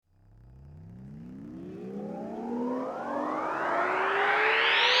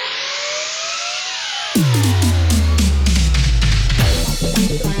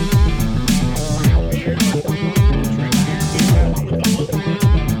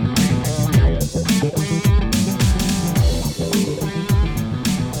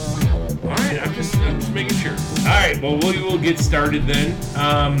Well, we will get started then.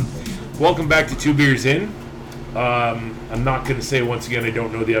 Welcome back to Two Beers In. I'm not going to say once again I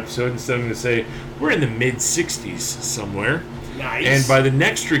don't know the episode. Instead, I'm going to say we're in the mid-60s somewhere. Nice. And by the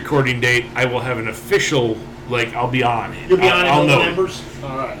next recording date, I will have an official, I'll be on it. You'll be on it, I'll know. members?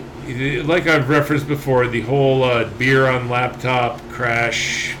 All right. Like I've referenced before, the whole beer on laptop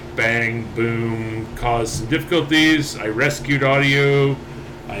crash, bang, boom, caused some difficulties. I rescued audio.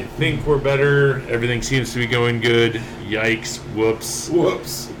 I think we're better. Everything seems to be going good. Yikes. Whoops.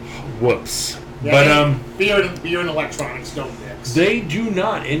 Yeah, But beer and electronics don't mix. They do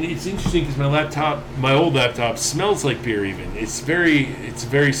not, and it's interesting because my old laptop smells like beer. Even it's a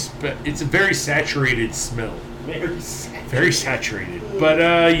very saturated smell. Very saturated. But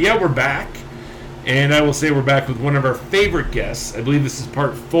yeah, we're back, and I will say we're back with one of our favorite guests. I believe this is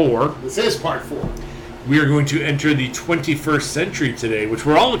part 4. This is part 4. We are going to enter the 21st century today, which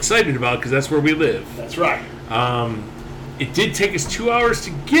we're all excited about because that's where we live. That's right. It did take us 2 hours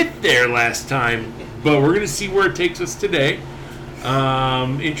to get there last time, but we're going to see where it takes us today.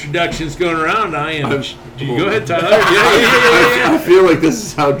 Introductions going around. Go ahead, Tyler. Yeah. I feel like this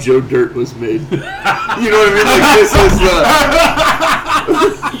is how Joe Dirt was made. You know what I mean? Like this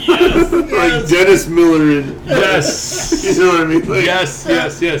is like Dennis Miller and yes. You know what I mean? Like, yes.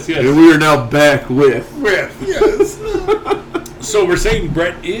 And we are now back with yes. So we're saying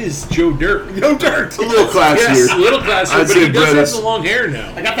Brett is Joe Dirt. Joe Dirt. A little classier. Yes, a little classier, but he does have the long hair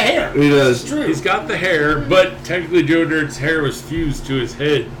now. I got the hair. He does. It's true. He's got the hair, but technically Joe Dirt's hair was fused to his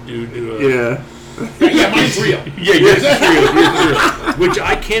head due to Yeah, mine's real. Yeah, yours is real. Which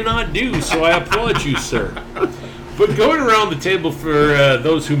I cannot do, so I applaud you, sir. But going around the table for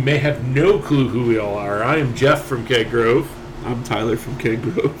those who may have no clue who we all are, I am Jeff from Keg Grove. I'm Tyler from Keg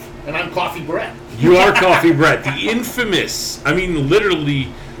Grove. And I'm Coffee Brett. You are Coffee Brett, the infamous. I mean,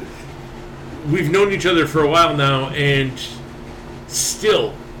 literally, we've known each other for a while now, and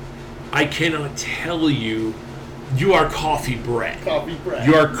still, I cannot tell you, you are Coffee Brett. Coffee Brett.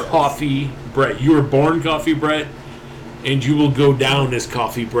 You are Coffee Brett. You were born Coffee Brett, and you will go down as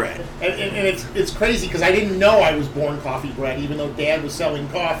Coffee Brett. And it's crazy because I didn't know I was born Coffee Brett, even though Dad was selling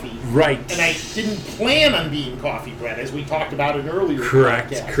coffee. Right. And I didn't plan on being Coffee Brett, as we talked about it earlier.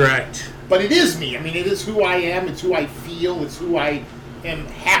 Correct. But it is me. I mean, it is who I am. It's who I feel. It's who I am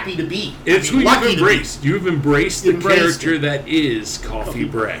happy to be. It's who you've embraced. You've embraced the character that is Coffee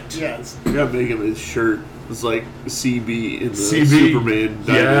Brett. Yes. I gotta make him his shirt. It's like CB in the CB. Superman diamond.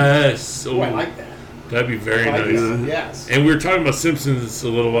 Yes. Oh, I like that. That'd be very nice. Yes. And we were talking about Simpsons a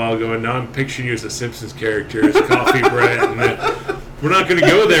little while ago, and now I'm picturing you as a Simpsons character, as Coffee Brett. And we're not going to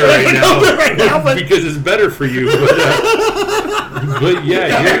go there right now because it's better for you. But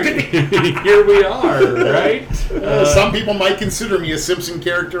yeah, here we are, right? Some people might consider me a Simpson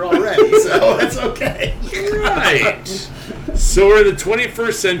character already, so that's okay. Right. So we're in the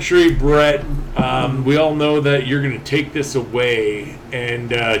 21st century, Brett. We all know that you're going to take this away, and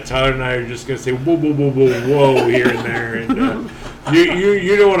Tyler and I are just going to say whoa, whoa, whoa, whoa, whoa here and there, and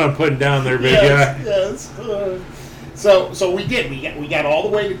you know what I'm putting down there, big guy. Yes. So we did. We got all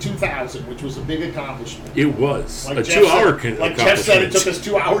the way to 2000, which was a big accomplishment. It was like a Jeff 2-hour said, accomplishment. Like Jeff said, it took us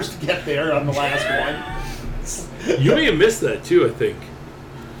 2 hours to get there on the last one. You may have missed that too, I think.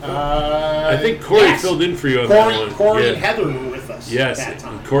 I think Corey filled in for you on that one. Corey and Heather were with us at that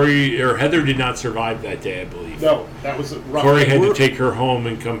time. Heather did not survive that day, I believe. No, that was rough. Corey had to take her home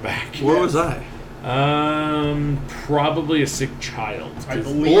and come back. Where was I? Probably a sick child. I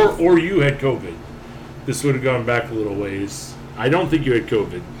believe. Or you had COVID. This would have gone back a little ways. I don't think you had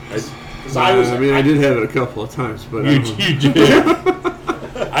COVID. I did have it a couple of times, but you did.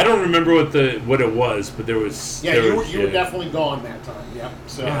 I don't remember what it was, but there was. Yeah, you were definitely gone that time. Yep.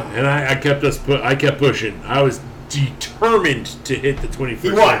 So. Yeah, and I kept pushing. I was determined to hit the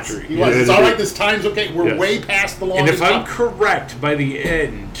 21st century. He was. It's all right. This time's okay. We're way past the longest. And if I'm correct, by the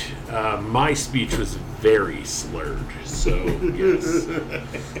end, my speech was very slurred. So yes,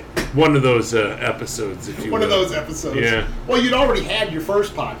 one of those episodes, if you will. One of those episodes. Yeah. Well, you'd already had your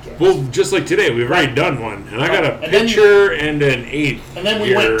first podcast. Well, just like today, we've already done one, and I got a picture and an 8th. And then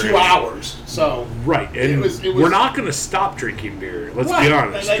we went 2 hours. So right, and it was, we're not going to stop drinking beer. Let's be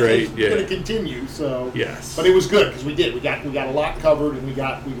honest, right? It's going to continue. So yes, but it was good because we did. We got a lot covered, and we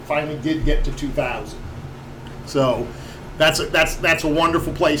finally did get to 2000. So that's a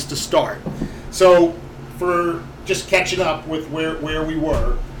wonderful place to start. So for just catching up with where we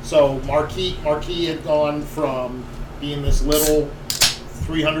were, So Marquis had gone from being this little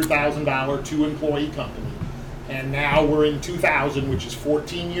 $300,000 2-employee company, and now we're in 2000, which is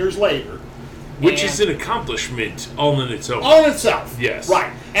 14 years later. Which is an accomplishment all in its own. All in itself. Yes.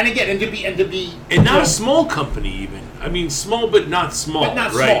 Right. And again, and to be not a small company even. I mean, small but not small. But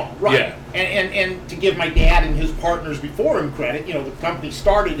not right? small, right? Yeah. And to give my dad and his partners before him credit, the company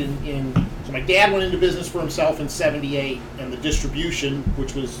started in. So my dad went into business for himself in '78, and the distribution,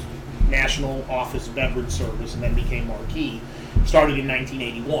 which was National Office Beverage Service, and then became Marquis, started in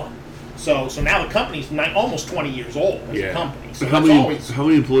 1981. So now the company's almost 20 years old as a company. So how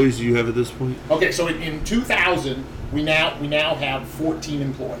many employees do you have at this point? Okay, so in 2000 we now have 14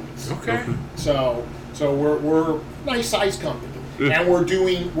 employees. Okay. So we're a nice sized company, and we're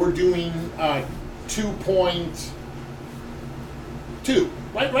doing 2.2,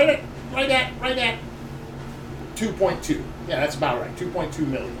 right at 2.2. Yeah, that's about right. 2.2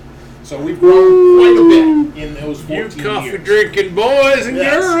 million. So we've grown quite a bit in those 14 years. You coffee drinking boys and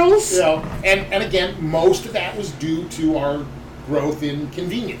girls. And again, most of that was due to our growth in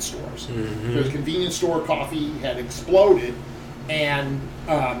convenience stores. Because convenience store coffee had exploded, and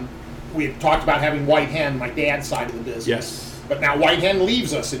we had talked about having White Hen, my dad's side of the business. Yes. But now White Hen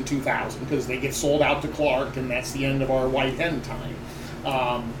leaves us in 2000 because they get sold out to Clark, and that's the end of our White Hen time,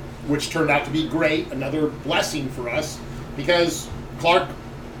 which turned out to be great, another blessing for us, because Clark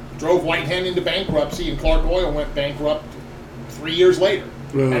drove White Hen into bankruptcy, and Clark Oil went bankrupt 3 years later.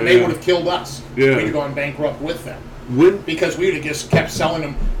 And they would have killed us. Yeah. We'd have gone bankrupt with them. Because we would have just kept selling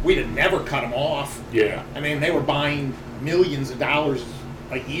them. We'd have never cut them off. Yeah. I mean, they were buying millions of dollars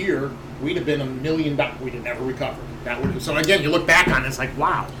a year. We'd have been $1 million. We'd have never recovered. So again, you look back on it, it's like,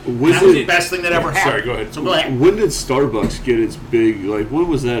 wow. That was the best thing that ever happened. Sorry, go ahead. So go ahead. When did Starbucks get its big, when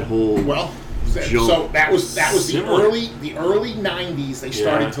was that whole jump? So that was the Similar. early 90s. They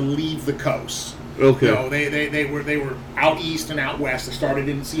started to leave the coast. Okay. They were out east and out west. They started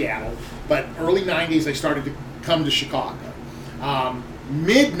in Seattle, but early 90s they started to come to Chicago.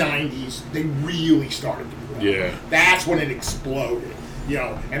 Mid 90s they really started to grow. Yeah. That's when it exploded.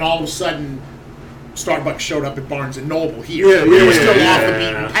 And all of a sudden Starbucks showed up at Barnes and Noble here. Yeah, They were still yeah, off the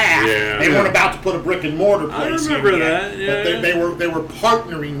beaten path. yeah. They weren't about to put a brick and mortar place in remember yet, that, yeah. but they were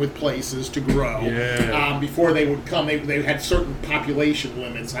partnering with places to grow. Yeah. Before they would come, they had certain population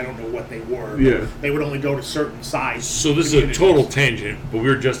limits. I don't know what they were. Yeah. They would only go to certain size. So this is a total tangent, but we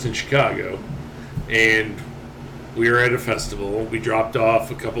were just in Chicago, and we were at a festival. We dropped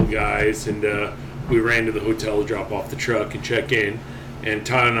off a couple guys, and we ran to the hotel to drop off the truck and check in. And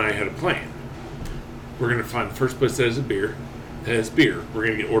Todd and I had a plan. We're going to find the first place that has beer. We're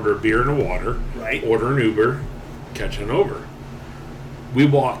going to order a beer and a water. Right. Order an Uber, catch on over. We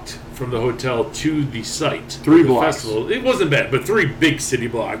walked from the hotel to the site. 3 the blocks. Festival. It wasn't bad, but 3 big city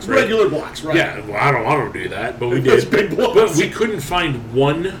blocks. Right? Regular blocks, right? Yeah, well, I don't want to do that, but we Those did. big blocks. But we couldn't find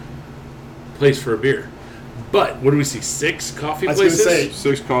one place for a beer. But what do we see? 6 coffee I was gonna places. say,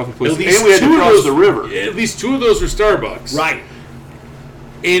 6 coffee places. At least And we had to 2 of cross those, the river. At least 2 of those were Starbucks. right.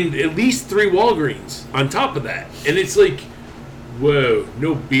 And at least 3 Walgreens on top of that. And it's like, whoa,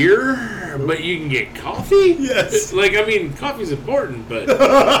 no beer, but you can get coffee? Yes. Coffee's important, but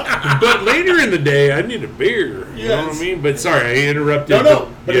but later in the day, I need a beer. You know what I Yes. mean? But sorry, I interrupted.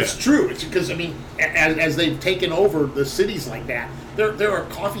 No, but yeah. it's true. It's because, as they've taken over the cities like that, there are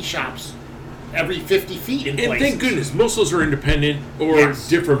coffee shops every 50 feet in And places. thank goodness, most of those are independent or Yes.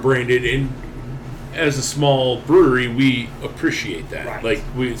 different branded. And as a small brewery, we appreciate that. Right. Like,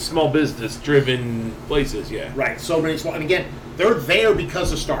 we small business driven places, yeah. Right, so many small, and again, they're there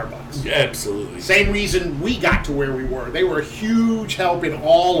because of Starbucks. Absolutely. Same reason we got to where we were. They were a huge help in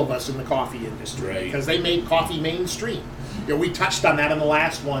all of us in the coffee industry Right. because they made coffee mainstream. We touched on that in the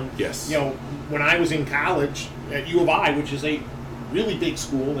last one. Yes. When I was in college at U of I, which is a really big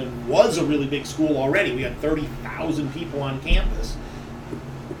school and was a really big school already, we had 30,000 people on campus.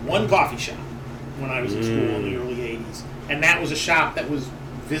 One coffee shop when I was in school in the early 80s. And that was a shop that was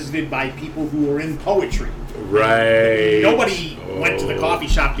visited by people who were in poetry. Right. Nobody went to the coffee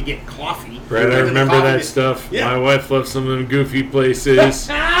shop to get coffee. Right, They I went to the remember coffee that to- stuff. Yeah. My wife loves some of them goofy places.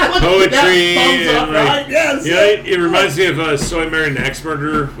 Look at Poetry. that, thumbs up, and right? Yes. Yeah, it reminds me of So I Married an Axe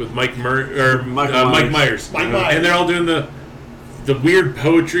Murderer with Mike Myers. Mike Myers. Mike Myers. And they're all doing the weird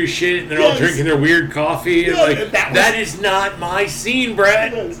poetry shit, and they're all Yes. drinking their weird coffee. And Yeah, like, that was- that is not my scene,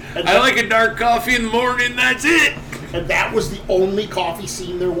 Brett. Yes. And I like a dark coffee in the morning, that's it. And that was the only coffee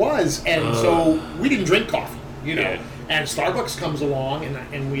scene there was. And so we didn't drink coffee, Yeah. And Starbucks comes along,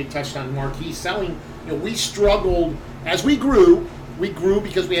 and we had touched on Marquis selling. We struggled as we grew. We grew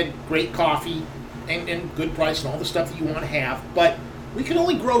because we had great coffee and good price and all the stuff that you want to have. But we could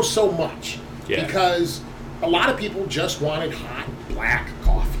only grow so much Yeah. because a lot of people just wanted hot black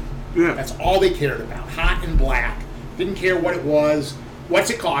coffee. Yeah. That's all they cared about, hot and black. Didn't care what it was. What's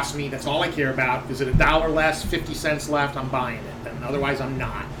it cost me? That's all I care about. Is it $1 less, 50 cents left? I'm buying it. And otherwise, I'm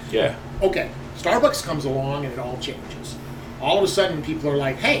not. Yeah. Okay, Starbucks comes along and it all changes. All of a sudden, people are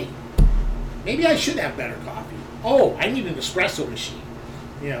like, hey, maybe I should have better coffee. Oh, I need an espresso machine.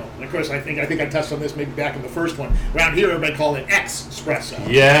 You know, and of course, I think I touched on this maybe back in the first one. Around here, everybody call it espresso.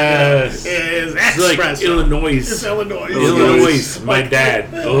 Yes. Is It's espresso. like Illinois. It's Illinois. Illinois. My dad.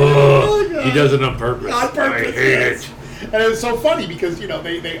 Oh, God. he does it on purpose. On purpose, I hate yes. it. And it's so funny because, you know,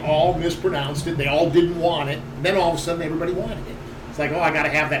 they all mispronounced it. They all didn't want it. And then all of a sudden, everybody wanted it. It's like, oh, I got to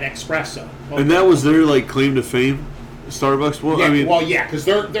have that espresso. Okay. And that was their like claim to fame, Starbucks. Well, Yeah, I mean, because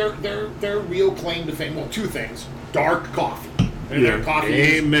their real claim to fame. Well, two things: dark coffee. And their Yeah. coffee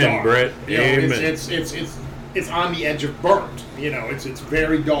Amen, is dark. Brett. You know, Amen. It's on the edge of burnt. You know, it's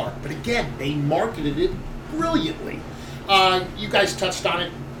very dark. But again, they marketed it brilliantly. You guys touched on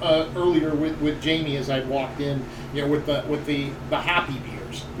it earlier with Jamie as I walked in. You know, with the hoppy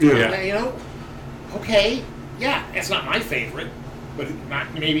beers. Yeah. You know, okay, yeah, it's not my favorite, but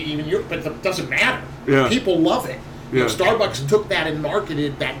not maybe even your. But it doesn't matter. Yeah. People love it. You know, Yeah. Starbucks took that and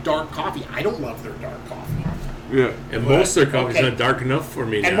marketed that dark coffee. I don't love their dark coffee. yeah. And most of their coffee's Okay. not dark enough for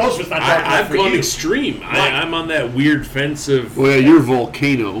me. And now. most of it's not dark enough I've for gone you. extreme. Right. I'm on that weird fence of. Well, yeah, you're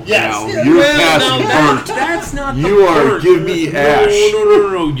volcano Yes. now. Yeah, You're Well, past no, burnt. that's not the You are. burnt. Give me ash.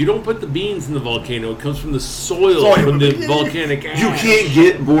 No. You don't put the beans in the volcano. It comes from the soil, from the volcanic ash. You can't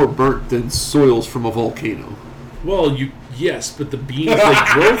get more burnt than soils from a volcano. Well, yes, but the beans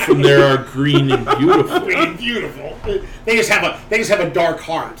that grow from there are green and beautiful. Green, beautiful. They just have a dark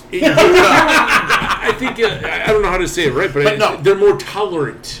heart. I think I don't know how to say it right, but no. they're more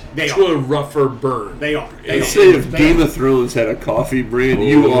tolerant They to are. a rougher burn. They are. They say if Game of Thrones had a coffee brand,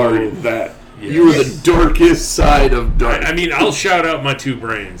 you are that. Yes. You are the darkest side of dark. I mean, I'll shout out my two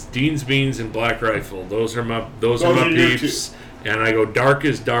brands, Dean's Beans and Black Rifle. Those are my are your peeps. And I go dark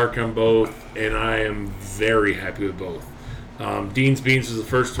is dark on both, and I am very happy with both. Dean's Beans was the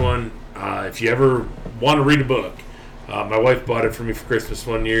first one. If you ever want to read a book, my wife bought it for me for Christmas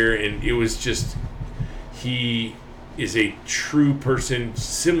one year, and it was just, he is a true person,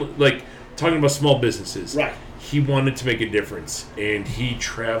 like talking about small businesses. Right. He wanted to make a difference, and he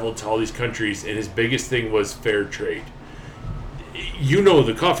traveled to all these countries, and his biggest thing was fair trade. You know,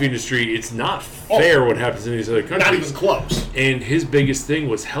 the coffee industry, it's not fair what happens in these other countries. Not even close. And his biggest thing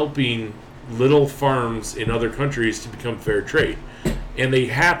was helping little farms in other countries to become fair trade. And they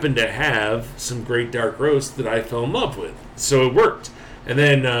happened to have some great dark roasts that I fell in love with. So it worked. And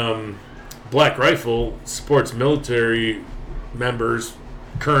then Black Rifle supports military members,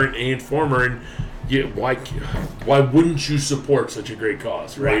 current and former, and why wouldn't you support such a great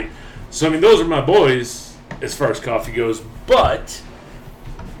cause, right? So, I mean, those are my boys as far as coffee goes. But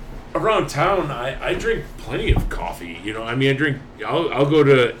around town, I drink plenty of coffee. You know, I mean, I'll go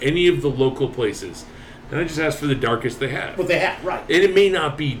to any of the local places, and I just ask for the darkest they have. But they have, right. And it may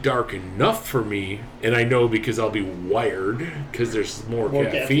not be dark enough for me, and I know because I'll be wired, because there's more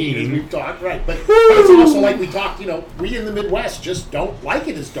As caffeine. we've talked, right. But it's also like we talked, you know, we in the Midwest just don't like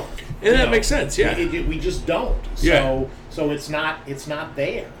it as dark. And that makes sense, yeah. We just don't. Yeah. So it's not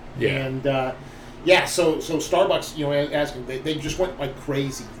there. Yeah. And so Starbucks, you know, asking they just went like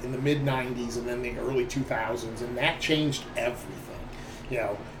crazy in the mid '90s and then the early 2000s, and that changed everything. You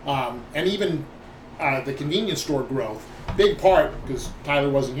know, and even the convenience store growth, big part, because Tyler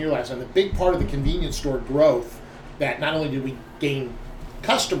wasn't here last time. The big part of the convenience store growth, that not only did we gain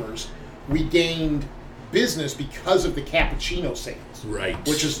customers, we gained business because of the cappuccino sales. Right.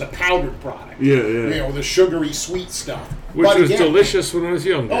 Which is the powdered product. Yeah. You know, the sugary sweet stuff. Which But was again, delicious when I was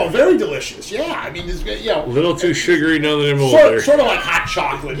younger. Oh, very delicious. Yeah, I mean, it's, you know, A little too sugary now that I'm older. sort of like hot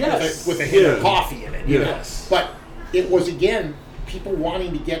chocolate Yes. with a hint of Yeah. coffee in it. You know? Yes. But it was, again, people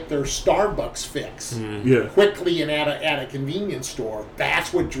wanting to get their Starbucks fix Yeah. quickly and at a convenience store.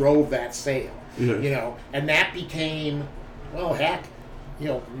 That's what drove that sale. Yeah. You know, and that became, well, heck, you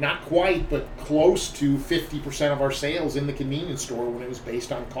know, not quite, but close to 50% of our sales in the convenience store when it was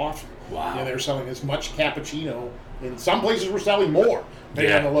based on coffee. Wow. You know, they're selling as much cappuccino. In some places, we're selling more,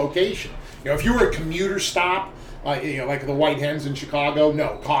 depending on the location. You know, if you were a commuter stop, you know, like the White Hens in Chicago,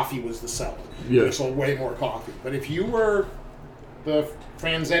 no, coffee was the seller. Yeah. They sold way more coffee. But if you were the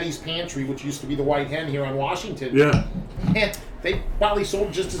Franzetti's Pantry, which used to be the White Hen here on Washington, Yeah. they probably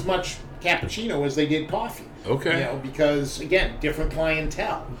sold just as much cappuccino as they did coffee. Okay. You know, because again, different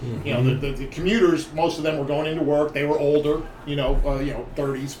clientele. You know, the commuters, most of them were going into work. They were older. You know,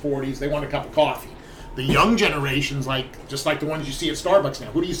 30s, 40s. They wanted a cup of coffee. the young generations, just like the ones you see at Starbucks now.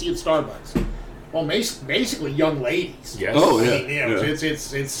 Who do you see at Starbucks? Well, basically young ladies. Yes. Oh, yeah. I mean,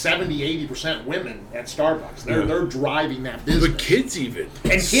 it's 70, 80% women at Starbucks. They're driving that business. But kids even.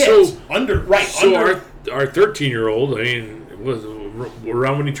 And kids. So under our 13-year-old, I mean, was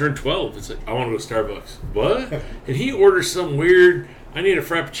around when he turned 12. It's like, I want to go to Starbucks. What? And he orders some weird, I need a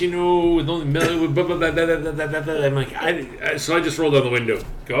Frappuccino with only milk, with blah, blah, blah, blah, blah, blah, blah, blah. I'm like, so I just rolled down the window.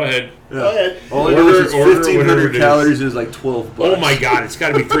 Go ahead. Go ahead. All I know is Order 1,500 calories is like $12. Oh my God, it's got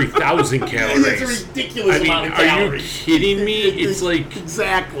to be 3,000 calories. It's a ridiculous amount of Are calories. you kidding me? It's like...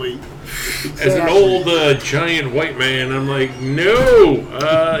 Exactly. As an old giant white man, I'm like,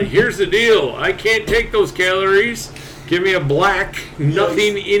 no, here's the deal. I can't take those calories. Give me a black,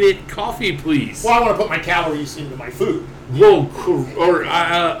 nothing in it coffee, please. Well, I want to put my calories into my food. Whoa, or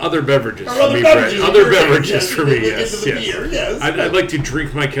other beverages Or for other me, beverages. Brett. Other beverages for me, Into yes. the yes. beer, yes. I'd like to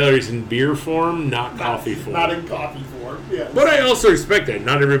drink my calories in beer form, not coffee form. Not in coffee form, yes. But I also respect that.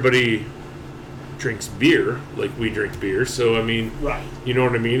 Not everybody drinks beer like we drink beer, so I mean, right. You know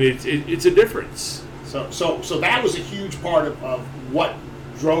what I mean? It's a difference. So that was a huge part of what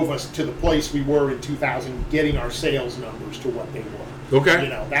drove us to the place we were in 2000, getting our sales numbers to what they were. Okay. You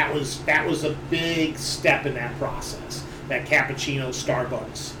know, that was a big step in that process. That cappuccino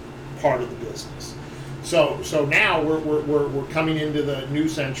Starbucks part of the business. So now we're coming into the new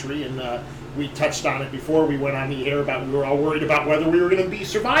century, and we touched on it before we went on the air about we were all worried about whether we were going to be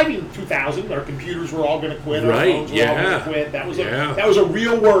surviving 2000. Our computers were all going to quit. Our phones were all going to quit. That was a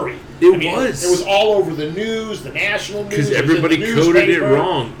real worry. It was. It was all over the news, the national news. Because everybody coded it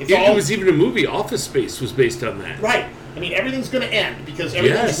wrong. It was even a movie. Office Space was based on that. Right. I mean, everything's going to end because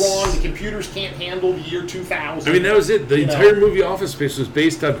everything's wrong. The computers can't handle the year 2000. I mean, that was it. The entire movie Office Space was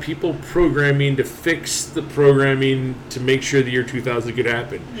based on people programming to fix the programming to make sure the year 2000 could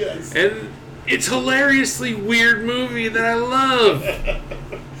happen. Yes. And it's a hilariously weird movie that I love.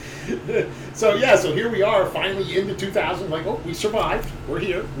 So here we are, finally into 2000. Like, oh, we survived. We're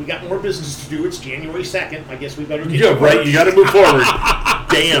here. We got more business to do. It's January 2nd. I guess we better get to work. Right. You got to move forward.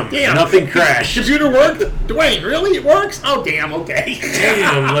 Damn. Nothing crashed. Computer worked? Dwayne, really? It works? Oh, damn. Okay.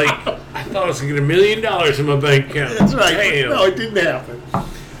 Damn. Like, I thought I was going to get $1 million in my bank account. That's right. Damn. No, it didn't happen.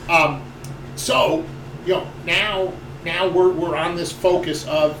 So, now we're on this focus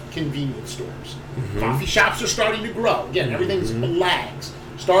of convenience stores. Mm-hmm. Coffee shops are starting to grow. Again, everything's lags.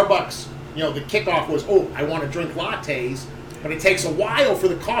 Starbucks, the kickoff was, I want to drink lattes, but it takes a while for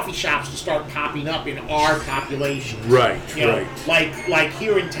the coffee shops to start popping up in our population. Right, right. Like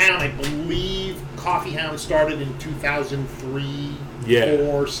here in town, I believe Coffee Hound started in 2003,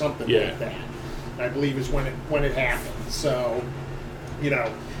 4, something like that. I believe is when it happened. So,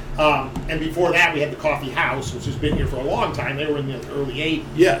 and before that, we had the Coffee House, which has been here for a long time. They were in the early 80s.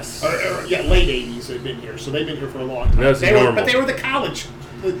 Yes. Late 80s they've been here. So they've been here for a long time. That's normal. But they were the college.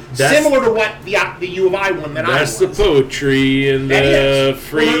 Similar to what the U of I one that I was. That's the poetry and the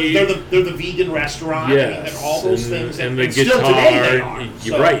free. Well, they're the vegan restaurant. Yes. And all those things. And the still guitar. Today they are,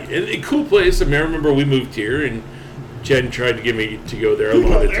 You're right. And a cool place. I mean, I remember we moved here and Jen tried to get me to go there a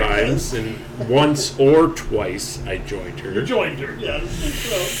lot of times. And once or twice I joined her. You joined her,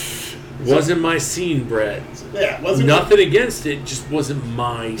 yes. Wasn't my scene, Brett. Yeah, wasn't nothing against it, just wasn't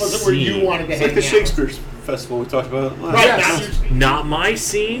my scene. Wasn't where you wanted to hang out. It's like the Shakespeare Festival we talked about last Right, not my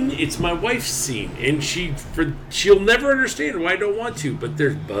scene, it's my wife's scene. And she'll never understand why I don't want to, but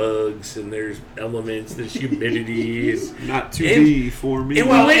there's bugs and there's elements, there's humidity. Not 2D for me. And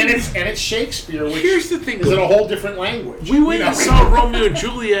it's Shakespeare, which here's the thing, is in a whole different language. We went and saw Romeo and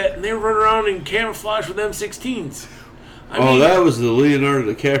Juliet, and they were running around in camouflage with M16s. I mean, that was the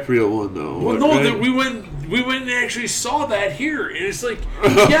Leonardo DiCaprio one, though. Well, no, we went and actually saw that here, and it's like,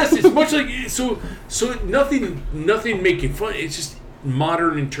 yes, it's much like so nothing making fun. It's just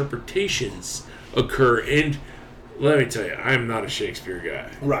modern interpretations occur, and let me tell you, I am not a Shakespeare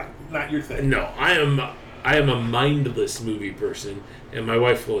guy. Right, not your thing. No, I am a mindless movie person, and my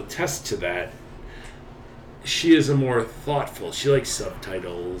wife will attest to that. She is a more thoughtful. She likes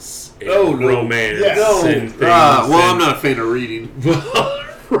subtitles and romance and things. I'm not a fan of reading.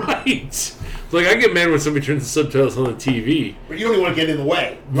 Right. Like, I get mad when somebody turns the subtitles on the TV. But you don't even want to get in the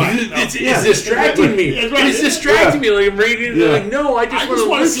way. Right. It's distracting me. It's distracting me. Like, I'm reading it. Like, no, I just want to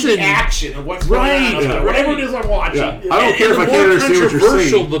listen. See action of what's going on. Yeah. Whatever it is I'm watching. Yeah. I don't care if I can't understand what you're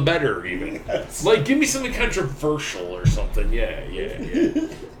saying. The more controversial, the better, even. Yes. Like, give me something controversial or something. Yeah.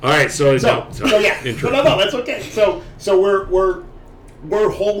 All right, so yeah. No, that's okay. So we're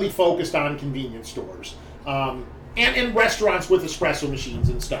wholly focused on convenience stores. And restaurants with espresso machines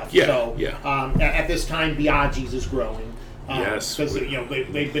and stuff. Yeah, so, at this time, Biaggi's is growing. Yes. Because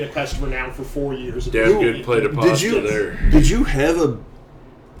they've been a customer now for 4 years. Damn good plate of pasta there. Did you have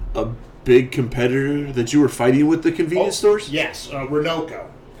a big competitor that you were fighting with the convenience stores? Yes, Renoco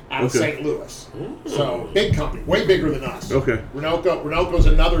out of St. Louis. So big company, way bigger than us. Okay. Renoco's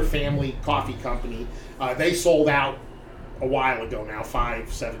another family coffee company. They sold out a while ago now,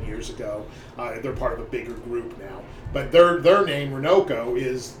 5-7 years ago. They're part of a bigger group now. But their name, Renoco,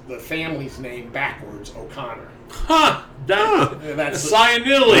 is the family's name backwards, O'Connor. Huh. That's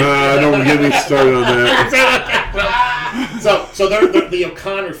Cyanilly. Don't get me started on that. So the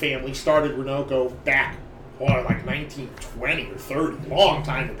O'Connor family started Renoco back, like 1920 or 30, long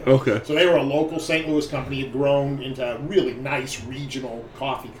time ago. Okay. So they were a local St. Louis company, had grown into a really nice regional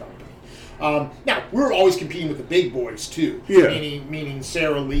coffee company. Now, we were always competing with the big boys, too. Yeah. Meaning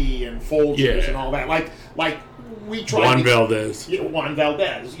Sara Lee and Folgers and all that. Like we tried Juan Valdez. Yeah, Juan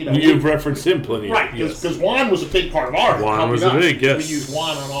Valdez. You've referenced him plenty. Right, because Juan was a big part of ours. Juan was big, yes. We used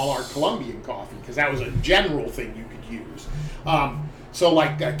Juan on all our Colombian coffee because that was a general thing you could use. So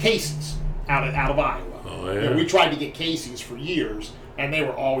like Casey's out of Iowa. Oh, yeah. We tried to get Casey's for years, and they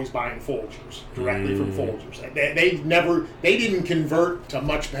were always buying Folgers directly from Folgers. They didn't convert to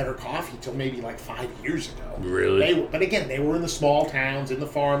much better coffee till maybe like 5 years ago. Really? But again, they were in the small towns, in the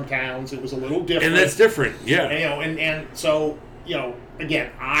farm towns. It was a little different. And that's different, yeah. And so,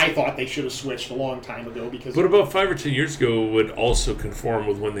 again, I thought they should have switched a long time ago because. But about 5 or 10 years ago would also conform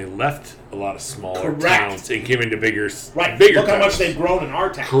with when they left a lot of smaller towns and came into bigger Right. bigger Look how towns. much they've grown in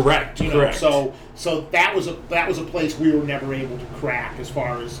our town. Correct. So that was a place we were never able to crack as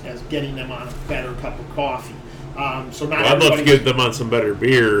far as getting them on a better cup of coffee. So not I'd love to get them on some better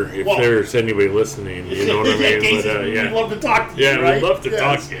beer if there's anybody listening. You know what I mean? We'd love to talk to you. Yeah, right? we'd love to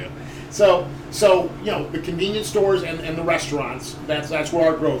talk to you. So the convenience stores and the restaurants, that's where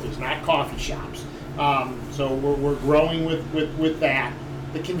our growth is, not coffee shops. So we're growing with that.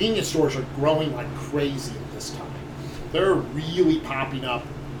 The convenience stores are growing like crazy at this time. They're really popping up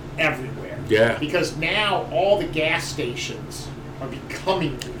everywhere. Yeah. Because now all the gas stations are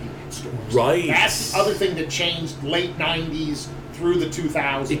becoming convenience stores. Right. That's the other thing that changed late 90s through the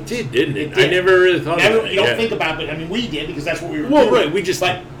 2000s. It did, didn't it? did. I never really thought of that. You don't think about it, but I mean, we did because that's what we were Well, doing. right, we just...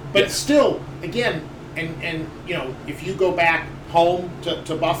 But still, again, and if you go back home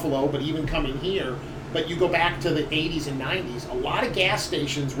to Buffalo, but even coming here, but you go back to the 80s and 90s, a lot of gas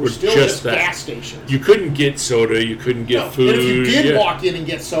stations were still just gas stations. You couldn't get soda, you couldn't get food. And if you did walk in and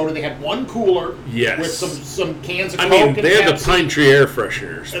get soda, they had one cooler with some cans of Coke and they had the Pepsi. Pine Tree air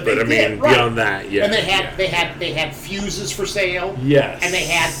fresheners, but beyond that, And they had fuses for sale. Yes. And they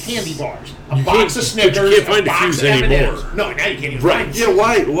had candy bars. A box of Snickers. But you can't find a a box fuse of M&Ms. anymore. No, now you can't even find it. Yeah,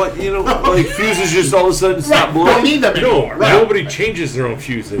 why? What? Like fuses just all of a sudden stop blowing? Don't need them anymore. Nobody changes their own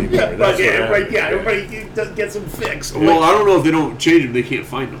fuse anymore. Everybody gets them fixed. Well, I don't know if they don't change them; they can't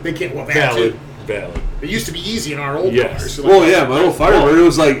find them. They can't. Well, Valid. It used to be easy in our old cars. So my old Firebird. It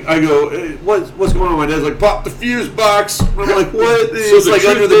was like I go, what's going on? My dad's like, pop the fuse box. I'm like, what? It's like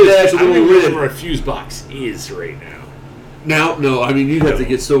under the dash, a I don't little even lid. know where a fuse box is right now. Now, no, I mean you'd have to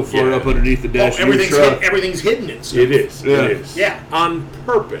get so far up underneath the dash. Everything's hidden and stuff. It is. Yeah. It is. Yeah. On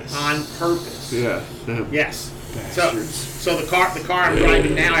purpose. Yeah. Yes. So the car I'm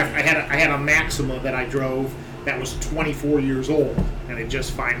driving now, I had a Maxima that I drove that was 24 years old, and it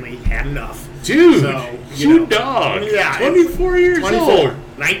just finally had enough. Dude, so, dog. Yeah, 24 years old.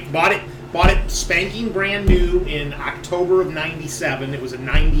 I bought it spanking brand new in October of '97. It was a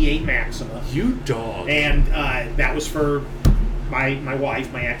 '98 Maxima. You dog. And that was for my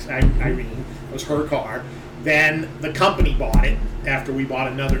wife, my ex Irene. It was her car. Then the company bought it after we bought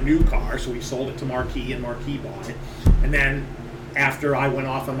another new car, so we sold it to Marquis, and Marquis bought it. And then after I went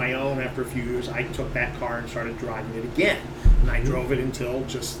off on my own, after a few years, I took that car and started driving it again. And I drove it until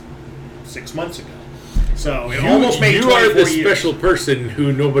just 6 months ago. So it almost made 24 years. You are the special person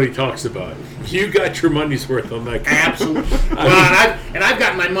who nobody talks about. You got your money's worth on that car. Absolutely. Well, and I've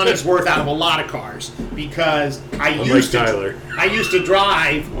gotten my money's worth out of a lot of cars because I used to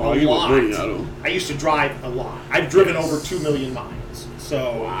drive a lot. I used to drive a lot. I've driven over 2 million miles.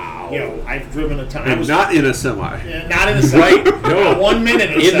 So, I've driven a ton. And not in a semi. Not in a semi. Right. No. 1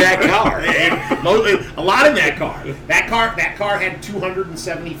 minute in that car. A lot in that car. That car had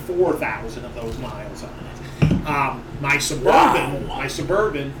 274,000 of those miles on it. My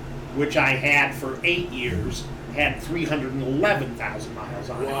Suburban, which I had for 8 years, had 311,000 miles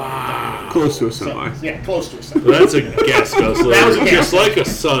on it. Wow. Close to a semi. Close to a semi. Well, that's a gas guzzler. That was a gas just like a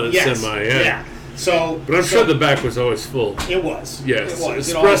semi. Yeah. But I'm sure the back was always full. It was. Yes. It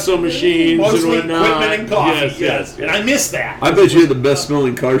was. Espresso machines mostly and whatnot. equipment and coffee. Yes. And I miss that. I bet you had the best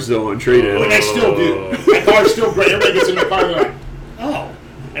smelling cars though on trade-in. And I still do. My car's still great. Everybody gets in the car and they're like, oh.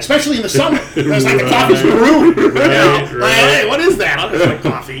 Especially in the summer. It's like the coffee's brewed. Right. Like, hey, what is that? I just like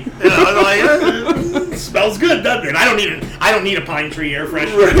coffee. It smells good, doesn't it? I don't need a pine tree air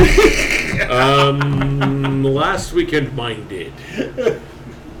freshener. Last weekend mine did.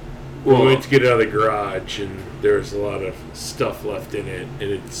 We Well, went to get it out of the garage, and there was a lot of stuff left in it, and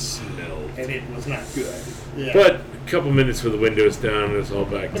it smelled. And it was not good. Yeah. But a couple minutes with the windows down, it was all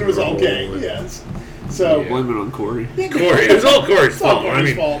back to it was normal, okay. and- Yes. So. Yeah. blame it on Corey. Corey. It was all Corey's It's all fault. I Corey's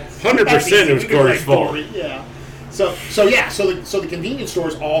mean, fault. 100% it was We can Corey's blame fault. Corey, yeah. So the convenience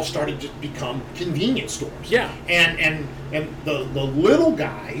stores all started to become convenience stores. Yeah. And the little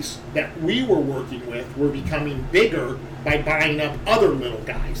guys that we were working with were becoming bigger by buying up other little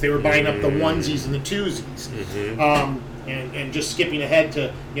guys. They were buying up the onesies and the twosies. And just skipping ahead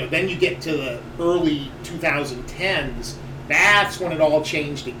to, then you get to the early 2010s. That's when it all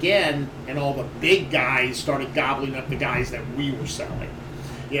changed again, and all the big guys started gobbling up the guys that we were selling.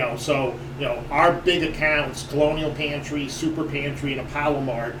 So our big accounts, Colonial Pantry, Super Pantry, and Apollo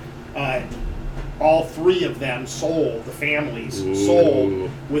Mart, all three of them sold, the families sold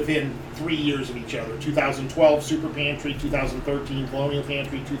within 3 years of each other. 2012, Super Pantry, 2013, Colonial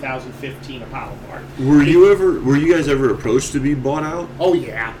Pantry, 2015, Apollo Mart. Were you guys ever approached to be bought out? Oh,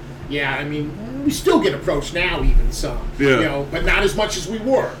 yeah. Yeah, I mean, we still get approached now, even some. Yeah. But not as much as we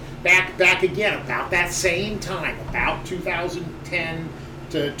were. Back again, about that same time, about 2010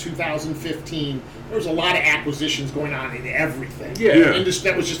 to 2015, there was a lot of acquisitions going on in everything. Yeah. And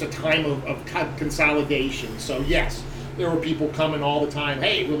that was just a time of consolidation. So, yes, there were people coming all the time,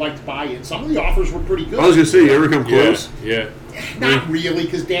 hey, we'd like to buy you. And some of the offers were pretty good. I was gonna say, you ever come close? Yeah. Not really,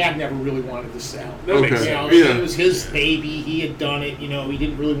 because Dad never really wanted to sell. That makes Okay. sense. Yeah. It was his baby. He had done it. He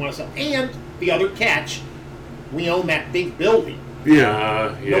didn't really want to sell. And the other catch, we own that big building.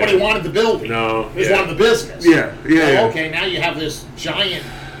 Yeah. Yeah. Nobody wanted the building. No, They just yeah. wanted the business. Yeah. Yeah. Okay, now you have this giant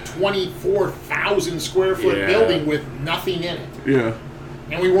 24,000 square foot Yeah. building with nothing in it. Yeah.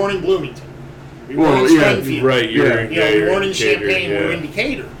 And we weren't in Bloomington. We Well, weren't in yeah, Springfield. Right. You're Yeah. in We Decatur, weren't in Decatur, Champaign, we were yeah. in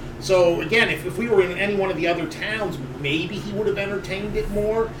Decatur. So again, if we were in any one of the other towns, maybe he would have entertained it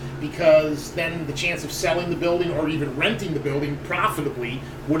more, because then the chance of selling the building or even renting the building profitably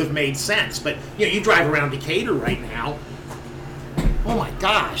would have made sense. But you drive around Decatur right now. Oh my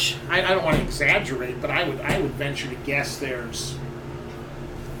gosh, I don't want to exaggerate, but I would venture to guess there's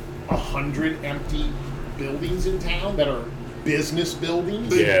 100 empty buildings in town that are business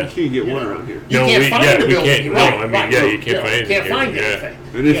buildings. Yeah. You can't get one Yeah. around here. You No, can't we- find yeah, a we building. can't. No, right, I mean, right. yeah, you can't find Can't anything, find yeah. anything.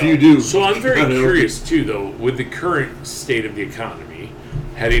 And if you do, So I'm very I don't know. curious too, though, with the current state of the economy,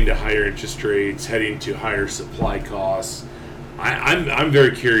 heading to higher interest rates, heading to higher supply costs. I'm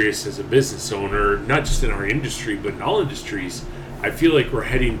very curious as a business owner, not just in our industry, but in all industries. I feel like we're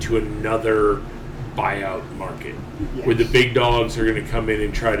heading to another buyout market, where the big dogs are going to come in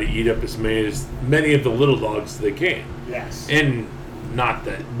and try to eat up as many of the little dogs as they can. Yes. And not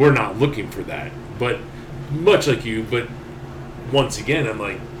that we're not looking for that, but much like you, but once again, I'm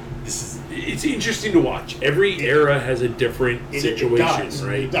like, it's interesting to watch. Every era has a different situation,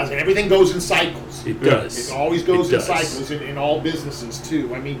 right? It does. And everything goes in cycles. It does. It always goes It in does. cycles in all businesses,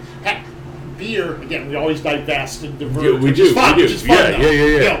 too. I mean, heck, beer, again, we always divest and diverge. Yeah, we which do, is fun, we do. which is fun, Yeah, though.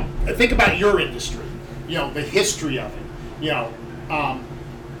 yeah. Think about your industry, the history of it.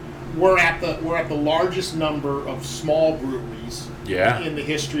 We're at the largest number of small breweries Yeah. in the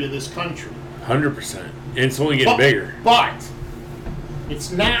history of this country. 100%. And it's only getting bigger. But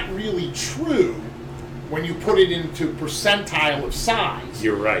it's not really true when you put it into percentile of size.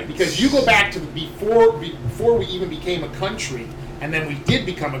 You're right. Because you go back to before we even became a country, and then we did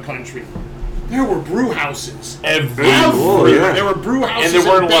become a country, there were brew houses. Everywhere. Oh, yeah. There were brew houses And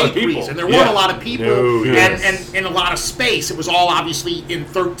there weren't a lot of bakeries, people. and there Yeah. weren't a lot of people, No, yes. and a lot of space. It was all obviously in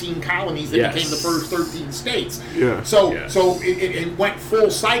 13 colonies that Yes. became the first 13 states. Yeah. So Yes. it went full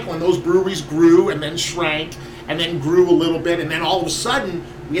cycle, and those breweries grew and then shrank and then grew a little bit, and then all of a sudden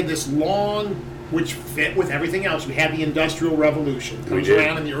we had this long, which fit with everything else. We had the Industrial Revolution. It comes did.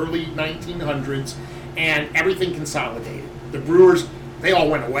 around in the early 1900s, and everything consolidated. The brewers, they all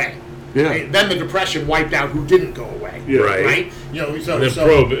went away. Yeah. Then the Depression wiped out who didn't go away. Yeah. Right. Right? So, And then so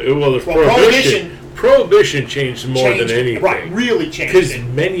prohibition. Prohibition changed more changed than it. anything. Right, really changed Because it.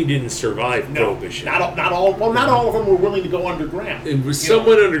 many didn't survive No, prohibition. not all. Well, not all of them were willing to go underground. It was You know? some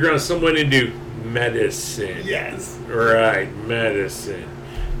went underground, some went into medicine. Yes. Right, medicine.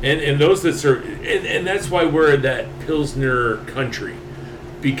 And those that serve, and that's why we're that Pilsner country.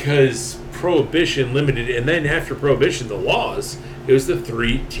 because Prohibition limited, and then after Prohibition, the laws, it was the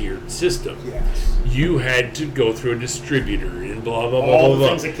 3-tiered system. Yes. You had to go through a distributor and blah, blah, blah, All blah, the blah.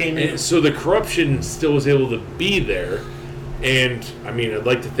 things that came in. And so the corruption still was able to be there. And, I mean, I'd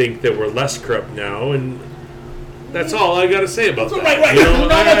like to think that we're less corrupt now, and that's all I got to say about that. Right. You know,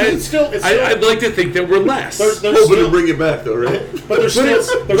 No, it's still. I'd like to think that we're less. There's Hoping still, to bring it back, though, right? but there's it's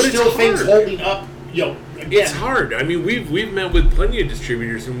still things hard. holding up. Again, It's hard. I mean, we've met with plenty of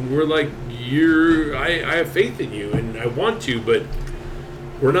distributors, and we're like, I have faith in you, and I want to, but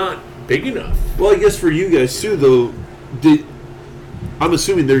we're not big enough. Well, I guess for you guys too, though, I'm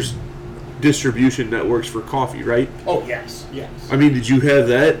assuming there's distribution networks for coffee, right? Oh yes. I mean, did you have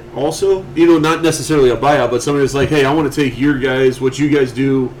that also? You know, not necessarily a buyout, but somebody that's like, hey, I want to take your guys, what you guys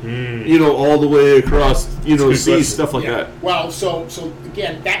do, you know, all the way across, you know, good seas, question. stuff like that. Well, so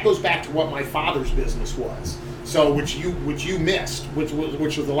again, that goes back to what my father's business was. So which you missed, which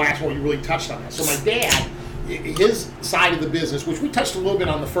was the last one you really touched on. So my dad, his side of the business, which we touched a little bit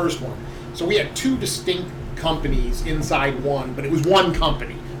on the first one. So we had 2 distinct companies inside one, but it was one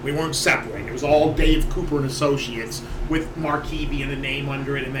company. We weren't separated. It was all Dave Cooper and Associates with Marquis being a name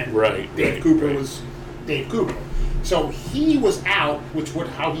under it, and then Dave Cooper was Dave Cooper. So he was out, which was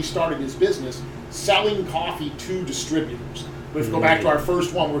how he started his business, selling coffee to distributors. Let's go back to our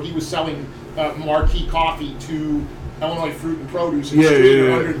first one where he was selling Marquis coffee to Illinois Fruit and Produce and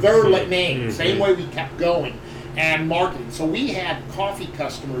Streeter under their name. Same way we kept going and marketing. So we had coffee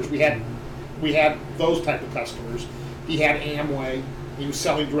customers. We had those type of customers. He had Amway. He was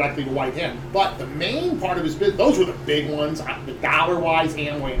selling directly to White Hen. But the main part of his business, those were the big ones, the dollar-wise,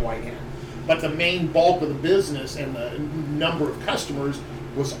 Amway and White Hen. But the main bulk of the business and the number of customers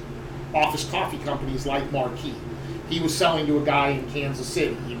was office coffee companies like Marquis. He was selling to a guy in Kansas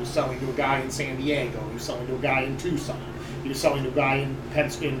City. He was selling to a guy in San Diego. He was selling to a guy in Tucson. He was selling to a guy in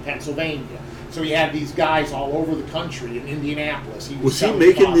Pennsylvania. So he had these guys all over the country, in Indianapolis. Was he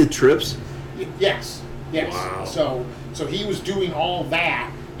making coffee. the trips? Yes. Wow. So he was doing all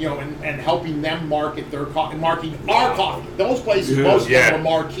that, you know, and helping them market their coffee, marketing our coffee. Those places, most of them were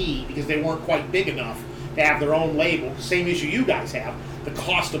Marquis because they weren't quite big enough to have their own label. Same issue you guys have, the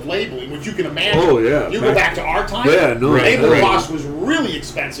cost of labeling, which you can imagine. Oh, yeah. You go back to our time, label cost was really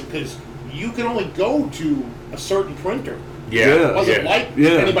expensive because you could only go to a certain printer. It wasn't like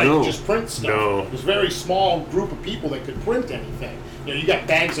anybody could just print stuff. No. It was a very small group of people that could print anything. You know, you got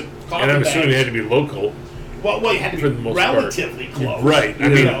bags of coffee. And I'm bags. assuming they had to be local. Well, you had to for be the most relatively close. Right. I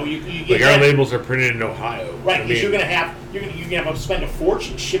You mean, know, you like our labels are printed in Ohio. right, I because mean, you're gonna have to spend a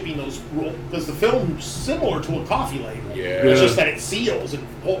fortune shipping those, because the film's similar to a coffee label. It's just that it seals and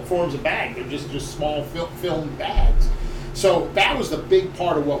forms a bag. They're just small film bags. So that was the big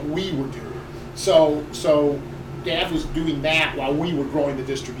part of what we were doing. So Dad was doing that while we were growing the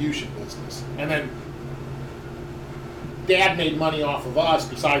distribution business, and then Dad made money off of us.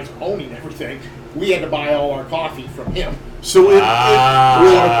 Besides owning everything, we had to buy all our coffee from him. So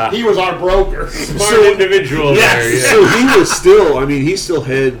He was our broker. Smart individual there. Yeah. So he was still, I mean, he still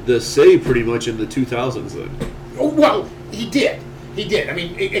had the say pretty much in the 2000s then. Well, he did. I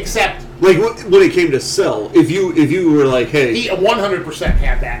mean, except Like when it came to sell, if you were like, hey, he 100%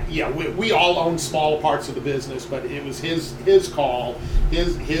 had that. Yeah, we all owned small parts of the business, but it was his call,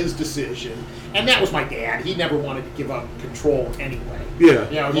 his decision, and that was my dad. He never wanted to give up control anyway. Yeah.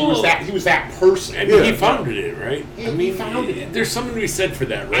 You know, he was that person. I mean, he founded it, right? He founded it. There's something to be said for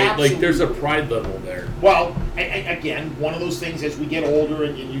that, right? Absolutely. Like, there's a pride level there. Well, again, one of those things as we get older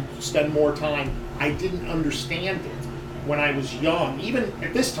and you spend more time, I didn't understand it when I was young. Even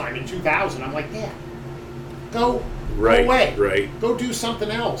at this time in 2000, I'm like, Dad, go away. Right. Go do something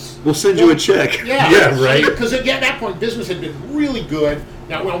else. we'll send you a check. Yeah, right. Because at that point, business had been really good.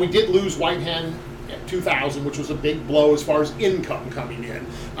 Now, well, we did lose White Hen at 2000, which was a big blow as far as income coming in.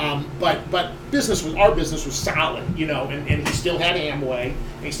 But our business was solid, you know, and he still had Amway,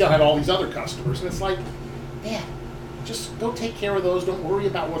 and he still had all these other customers. And it's like, Dad, just go take care of those. Don't worry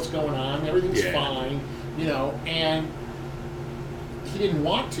about what's going on. Everything's fine, you know. And he didn't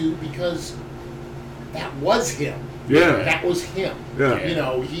want to because that was him. Yeah. That was him. Yeah. You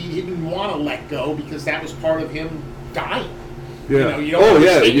know, he didn't want to let go because that was part of him dying. Yeah. You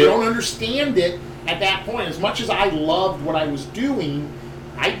know, you don't understand it at that point. As much as I loved what I was doing,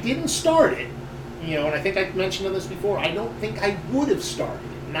 I didn't start it. You know, and I think I mentioned this before. I don't think I would have started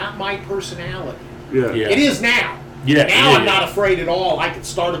it. Not my personality. Yeah. It is now. Yeah. Now I'm not afraid at all. I could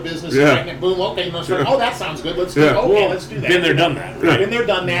start a business and boom, okay, let's start. Oh, that sounds good. Let's do it. Okay, let's do that. Been there, done that. Right? Been there,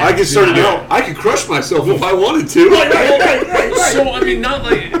 done that. I could start I could crush myself if I wanted to. Right. So I mean, not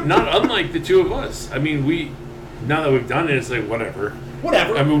unlike the two of us. I mean, now that we've done it, it's like whatever.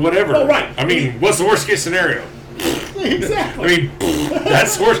 whatever. I mean, whatever. Oh, right. I mean, what's the worst case scenario? Exactly. I mean,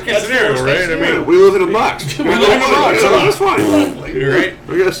 that's the worst case That's the scenariyo, worst right? case I Yeah, mean, we live in a box. We live in a box, so that's fine. right?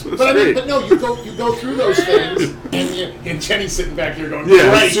 I guess that's But I mean, great. but no, you go through those things, and Jenny's sitting back here going, Yeah,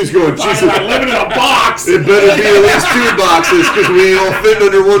 "Great, she's going, talking Jesus. about living in a box." It better be at least 2 boxes because we all fit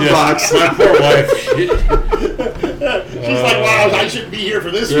under one Yeah. box. My poor wife. She's like, "Wow, I shouldn't be here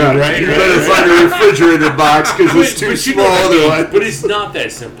for this." Yeah, one." right, you right, better right. find a refrigerated box because it's too you know small what I mean. otherwise. But it's not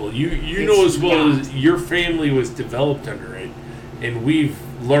that simple. You know It's as well not. as your family was developed under it, and we've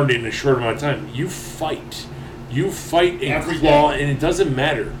learned it in a short amount of time. You fight and Every claw, day. and it doesn't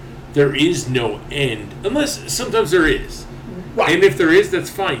matter. There is no end, unless sometimes there is. Right. And if there is, that's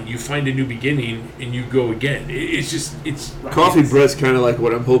fine. You find a new beginning and you go again. It's Coffee bread's kind of like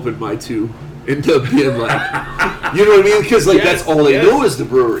what I'm hoping my 2 end up being like. You know what I mean? Because like Yes, that's all they yes. know is the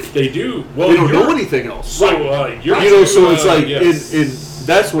brewery. They do. Well, They don't know you're- anything else. So you're You know, so it's like, yes. in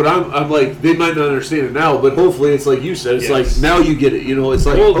that's what I'm like. They might not understand it now, but hopefully, it's like you said. It's Yes. like now you get it. You know, it's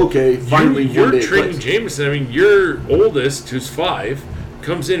like Well, okay, finally you're one day. it treating clicks. Jameson. I mean, your oldest, who's 5,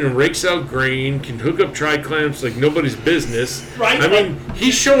 comes in and rakes out grain, can hook up tri-clamps like nobody's business. Right. I mean,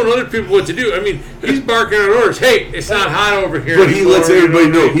 he's showing other people what to do. I mean, he's barking on orders. Hey, it's not hot over here. But he anymore," lets you everybody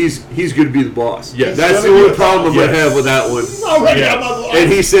what I know mean? he's going to be the boss. Yes. That's He's the gonna only be the problem I'm boss. gonna have with that one. Already, Yes.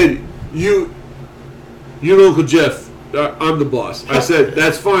 And he said, "You and Uncle Jeff, I'm the boss." I said,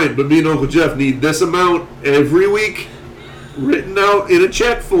 "That's fine, but me and Uncle Jeff need this amount every week, written out in a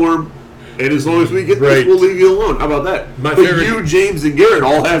check form, and as long as we get Right. this, we'll leave you alone." How about that? My but favorite- you, James, and Garrett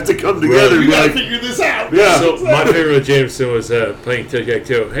all have to come together You and be gotta like, figure this out. Yeah. So my favorite with Jameson was playing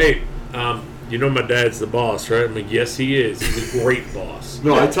tic-tac-toe. Hey, you know my dad's the boss, right? I'm like, yes, he is. He's a great boss.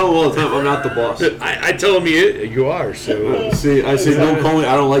 "No, I tell him all the time, I'm not the boss." I tell him you are. So See, I say, "Don't call me.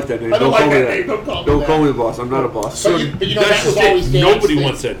 I don't like that name. I don't call like me that that. name. Don't call me Don't that." call me the boss. I'm not a boss." But you know, that's that was just it. always Dad's Nobody thing.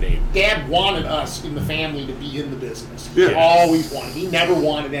 wants that name. Dad wanted us in the family to be in the business. Yeah. He always wanted. He never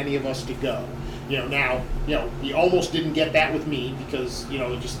wanted any of us to go. Now, he almost didn't get that with me because,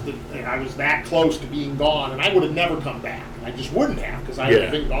 I was that close to being gone, and I would have never come back. I just wouldn't have because I would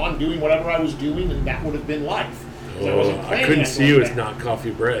have Yeah. been gone doing whatever I was doing, and that would have been life. 'Cause I wasn't I planning couldn't on see going you as back. not coffee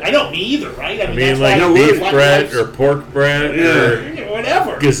bread. I know, me either, right? I that's mean, why like No, beef like bread life's- or pork bread Yeah. or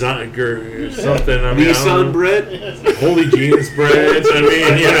whatever. gazan or something. I mean, I don't Nissan know. bread. Holy Jeans bread. I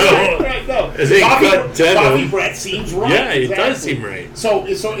mean, Right, no. As they Coffee, cut ten coffee of- bread seems right. Yeah, it does exactly. seem right. So,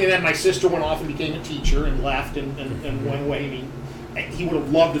 and then my sister went off and became a teacher and left and went away. I mean, he would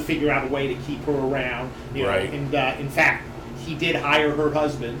have loved to figure out a way to keep her around. Right. And in fact, he did hire her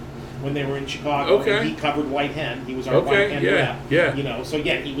husband when they were in Chicago. Okay. And he covered White Hen. He was our Okay, White Hen yeah, rep. yeah. So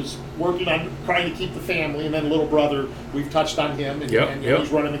again, he was working on trying to keep the family, and then little brother, we've touched on him, and, Yep, and yep. he's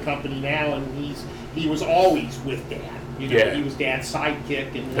running the company now, and he was always with Dad. Yeah. He was Dad's sidekick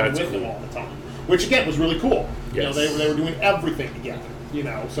and went That's with him cool. all the time, which again was really cool. Yes. They were doing everything together.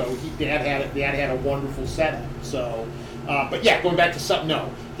 So Dad had a wonderful setup. So, but yeah, going back to something.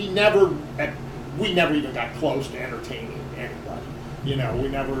 No, we never even got close to entertaining anybody. We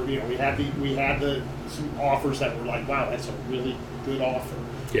never. We had some offers that were like, wow, that's a really good offer.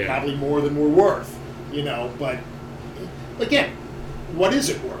 Yeah. Probably more than we're worth. But again, what is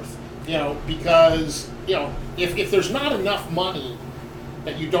it worth? Because if there's not enough money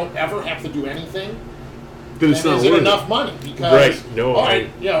that you don't ever have to do anything, Then it's then not is it worth it. enough money? Because Right. No, all right,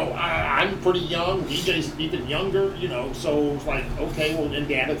 I'm pretty young. DJ's even younger. So it's like, okay, well, and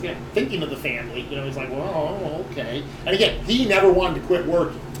Dad is thinking of the family. He's like, well, okay. And again, he never wanted to quit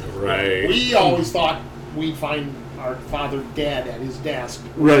working. Right. We always thought we'd find our father dead at his desk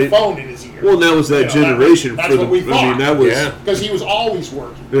with Right. a phone in his ear. Well, that was that generation that's for what the. we I thought. mean, that was. Yeah. Because he was always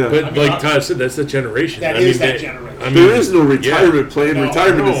working. Yeah. But I mean, like Todd said, that's the generation. That I is mean, that generation. There is no retirement plan. No,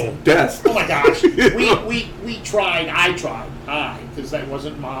 Retirement no. is death. Oh my gosh, we tried. I tried. Because that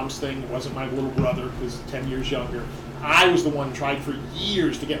wasn't Mom's thing. It wasn't my little brother, who's 10 years younger. I was the one who tried for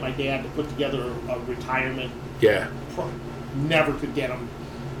years to get my dad to put together a retirement. Yeah. Never could get him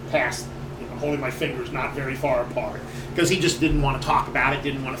past. Holding my fingers not very far apart, because he just didn't want to talk about it,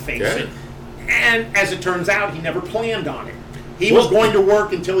 didn't want to face Yeah. it. And as it turns out, he never planned on it. He was going to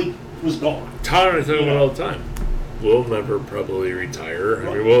work until he was gone. Todd and I talk about it all the time. We'll never probably retire.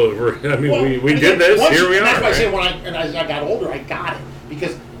 I mean, we did this. Here we are. That's why I say right? as I got older, I got it,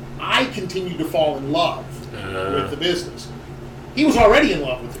 because I continued to fall in love with the business. He was already in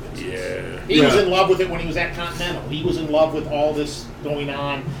love with the business. Yeah. He was in love with it when he was at Continental. He was in love with all this going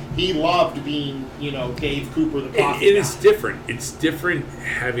on. He loved being, Dave Cooper, the coffee And guy. it's different. It's different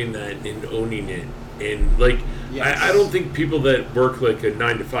having that and owning it. And like, Yes. I don't think people that work like a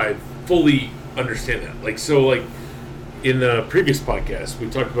 9 to 5 fully understand that. Like, so like, in the previous podcast, we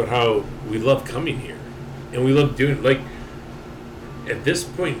talked about how we love coming here, and we love doing like. At this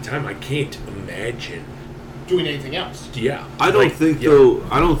point in time, I can't imagine doing anything else. Yeah, I don't think though.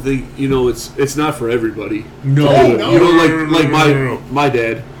 I don't think it's not for everybody. No, my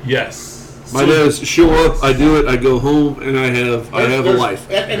dad. Yes. My dad is show up, I do it, I go home, and I have a life.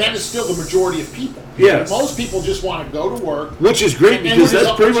 And that is still the majority of people. Yes. Most people just want to go to work. Which is great because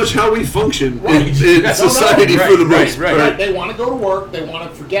that's pretty much how we function in society for the most part. Right. They want to go to work, they want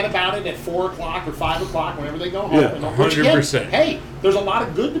to forget about it at 4 o'clock or 5 o'clock whenever they go home. Yeah, 100%. Hey, there's a lot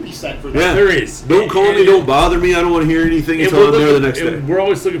of good to be said for that. Yeah. There is. Don't call me, don't bother me, I don't want to hear anything until I'm there the next day. We're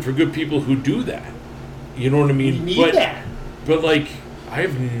always looking for good people who do that. You know what I mean? We need that. But like,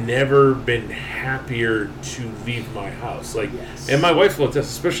 I've never been happier to leave my house. Like, and my wife will attest,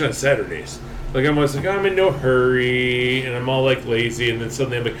 especially on Saturdays. Like, I'm always like, I'm in no hurry, and I'm all like lazy, and then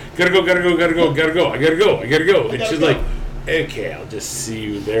suddenly I'm like, gotta go. I gotta go. And she's like, okay, I'll just see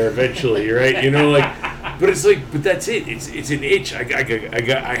you there eventually, right? You know, like, but it's like, but that's it. It's an itch. I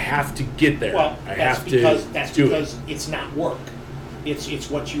have to get there. Well, that's because it. It's not work. It's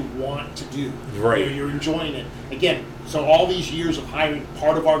what you want to do. Right. You're enjoying it. Again, so all these years of hiring,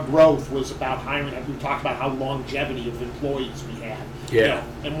 part of our growth was about hiring. We talked about how longevity of employees we had. Yeah. You know,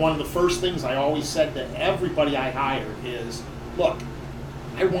 and one of the first things I always said to everybody I hired is, look,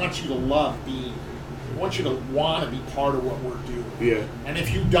 I want you to love being, I want you to want to be part of what we're doing. Yeah. And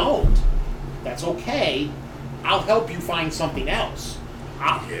if you don't, that's okay. I'll help you find something else.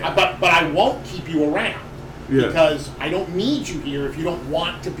 But I won't keep you around. Yeah. Because I don't need you here if you don't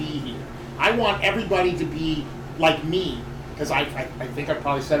want to be here. I want everybody to be like me. Because I think I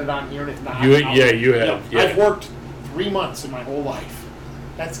probably said it on here, and if not, you have. I've worked 3 months in my whole life.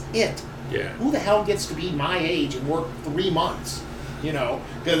 That's it. Yeah. Who the hell gets to be my age and work 3 months? You know,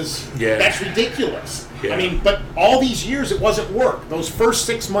 because Yeah. that's ridiculous. Yeah. I mean, but all these years it wasn't work. Those first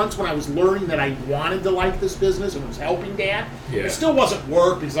 6 months when I was learning that I wanted to like this business and was helping Dad, Yeah. it still wasn't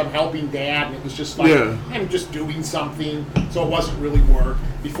work because I'm helping Dad, and it was just like Yeah. I'm just doing something, so it wasn't really work.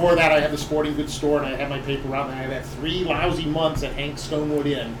 Before that, I had the sporting goods store, and I had my paper route, and I had 3 lousy months at Hank Stonewood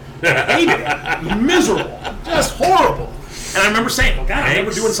Inn. I hated it. It was miserable, just horrible. And I remember saying, "Oh God, I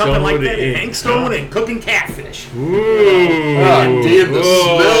remember doing something like that at Hank Stonewood Inn, cooking catfish." Ooh. God damn, the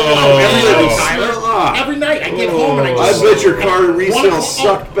smell. Every night I get home and I I just bet your car resale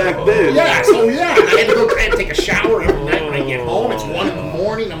sucked back then. Yeah, so yeah, I had to go try and take a shower every night when I get home. It's 1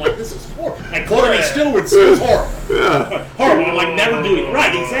 a.m. I'm like, this is horrible. My chlorine still would smell horrible. Yeah. Horrible. I'm like, never doing it.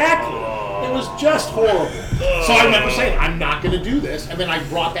 Right, exactly. It was just horrible. So I remember saying, I'm not going to do this. And then I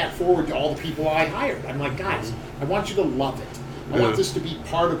brought that forward to all the people I hired. I'm like, guys, I want you to love it. I want this to be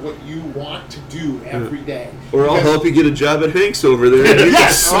part of what you want to do every day. Or I'll help you get a job at Hank's over there. And you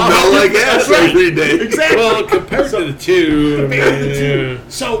can smell like ass every day. Exactly. Well, compared to the two.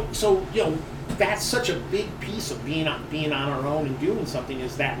 So you know, that's such a big piece of being on our own and doing something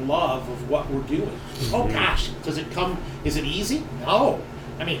is that love of what we're doing. Oh gosh, does it come? Is it easy? No.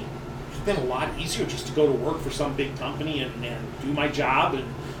 I mean, it's been a lot easier just to go to work for some big company and do my job and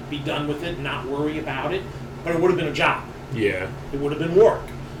be done with it and not worry about it. But it would have been a job. Yeah. It would have been work.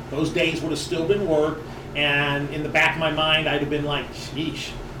 Those days would have still been work. And in the back of my mind, I'd have been like,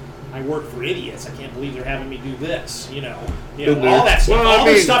 sheesh, I work for idiots. I can't believe they're having me do this. You know all that stuff, Well,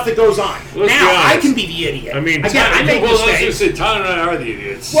 the stuff that goes on. Now I can be the idiot. I mean, again, I make mistakes. Say, Tyler and I are the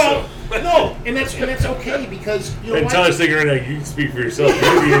idiots. Well, no, and that's okay because you know and what? Tyler's thinking right now, you can speak for yourself.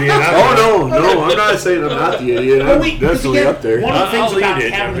 You're the idiot. Oh no, I'm not saying I'm not the idiot. I'm definitely again, up there. One of the things I'll about eat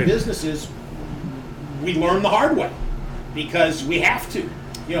it, having a business is we learn the hard way because we have to.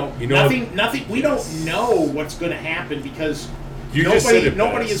 You know nothing. We don't know what's going to happen because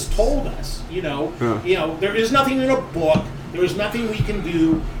nobody has told us. You know, there is nothing in a book. There is nothing we can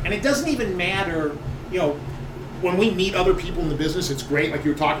do, and it doesn't even matter. You know, when we meet other people in the business, it's great. Like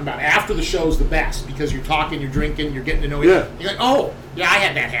you were talking about, after the show's the best because you're talking, you're drinking, you're getting to know each other. You're like, oh, yeah, I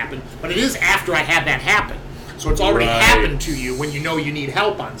had that happen, but it is after I had that happen. So it's already happened to you when you know you need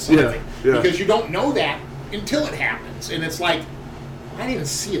help on something because you don't know that until it happens, and it's like, I didn't even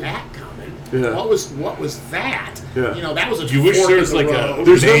see that coming. Yeah. What was that? Yeah. You know, that was a you wish fork there in was the like road.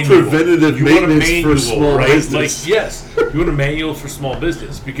 There's manual. no preventative You want a maintenance manual, for small right? business. Like, yes, you want a manual for small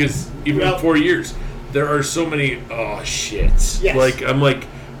business because even in 4 years, there are so many shits. Yes. Like, I'm like,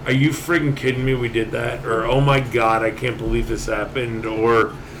 are you friggin' kidding me? We did that, or oh my god, I can't believe this happened,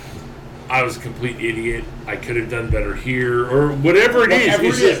 or I was a complete idiot. I could have done better here, or whatever it is. Whatever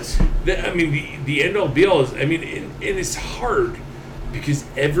it is. I mean, the end all be all is. I mean, and it's hard because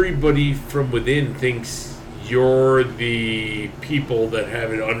everybody from within thinks you're the people that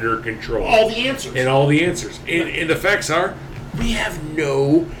have it under control. All the answers. And all the answers. And the facts are, we have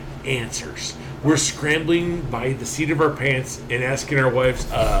no answers. We're scrambling by the seat of our pants and asking our wives,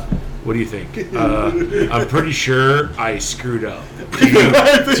 what do you think? I'm pretty sure I screwed up.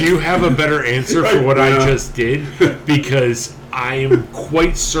 Do you have a better answer for what I just did? Because I am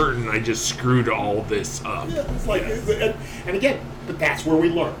quite certain I just screwed all this up. Yeah, it's like, and again, but that's where we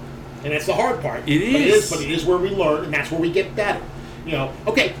learn. And that's the hard part. It is. But it is where we learn, and that's where we get better. You know,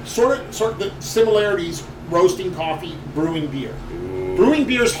 okay, sort of the similarities: roasting coffee, brewing beer. Brewing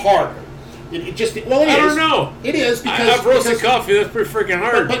beer is harder. It just I don't know. It is because I've roasted coffee. That's pretty freaking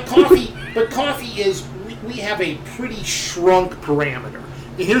hard. But coffee is we have a pretty shrunk parameter.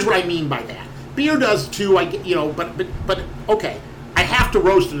 And here's what I mean by that. Beer does too. But okay, I have to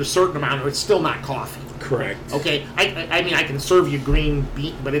roast it a certain amount, or it's still not coffee. Correct. Okay, I mean I can serve you green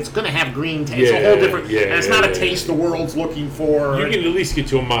bean, but it's going to have green taste. It's a whole different, and it's not a taste the world's looking for. You can at least get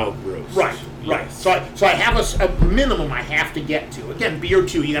to a mild roast. Right. So I have a minimum I have to get to. Again, beer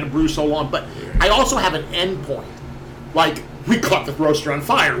too. You got to brew so long, but I also have an end point. Like we caught the roaster on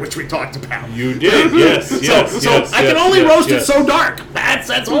fire, which we talked about. You did, yes. So I can only roast it so dark. That's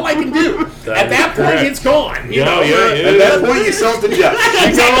all I can do. At that point, it's gone. At that point, you sell it to Jeff.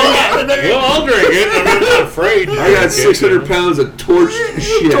 Well, I'll drink it. I'm not afraid. I got 600 pounds of torched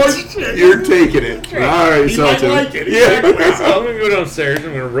shit. You're taking it. All right, He might like it. I'm going to go downstairs.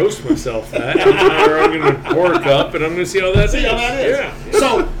 I'm going to roast myself that. Or I'm going to pour a cup, and I'm going to see how that is. Yeah.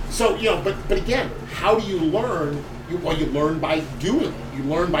 So but again, how do you learn? Well, you learn by doing it. You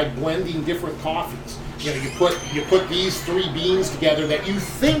learn by blending different coffees. You put these three beans together that you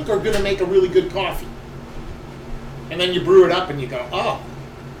think are going to make a really good coffee, and then you brew it up, and you go, oh,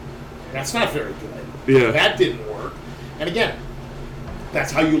 that's not very good. Yeah, that didn't work. And again,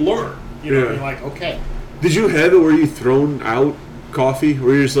 that's how you learn. You're like, okay. Did you have it where you thrown out coffee,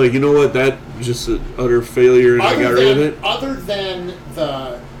 where you're just like, you know what, that was just an utter failure, and I got rid of it? Other than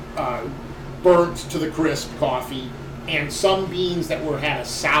the burnt to the crisp coffee. And some beans that had a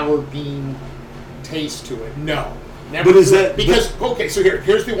sour bean taste to it. No, never. But is that because okay? So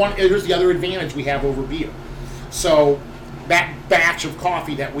here's the other advantage we have over beer. So that batch of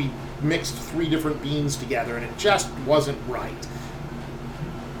coffee that we mixed 3 different beans together, and it just wasn't right.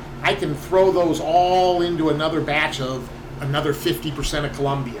 I can throw those all into another batch of another 50% of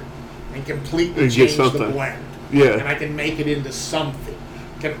Colombian and completely change the blend. Yeah, and I can make it into something.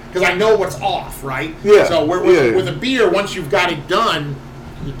 Because I know what's off, right? Yeah. So with a beer, once you've got it done,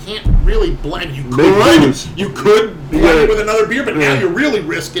 you can't really blend. You could blend it with another beer, but now you're really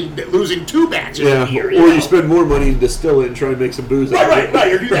risking losing 2 batches of beer. You spend more money and distill it and try and make some booze. Right.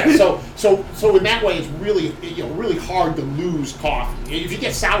 You do that. So in that way, it's really hard to lose coffee. If you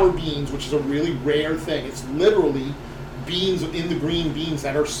get sour beans, which is a really rare thing, it's literally beans in the green beans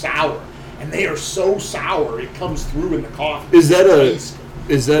that are sour, and they are so sour it comes through in the coffee.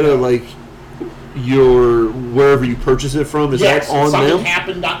 Is that like your wherever you purchase it from? Is that on something them?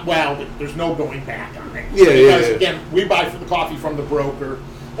 happened. But there's no going back on it. Because again, we buy the coffee from the broker,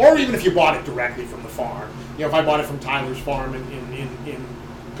 or even if you bought it directly from the farm. If I bought it from Tyler's farm in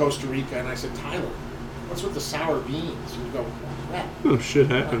Costa Rica, and I said, Tyler, what's with the sour beans? And you go, what? Oh, shit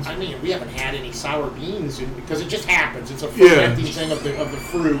happens. I mean, we haven't had any sour beans because it just happens. It's a fermenting thing of the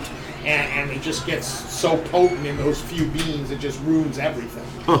fruit. And it just gets so potent in those few beans, it just ruins everything.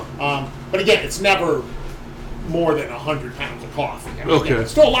 Huh. But again, it's never more than 100 pounds of coffee. Okay. It's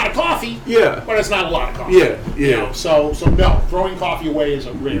still a lot of coffee. Yeah. But it's not a lot of coffee. Yeah. So no, throwing coffee away is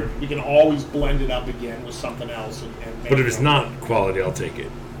a rare. We can always blend it up again with something else. But if it's not quality, I'll take it.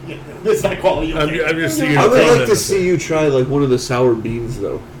 Yeah, it's not quality. I'm just thinking. I would like to see you try like one of the sour beans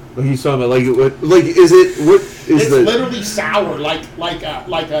though. Like he's talking about, it's literally sour, like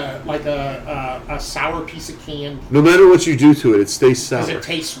a sour piece of candy. No matter what you do to it, it stays sour. Because it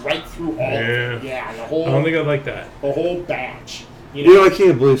tastes right through all of it. Yeah, the whole. I don't think I'd like that. The whole batch. I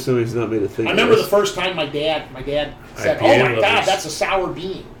can't believe somebody's not made a thing. I remember the first time my dad said, "Oh my God, that's a sour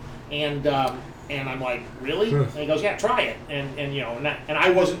bean," and I'm like, "Really?" And he goes, "Yeah, try it." And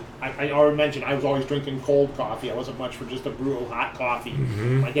I wasn't. I already mentioned I was always drinking cold coffee. I wasn't much for just a brew of hot coffee.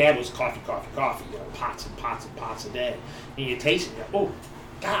 Mm-hmm. My dad was coffee. Pots and pots and pots a day. And you taste it, you go, oh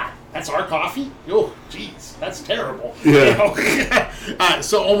God, that's our coffee. Oh, jeez, that's terrible. Yeah.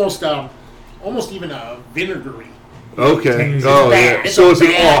 So almost even a vinegary. Okay. Yeah. So it's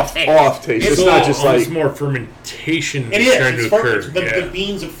an off taste. It's not just like it's more fermentation. It is. Trying to occur. The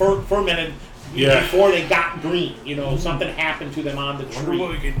beans have fermented before they got green. Something happened to them on the tree. I wonder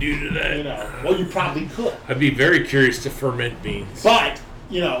what we could do to that. Well, you probably could. I'd be very curious to ferment beans. But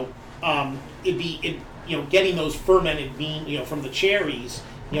getting those fermented bean, from the cherries,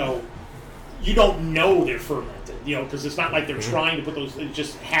 you don't know they're fermented, because it's not like they're trying to put those. It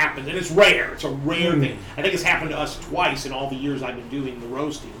just happens, and it's rare. It's a rare thing. I think it's happened to us twice in all the years I've been doing the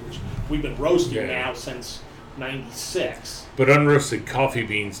roasting, which we've been roasting now since '96. But unroasted coffee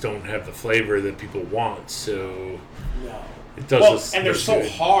beans don't have the flavor that people want, so No. it does. And they're so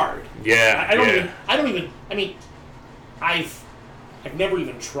hard. Yeah, I don't even. I mean, I've never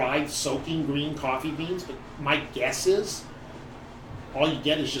even tried soaking green coffee beans, but my guess is all you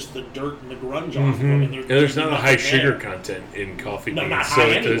get is just the dirt and the grunge off of them. And there's not a high sugar there. content in coffee No, beans, not so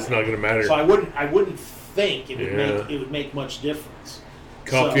high anyway. it's not going to matter. So I wouldn't think it would make much difference.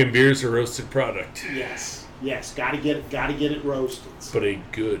 Coffee and beer is a roasted product, Yes, gotta get it roasted. but a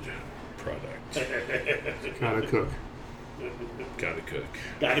good product. Gotta cook. Gotta cook.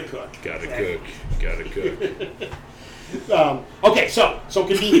 Gotta cook. Gotta Exactly. cook. Gotta cook. Okay, so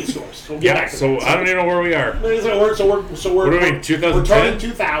convenience stores. So we'll get back to So that. I don't even know where we are. So we're What do we mean, 2010? We're turning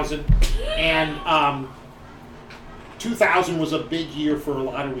 2000, and 2000 was a big year for a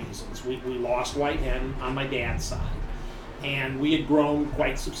lot of reasons. We lost White Hen on my dad's side, and we had grown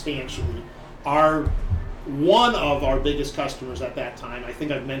quite substantially. One of our biggest customers at that time, I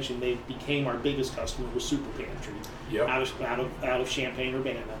think I've mentioned, they became our biggest customer, was Super Pantry, Yep. out of Champaign,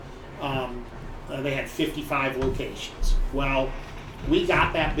 Urbana. They had 55 locations. Well, we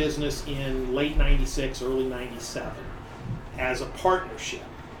got that business in late '96, early '97, as a partnership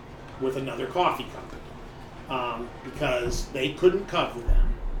with another coffee company, because they couldn't cover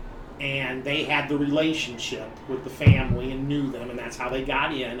them, and they had the relationship with the family and knew them, and that's how they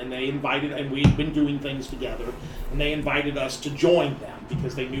got in. And they invited, and we'd been doing things together, and they invited us to join them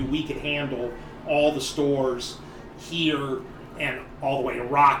because they knew we could handle all the stores here and all the way to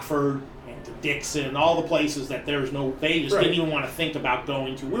Rockford and to Dixon, all the places that they just didn't even want to think about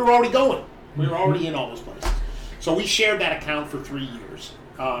going to. We were already going. We were already in all those places. So we shared that account for 3 years,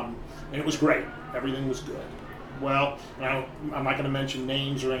 and it was great. Everything was good. Well, now I'm not going to mention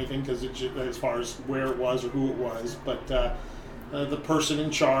names or anything because as far as where it was or who it was, but the person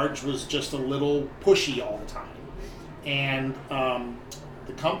in charge was just a little pushy all the time, and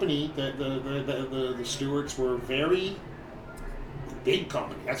the company, the Stewarts were very big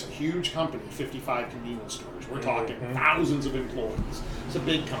company. That's a huge company, 55 convenience stores. We're talking thousands of employees. It's a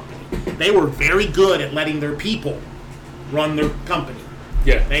big company. They were very good at letting their people run their company.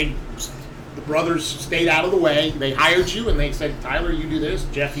 Yeah. The brothers stayed out of the way. They hired you and they said, Tyler, you do this,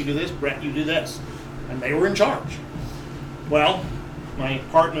 Jeff, you do this, Brett, you do this. And they were in charge. Well, my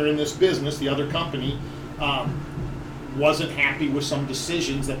partner in this business, the other company, wasn't happy with some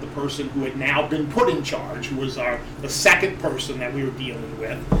decisions that the person who had now been put in charge, who was the second person that we were dealing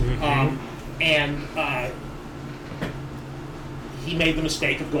with, he made the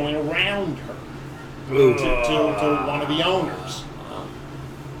mistake of going around her to one of the owners.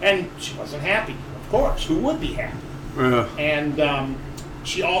 And she wasn't happy, of course. Who would be happy? And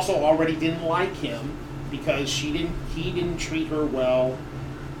she also already didn't like him because he didn't treat her well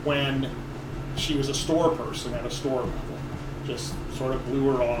when she was a store person at a store level. Just sort of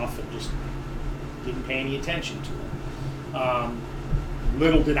blew her off and just didn't pay any attention to her.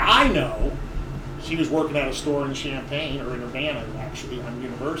 Little did I know, she was working at a store in Champaign, or in Urbana actually, on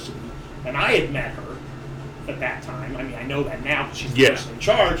University, and I had met her at that time. I mean, I know that now because she's the person in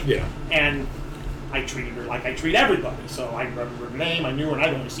charge. Yeah. And I treated her like I treat everybody. So I remember her name, I knew her, and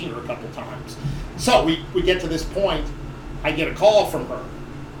I'd only seen her a couple times. So we get to this point, I get a call from her.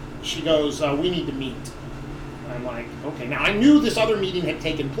 She goes, we need to meet. I'm like, okay. Now, I knew this other meeting had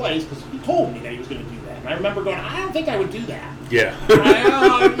taken place because he told me that he was going to do that. And I remember going, I don't think I would do that. Yeah.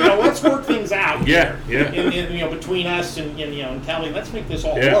 Let's work things out. Yeah, yeah. Between us and Kelly, let's make this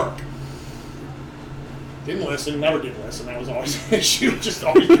all work. Didn't listen, never did listen. That was always an issue, just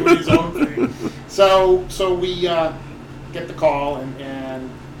always doing his own thing. So we get the call, and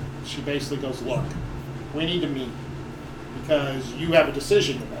she basically goes, look, we need to meet because you have a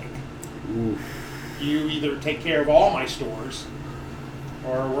decision to make. Oof. You either take care of all my stores,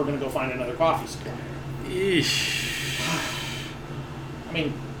 or we're going to go find another coffee supplier. Eesh. I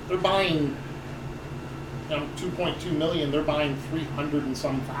mean, they're buying $2.2 million. They're buying 300 and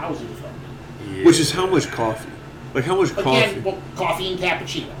some thousand from me. Yeah. Which is how much coffee? Like how much coffee? Again, well, coffee and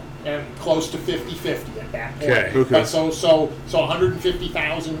cappuccino, and close to 50-50 at that point. Okay. But so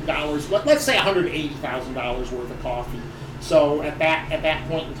 $150,000. Let's say $180,000 worth of coffee. So at that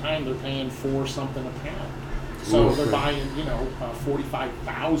point in time, they're paying $4 something a pound. So Oof. they're buying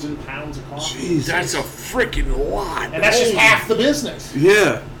 45,000 pounds of coffee. Jesus. That's a freaking lot. And that's just half the business.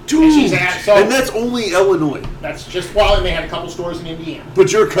 Yeah. And she's at, so and that's only Illinois. that's just, well, and they had a couple stores in Indiana.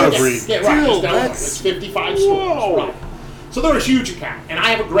 But you're covering. Yeah, right. Still, It's Illinois. that's- It's 55 stores. Right. So they're a huge account, and I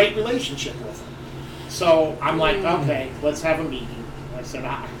have a great relationship with them. So I'm like, okay, let's have a meeting. I said,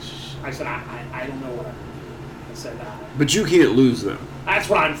 I don't know what I'm doing. I said, But you can't lose them. that's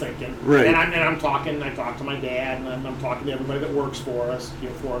what I'm thinking. Right. And I'm talking. I talked to my dad, and I'm talking to everybody that works for us,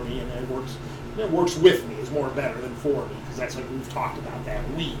 for me, and it works with me is more better than for me, because that's like we've talked about that.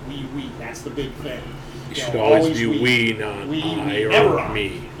 We. That's the big thing. It should always be we, not I never or I.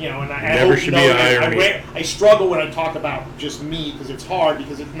 me. And I Never hope should you be know I that or me. I struggle when I talk about just me, because it's hard,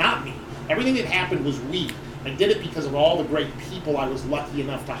 because it's not me. Everything that happened was we. I did it because of all the great people I was lucky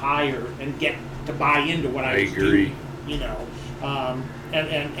enough to hire and get to buy into what I was agree. doing.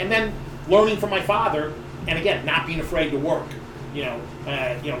 And then learning from my father, and again, not being afraid to work.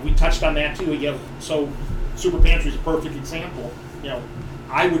 We touched on that too. So Super Pantry is a perfect example.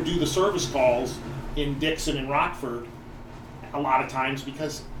 I would do the service calls in Dixon and Rockford a lot of times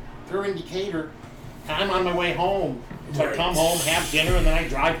because they're in Decatur. And I'm on my way home. So I come home, have dinner, and then I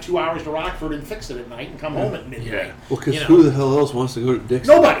drive 2 hours to Rockford and fix it at night and come home at midnight. Yeah. Well, because who the hell else wants to go to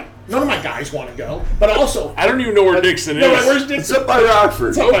Dixon? Nobody. None of my guys want to go. But also, I don't even know where Dixon is. no, where's It's Dixon? up by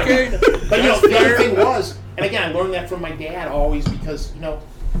Rockford. Okay. But the other thing was, and again, I learned that from my dad always, because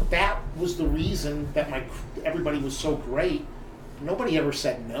that was the reason that everybody was so great. Nobody ever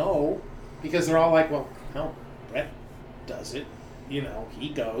said no, because they're all like, well, no, Brett does it. He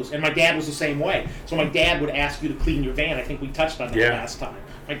goes. And my dad was the same way. So my dad would ask you to clean your van. I think we touched on that last time.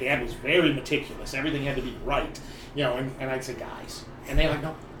 My dad was very meticulous. Everything had to be right. And I'd say, guys. And they're like,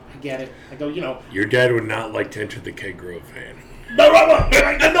 no, I get it. I go, Your dad would not like to enter the Keg Grove van. No,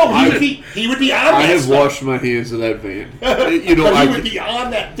 he would be on that I have stuff. washed my hands of that van. But he would be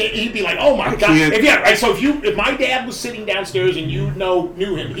on that. He'd be like, "Oh my god!" can't- So if my dad was sitting downstairs and you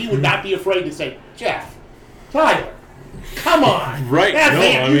knew him, he would not be afraid to say, "Jeff, Tyler, come on, Right, That no,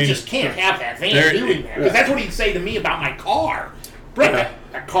 van, I you mean, just can't have that van there- doing that." Because that's what he'd say to me about my car. Brett,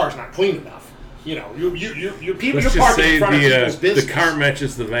 that car's not clean enough. You're Let's just parking say in front of people's the business. car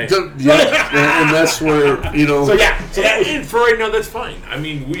matches the van. And that's where, So that was. And for right now, that's fine. I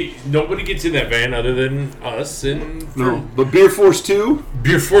mean, nobody gets in that van other than us and No, but Beer Force 2,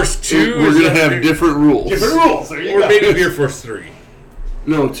 Beer Force 2. we're is going to up have there. different rules. Different rules. There you Or go. maybe Beer Force 3.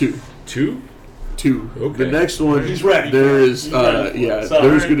 No, 2. 2? 2. Okay. The next one, He's ready. there is, He's ready for it. So,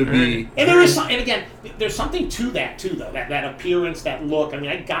 there's all right, going to be... And there is and again, there's something to that too, though. That appearance, that look. I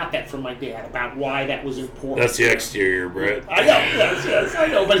mean, I got that from my dad about why that was important. That's the exterior, Brett. I know. Yes, I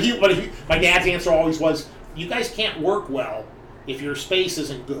know. But my dad's answer always was, "You guys can't work well if your space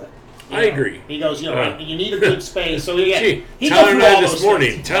isn't good." I agree. He goes, you need a good space. So yeah, Gee, he Tyler goes and through all I those this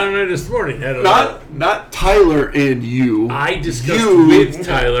morning. things. Tyler and I this morning had a Not Tyler and you. I discussed You- with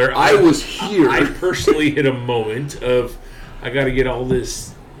Tyler. I was here. I personally hit a moment of I got to get all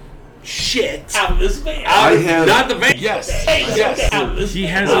this shit Out of this van. I have- not the van. Yes, Out of this He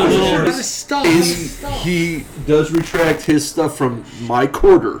van. has a lot of stuff. He does retract his stuff from my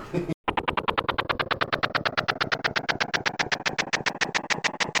quarter.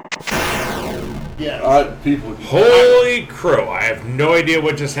 Yeah. People. Holy crow! I have no idea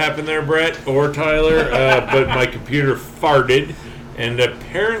what just happened there, Brett or Tyler, but my computer farted, and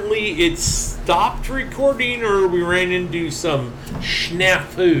apparently it stopped recording, or we ran into some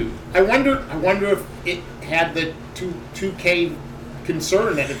snafu. I wonder if it had the 2K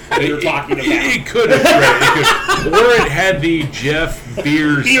concern that you're talking about. It could have, Brett. Or it had the Jeff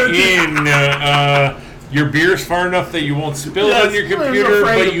beers in. Your beer's far enough that you won't spill it on your Yes, I'm computer,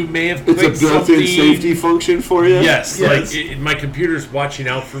 afraid but you may have It's a clicked something. built-in safety function for you. Yes, Yes. like my computer's watching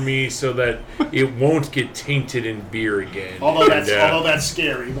out for me so that it won't get tainted in beer again. Although that's And,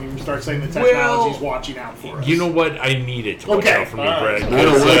 scary when you start saying the technology's watching out for us. you know what? I need it to watch Okay, out for me, all right. Brett. That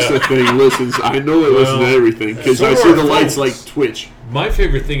Alexa thing listens. I know it listens to everything because so I do see our the lights phones. like Twitch. My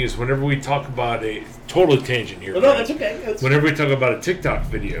favorite thing is whenever we talk about a total tangent here. No, Brett. that's okay. That's, Whenever we talk about a TikTok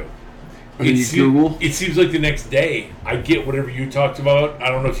video, And you Google? it seems like the next day I get whatever you talked about. I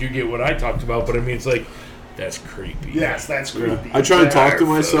don't know if you get what I talked about, but I mean, it's like, that's creepy. yes, that's creepy. I try and talk to There,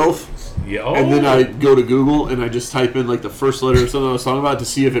 myself, Yeah, oh, and then I go to Google and I just type in like the first letter of something I was talking about to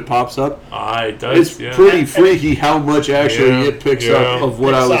see if it pops up. it does, It's yeah. pretty freaky how much actually Yeah, it picks yeah. up of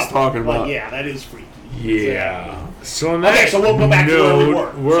what I was Picks up. talking Well, about. yeah, that is freaky. Yeah. So on that Okay, so we'll go back to where we were.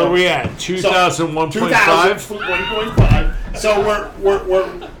 note, where So- are we at? 2001.5? 1.5.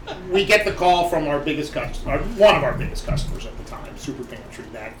 So we get the call from our biggest customer, one of our biggest customers at the time, Super Pantry,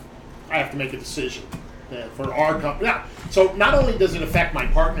 that I have to make a decision for our company. Now, so not only does it affect my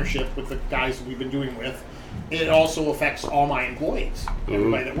partnership with the guys that we've been doing with, it also affects all my employees,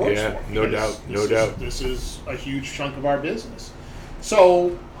 everybody that works yeah, for me. no because doubt, no doubt. This is a huge chunk of our business.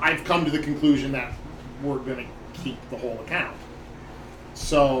 So I've come to the conclusion that we're going to keep the whole account.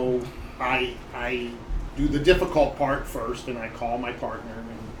 So I do the difficult part first, and I call my partner and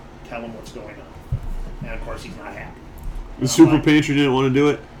tell him what's going on. And of course, he's not happy. The Super Pantry didn't want to do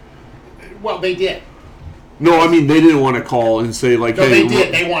it? Well, they did. No, I mean, they didn't want to call and say, like, No, hey. they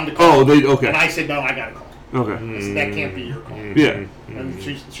did. They wanted to call. Oh, okay. And I said, no, I got to call. Okay. I said, that can't be your call. Yeah. And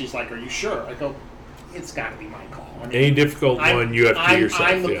she's like, are you sure? I go, it's got to be my call. I mean, Any difficult one, you have to do yourself.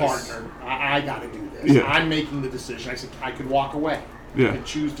 I'm the yes. partner. I got to do this. Yeah. I'm making the decision. I said, I could walk away. Yeah. I could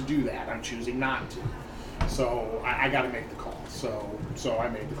choose to do that. I'm choosing not to. So I got to make the call. So I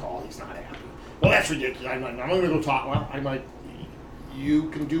made the call. He's not happy. Well, that's ridiculous. I'm going to go talk. Well, I'm like, you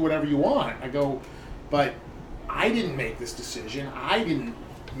can do whatever you want. I go, but I didn't make this decision. I didn't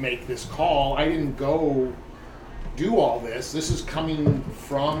make this call. I didn't go do all this. This is coming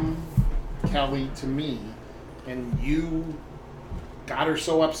from Kelly to me, and you got her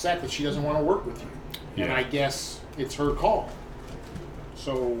so upset that she doesn't want to work with you. Yeah. And I guess it's her call.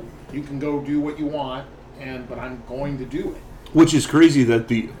 So you can go do what you want, but I'm going to do it. Which is crazy that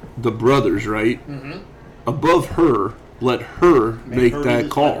the brothers, right, above her, let her make that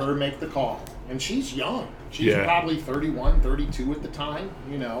call. Let her make the call. And she's young. She's Yeah. probably 31, 32 at the time,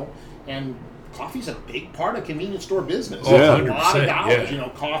 and coffee's a big part of convenience store business. Oh, Yeah. A lot of 100%, dollars, yeah.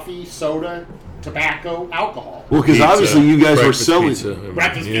 Coffee, soda, tobacco, alcohol. Well, because Pizza, obviously you guys were breakfast selling. pizza.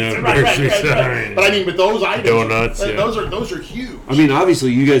 Breakfast Yeah, pizza, breakfast pizza. right. But I mean, those items, Donuts, yeah. those are huge. I mean,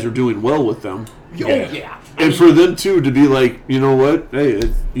 obviously you guys are doing well with them. Oh, Yeah. yeah. And for them too to be like, you know what? Hey,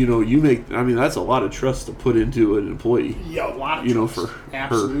 you make. I mean, that's a lot of trust to put into an employee. Yeah, a lot of trust. for her,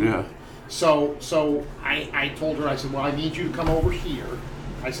 Absolutely. yeah. So I told her, I said, well, I need you to come over here.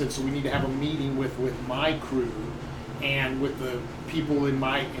 I said, so we need to have a meeting with my crew and with the people in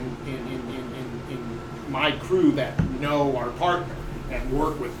my my crew that know our partner and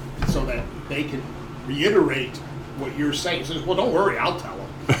work with, so that they can reiterate what you're saying. She says, well, don't worry, I'll tell them.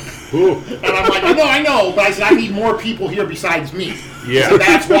 And I'm like, I know, but I said, I need more people here besides me. Yeah. So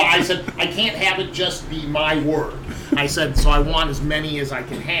that's why I said, I can't have it just be my word. I said, so I want as many as I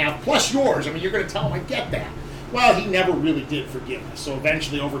can have, plus yours. I mean, you're going to tell him I get that. Well, he never really did forgive us. So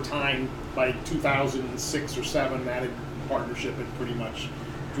eventually, over time, by 2006 or 7, that partnership had pretty much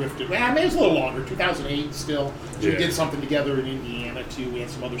drifted. Well, I mean, it was a little longer, 2008 still. So we Yeah. did something together in Indiana, too. We had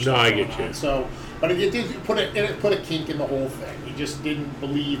some other stuff No, I going get you. on. So, but it did put a kink in the whole thing. He just didn't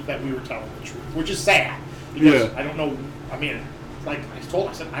believe that we were telling the truth, which is sad. Because Yeah. I don't know, I mean, like I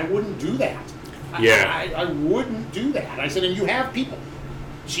said, I wouldn't do that. Yeah. I wouldn't do that. I said, and you have people.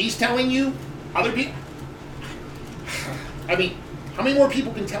 She's telling you, other people. I mean, how many more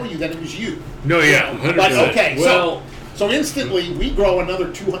people can tell you that it was you? No, yeah, 100%. But okay, Well, so instantly we grow another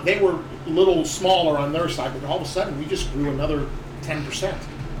 200. They were a little smaller on their side, but all of a sudden we just grew another 10%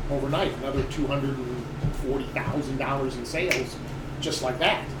 overnight, another $240,000 in sales, just like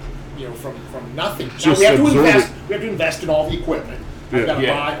that. From nothing. Now Just we have to absorb invest. it. We have to invest in all the equipment. I've got to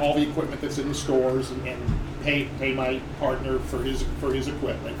Yeah. buy all the equipment that's in the stores and pay my partner for his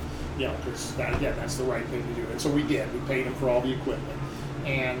equipment. Because that's the right thing to do. And so we did. We paid him for all the equipment,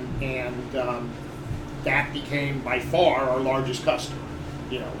 and that became by far our largest customer.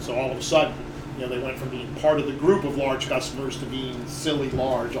 So all of a sudden, they went from being part of the group of large customers to being silly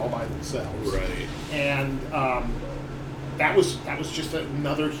large all by themselves. right. And that was just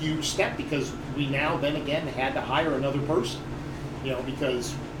another huge step, because we now then again had to hire another person.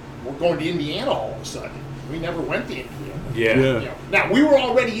 Because we're going to Indiana all of a sudden. We never went to Indiana. Yeah. Now we were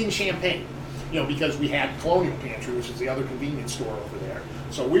already in Champaign, because we had Colonial Pantry, which is the other convenience store over there.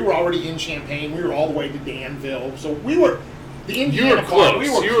 So we were already in Champaign. We were all the way to Danville. So we were the Indiana part. We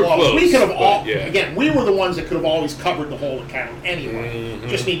were close. We could have again. We were the ones that could have always covered the whole account anyway.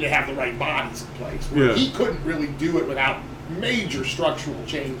 Just needed to have the right bodies in place. Yeah. He couldn't really do it without major structural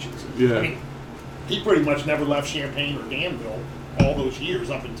changes. Yeah. I mean, he pretty much never left Champaign or Danville all those years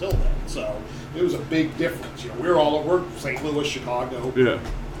up until then. So it was a big difference. We're St. Louis, Chicago. Yeah.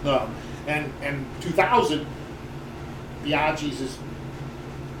 And 2000, Biaggi's is.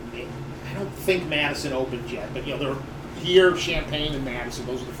 I don't think Madison opened yet, but they're here, Champaign and Madison.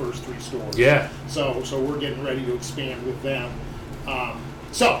 Those are the first 3 stores. Yeah. So we're getting ready to expand with them.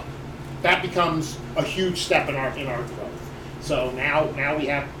 So that becomes a huge step in our growth. So now we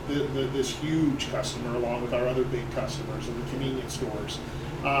have this huge customer along with our other big customers in the convenience stores.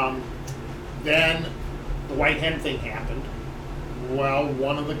 Then the White Hen thing happened. Well,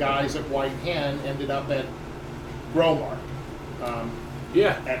 one of the guys at White Hen ended up at Growmark.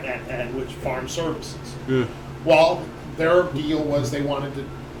 Yeah. at which Farm Services. Yeah. Well, their deal was they wanted to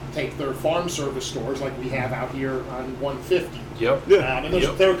take their farm service stores like we have out here on 150. Yep. Yeah. And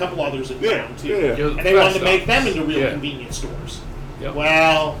there were a couple others in Yeah, town too. yeah. And they wanted to Fast make stops. them into real Yeah. convenience stores. Yep.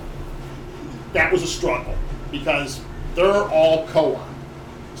 Well, that was a struggle because they're all co-op.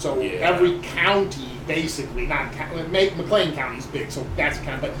 So Yeah. every county, basically, McLean County's big, so that's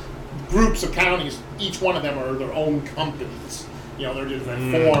kind of, but groups of counties, each one of them are their own companies. You know, they're just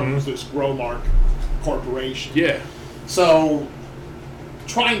forms this Growmark corporation. Yeah. So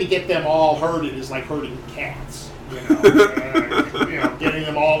trying to get them all herded is like herding cats. Getting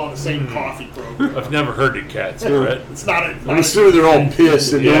them all on the same coffee program. I've never heard of cats, Brett. It's not a. I'm assuming they're all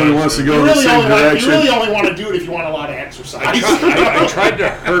pissed and Yeah. no one wants to go You in the really, same only want, direction. you really only want to do it if you want a lot of exercise. I tried to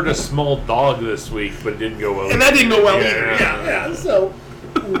herd a small dog this week, but it didn't go well. And that didn't go well Yeah. either. Yeah.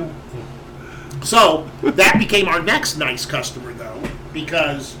 So that became our next nice customer, though,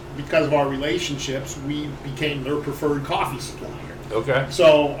 because of our relationships, we became their preferred coffee supplier. Okay.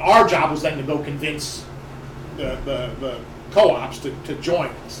 So our job was then to go convince the co-ops to join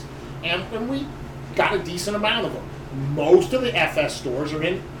us, and we got a decent amount of them. Most of the FS stores are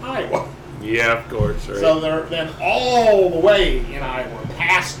in Iowa. Yeah, of course. Right. So they're then all the way in Iowa,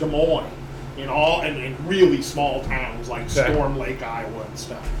 past Des Moines, in really small towns like Okay. Storm Lake, Iowa, and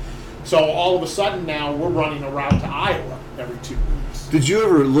stuff. So all of a sudden now we're running a route to Iowa every 2 weeks. Did you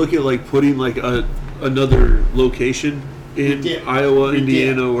ever look at like putting like another location in did. Iowa, We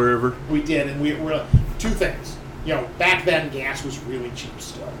Indiana, did. wherever? We did, and we're two things. You know, back then gas was really cheap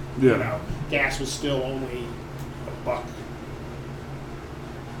still. Yeah. You know, gas was still only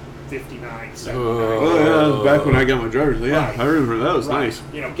 $1.59. Oh yeah, that was back when I got my driver's. Yeah, Right. I remember that was Right. nice.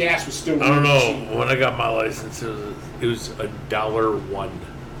 You know, gas was still. I don't really know. cheap. When I got my license, it was $1.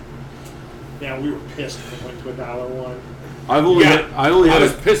 Yeah, we were pissed when it went to $1.01. I only I had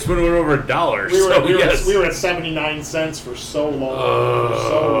was pissed when it went over $1. We were, so we, were yes. we were at 79 cents for so long.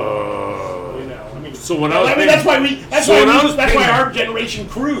 You know, I mean, So when I was paying- that's why we. That's so why when I we, was that's why paying- our generation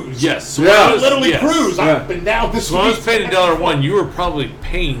cruised. Yes. So Yeah. when I was, Literally yes. cruise Yeah. up and down this So when I was week. paying $1.01, you were probably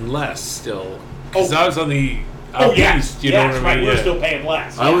paying less still. Because Oh. I was on the Oh out yes, east, you know yes, what I right. mean? We're Yeah. still paying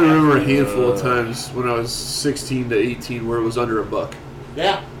less. I only Yeah. remember a handful of times when I was 16 to 18 where it was under $1.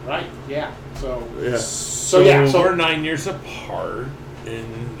 Yeah, right. Yeah. So. Yeah. So, yeah, so- we're 9 years apart,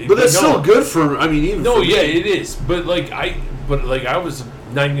 and But that's no, still good for. I mean, even No, for me. yeah, it is. But I was a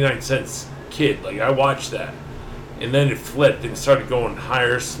 99 cents kid. Like I watched that, and then it flipped and started going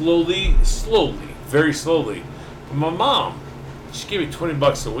higher slowly, very slowly. But my mom, she gave me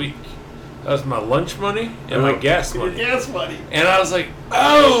 $20 a week. That was my lunch money and my Oh. gas Your money. gas money. And I was like,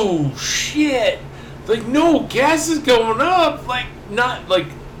 oh shit! Like no, gas is going up. Like not like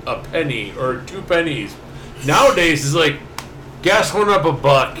a penny or 2 pennies. Nowadays it's like gas went up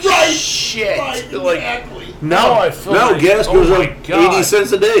 $1. Right. Shit. Right. Like Exactly. now I feel Now like, gas oh goes my up God. 80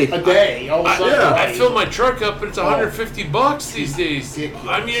 cents a day. A day. All of a sudden. yeah. I right. fill my truck up, but it's $150 these days. Ridiculous.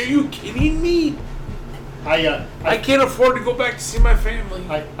 I mean, are you kidding me? I I can't afford to go back to see my family.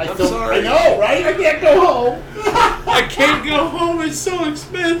 I'm feel, sorry. I know, right? I can't go home. I can't go home. It's so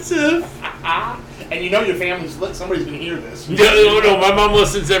expensive. And you know your family's somebody's gonna hear this. No, my mom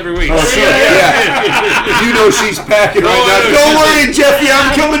listens every week. Oh, sure. Yeah. You know she's packing right No, now. no, Don't she's worry, Jeffy.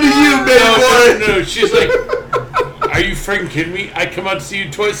 I'm coming to you, baby boy. No, she's like, are you freaking kidding me? I come out to see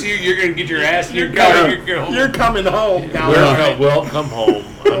you twice a year. You're gonna get your ass in your car. You're coming home now. Welcome home.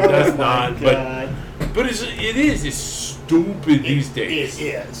 That's not. God. But it's stupid these days. It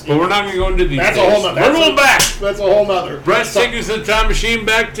is. But we're not going to go into these That's days. a whole nother. We're going back. That's a whole nother. Brett's taking us in the time machine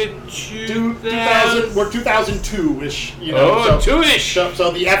back to 2000. We're 2002-ish. You know. Oh, so, two-ish.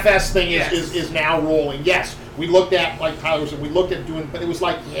 So the FS thing Yes. is now rolling. Yes, we looked at, like Tyler said, we looked at doing, but it was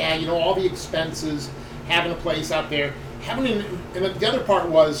like, yeah, you know, all the expenses, having a place out there, and the other part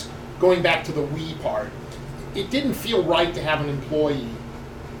was going back to the we part. It didn't feel right to have an employee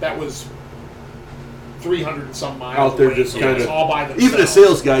that was 300 and some miles Out there away, just so kind it's of. all by themselves. Even a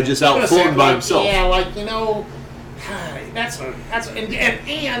sales guy just out Even a sales floating by guy, himself. Yeah, like, you know,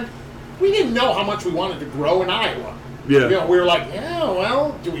 and we didn't know how much we wanted to grow in Iowa. Yeah. You know, we were like, yeah,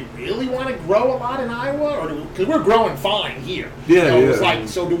 well, do we really want to grow a lot in Iowa, or because we're growing fine here? Yeah, you know, It was yeah. like,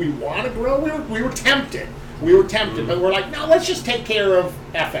 so do we want to grow? We were tempted. We were tempted, but we're like, no, let's just take care of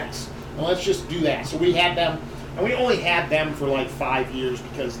FS and let's just do that. So we had them, and we only had them for like 5 years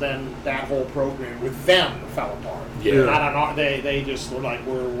because then that whole program with them fell apart. Yeah. Not on our, they just were like,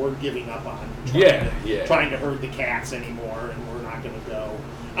 we're giving up on trying to herd the cats anymore, and we're not going to go.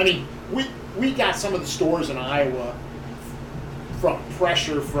 I mean, we got some of the stores in Iowa from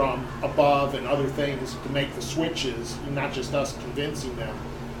pressure from above and other things to make the switches, not just us convincing them.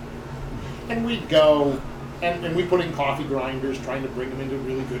 And we'd go, and we put in coffee grinders, trying to bring them into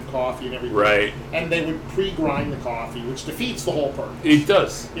really good coffee and everything. Right. And they would pre-grind the coffee, which defeats the whole purpose. It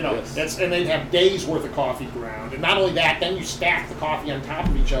does. You know, Yes. and they'd have days worth of coffee ground. And not only that, then you stack the coffee on top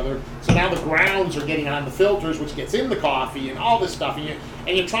of each other. So now the grounds are getting on the filters, which gets in the coffee and all this stuff.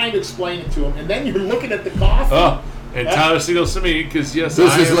 And you're trying to explain it to them. And then you're looking at the coffee. Oh, and Thomas signals to me because yes, This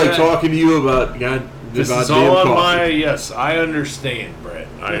I is have like that. talking to you about God. This about is all on damn my coffee. yes. I understand, Brett.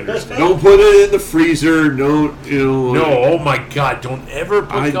 I understand. Don't put it in the freezer. Don't No, oh my God! Don't ever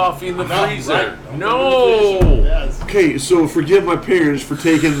put coffee in the No, freezer. right. No. Yes. Okay, so forgive my parents for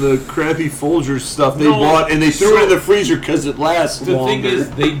taking the crappy Folgers stuff they No, bought and they threw it in so- the freezer because it lasts The longer. thing is,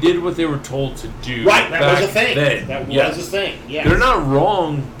 they did what they were told to do. Right, that back was a thing. Then. That Yes. was a thing. Yes. They're not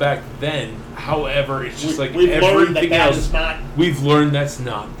wrong back then. However, it's just like We've learned everything that else. is not. We've learned that's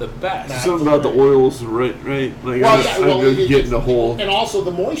not the best. Not- Something about the oils, right? Like Well, I'm, yeah, I'm well, just getting the whole. And also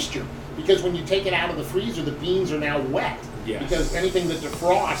the moisture, because when you take it out of the freezer, the beans are now wet. Yes. Because anything that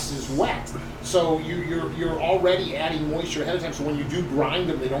defrosts is wet, so you're already adding moisture ahead of time. So when you do grind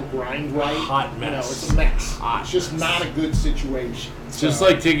them, they don't grind right. Hot You know, mess. it's a mess. Hot It's just mess. not a good situation. It's just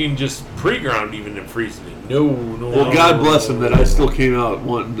like taking just pre-ground even and freezing it. No. Well, God bless them that I still came out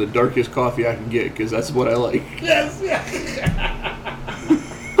wanting the darkest coffee I can get because that's what I like. Yes. Yeah.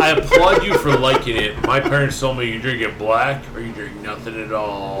 I applaud you for liking it. My parents told me you drink it black or you drink nothing at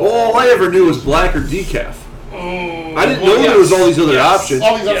all. All I ever knew was black or decaf. I didn't know Well, there was all these other yes. options.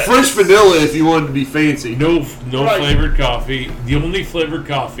 All these other- Yes. French vanilla if you wanted to be fancy. No Right. flavored coffee. The only flavored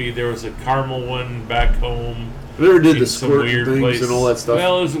coffee, there was a caramel one back home. I never did in the some squirt weird things place. and all that stuff.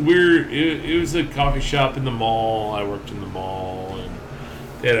 Well, it was weird. It was a coffee shop in the mall. I worked in the mall, and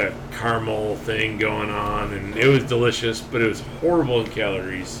they had a caramel thing going on, and it was delicious, but it was horrible in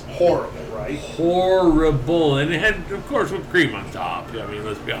calories. Horrible, right? Horrible, and it had, of course, whipped cream on top. I mean,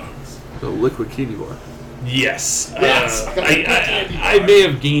 let's be honest. The liquid candy bar. Yes. Yes. I may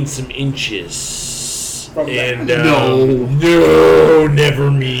have gained some inches. From that. And No. never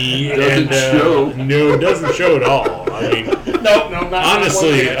me. Doesn't show. No, it doesn't show at all. I mean, No, not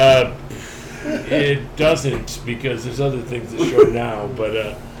honestly, one bit. it doesn't because there's other things that show now.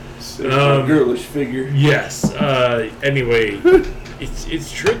 But Girlish figure. yes. Anyway,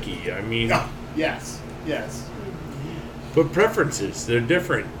 it's tricky. I mean, No. Yes. but preferences, they're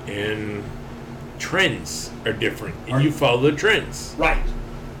different, and trends are different, and you follow the trends. Right,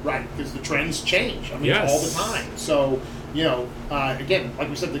 because the trends change. I mean, Yes. all the time. So, you know, again, like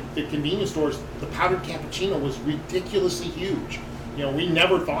we said, the convenience stores, the powdered cappuccino was ridiculously huge. You know, we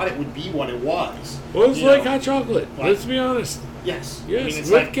never thought it would be what it was. Well, it's You like know? hot chocolate. Like- Let's be honest. Yes. Yes, I mean,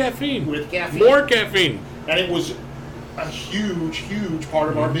 it's with like caffeine. with caffeine. More caffeine. And it was a huge part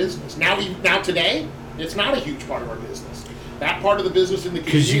of our business. Now today, it's not a huge part of our business. That part of the business in the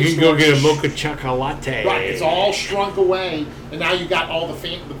Because convenience you can go store get a is mocha chocolate. Right, it's all shrunk away, and now you got all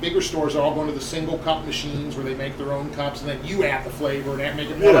the bigger stores are all going to the single cup machines where they make their own cups, and then you add the flavor and that make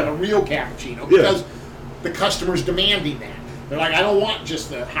it more Yeah. like a real cappuccino Yeah. because the customer's demanding that. They're like, I don't want just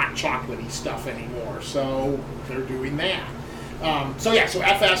the hot chocolatey stuff anymore, so they're doing that. So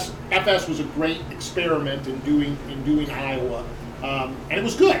FS was a great experiment in doing Iowa. And it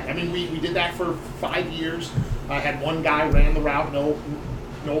was good. I mean, we did that for 5 years. I had one guy ran the route,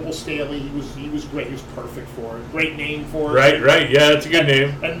 Noble Staley. He was great. He was perfect for it. Great name for it. Right. Yeah, that's a good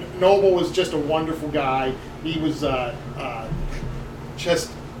name. And Noble was just a wonderful guy. He was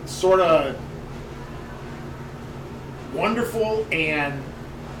just sort of wonderful and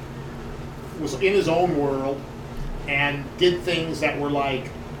was in his own world and did things that were like,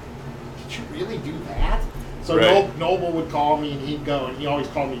 did you really do that? So Right. Noble would call me and he'd go, and he always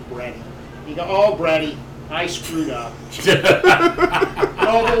called me Bretty. He'd go, oh, Bretty, I screwed up.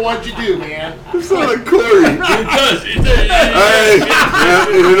 Noble, what'd you do, man? You sound like Corey. It does. Hey,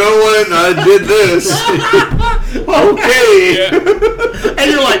 you know what? I did this. Okay.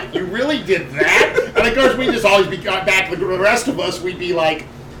 And you're like, you really did that? And of course, we just always be back. The rest of us, we'd be like,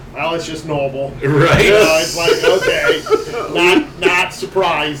 well, it's just Noble. Right. You know, it's like, okay, not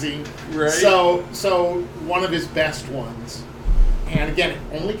surprising. Right. So one of his best ones. And again,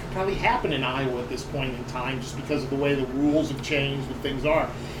 it only could probably happen in Iowa at this point in time, just because of the way the rules have changed and things are.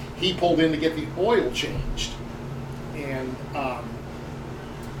 He pulled in to get the oil changed, and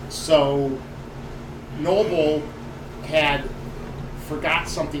so Noble had forgot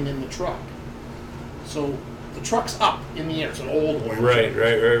something in the truck. So the truck's up in the air. It's an old oil. Right.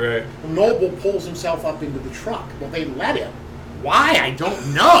 Well, Noble pulls himself up into the truck. Well, they let him. Why? I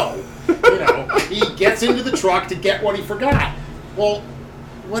don't know. You know, he gets into the truck to get what he forgot. Well,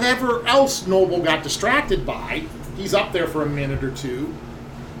 whatever else Noble got distracted by, he's up there for a minute or two.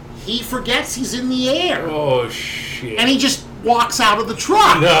 He forgets he's in the air. Oh, shit. And he just walks out of the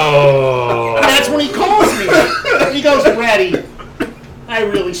truck. No. And that's when he calls me. He goes, Reddy, I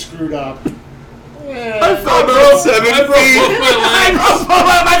really screwed up. I fell about 7 feet.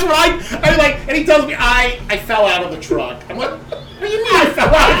 That's what I like, and he tells me I fell out of the truck. I'm like, what do you mean I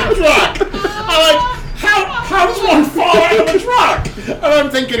fell out of the truck? I'm like, how does one fall out of the truck? And I'm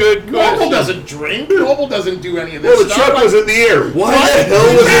thinking, Noble doesn't drink. Noble doesn't do any of this Well, the stuff. truck was in the air. Why What? the hell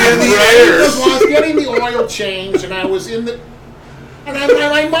was it in the Because air? when I was getting the oil change and I was in the... And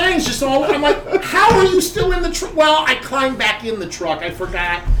my mind's just all... I'm like, how are you still in the truck? Well, I climbed back in the truck. I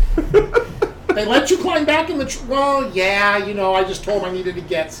forgot. They let you climb back in the truck? Well, yeah, I just told him I needed to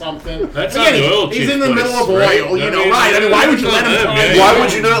get something. That's Again, not the oil he's change in the place, middle of oil, right? right? I mean, why would you let him Yeah, climb? yeah, Why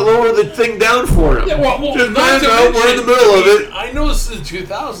would you not lower the thing down for him? Yeah, well, Just Not to man, we're in the mention, middle of it. I know this is the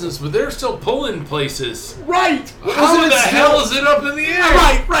 2000s, but they're still pulling places. right. How Isn't the it hell still- is it up in the air?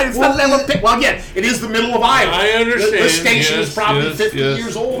 Right. It's not that well, again, it is the middle of Iowa. I understand. The station is Yes, probably yes, 50 yes.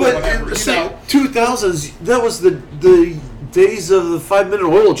 years old or But whatever. see, 2000s, that was the days of the 5-minute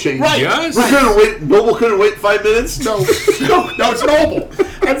oil change. Right. Yes. We couldn't wait. Noble couldn't wait 5 minutes. No, it's Noble.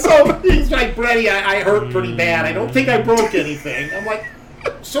 And so he's like, Brady, I hurt pretty bad. I don't think I broke anything. I'm like,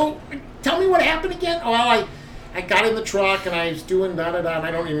 so tell me what happened again? Well, I got in the truck and I was doing da-da-da, and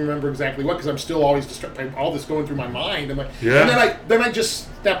I don't even remember exactly what, because I'm still always distracted. All this going through my mind. I'm like, Yeah. And then I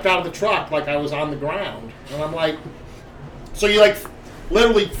just stepped out of the truck like I was on the ground. And I'm like, so you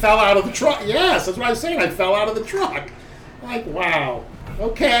literally fell out of the truck? Yes, that's what I was saying. I fell out of the truck. Like, wow.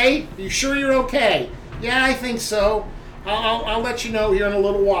 Okay. You sure you're okay? Yeah, I think so. I'll let you know here in a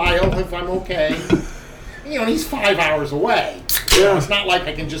little while if I'm okay. And he's 5 hours away. Yeah. It's not like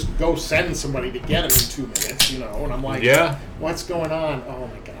I can just go send somebody to get him in 2 minutes, And I'm like, Yeah. what's going on? Oh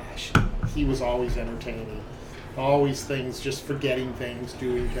my gosh. He was always entertaining. Always things, just forgetting things,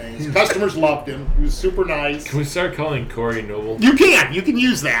 doing things. Customers loved him. He was super nice. Can we start calling Corey Noble? You can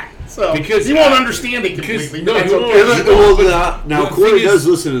use that. So Because he won't I- understand it because- completely. no, but that's he okay. won't. Well, now the Corey thing does is-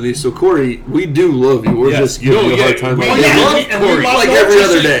 listen to these, so Corey, we do love you. We're Yes. just giving No, you a yeah, hard time. we about yeah, it. love and we Corey. love Like Noble. every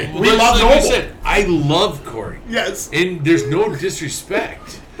other day. We love like I Noble. said, I love Corey. Yes. And there's no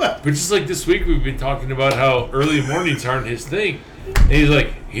disrespect. But just like this week, we've been talking about how early mornings aren't his thing. And he's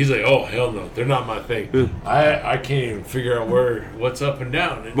like, oh hell no, they're not my thing. I can't even figure out what's up and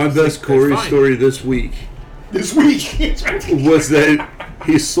down. And My it's best like, Corey that's fine. story this week This week. was that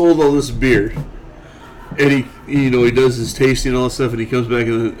he sold all this beer, and he does his tasting and all that stuff, and he comes back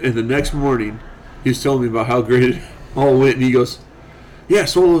and the next morning, he's telling me about how great it all went, and he goes, "Yeah, I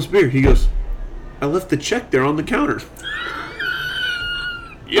sold all this beer." He goes, "I left the check there on the counter."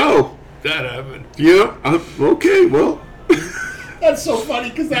 Yo, that happened. Yeah, I'm okay. Well, That's so funny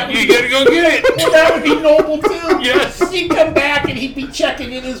because that would You be, gotta go get it. well, that would be Noble too. Yes. He'd come back and he'd be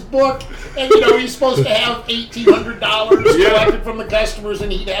checking in his book, and he's supposed to have $1,800 Yeah. collected from the customers,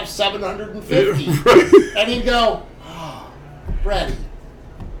 and he'd have $750, Right. and he'd go, "Oh, Brady,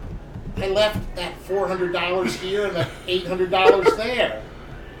 I left that $400 here and that $800 there."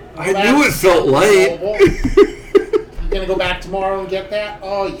 I knew it felt light. Noble. You gonna go back tomorrow and get that?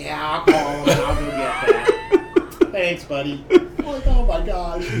 Oh yeah, I'll call him and I'll go get that. Thanks, buddy. I'm like, oh my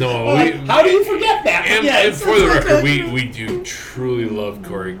gosh. No, I'm like, how do you forget that? And, Yeah, and it's- for the it's record, like- we do truly love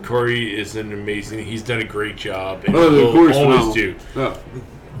Corey. Corey is an amazing. He's done a great job, and Oh, he of course, will always no. do. Oh.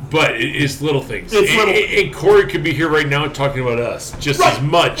 But it's little things. It's and, little- and Corey could be here right now talking about us just Right, as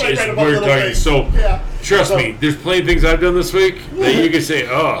much right, as right, about we're little talking. things. So Yeah. trust So- me, there's plenty of things I've done this week that you can say,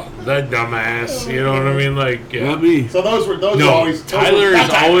 "Oh, that dumbass." You know what I mean? Like, yeah. Not me. So those were No, always. Tyler is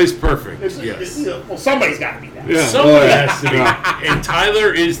always perfect. It's, Yes. well, somebody's got to be that. Yeah. Somebody Oh, yeah. has to be. And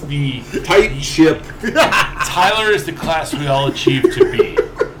Tyler is the Tight ship. Tyler is the class we all achieve to be.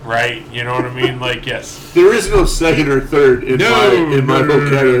 Right? You know what I mean? Like, yes. There is no second or third in my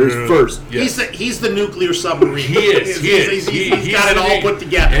vocabulary. It's first. Yes. He's the nuclear submarine. He is. He's got it all put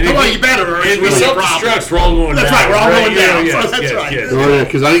together. And Well, if you better, or it's and we really a problem. self-destructs, we're all going That's down. right, we're all going You know, down, so yes, that's yes, right. yes. Oh yeah,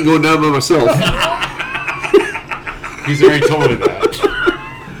 because I ain't going down by myself. He's already told me that.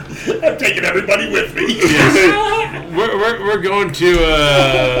 I'm taking everybody with me. Yes. We're going to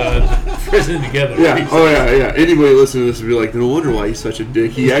prison together. Yeah. Oh yeah. Anybody listening to this would be like, no wonder why he's such a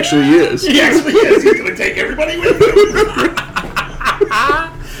dick. He actually is. He actually is. He's going to take everybody with him.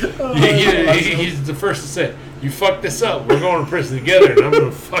 He's the first to say, "You fucked this up. We're going to prison together, and I'm going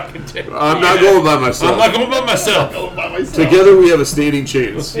to fucking take." I'm not going by myself. I'm not going by myself. Going by myself. Together we have a standing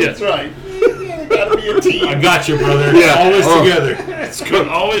chance. Yes. That's right. Yeah, gotta be a team. I got you, brother. Yeah. Always Oh. together. That's-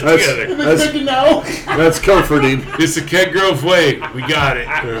 Always together. It's That's- good to know. That's comforting. It's the Kent Grove way. We got it.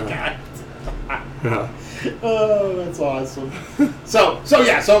 Yeah. Oh, that's awesome. So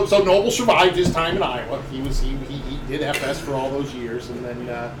Noble survived his time in Iowa. He did FS for all those years, and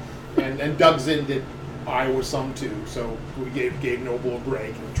then and Doug Zinn did Iowa some too. So we gave Noble a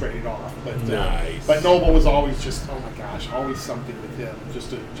break and traded off. But Nice. but Noble was always just, oh my gosh, always something with him.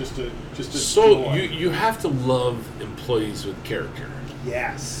 Just a So joy. you have to love employees with character.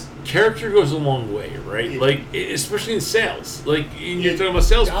 Yes. Character goes a long way, right? It- Especially in sales. Like, you're It talking about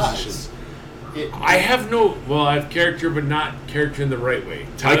sales does. positions. I have character, but not character in the right way.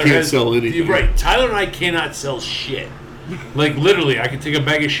 can't sell anything. You're right. Tyler and I cannot sell shit. Like, literally, I could take a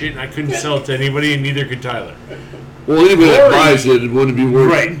bag of shit and I couldn't sell it to anybody, and neither could Tyler. Well, anybody that Corey- buys it wouldn't be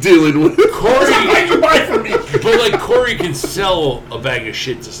worth Right. dealing with. Why'd you buy from me? But, like, Corey can sell a bag of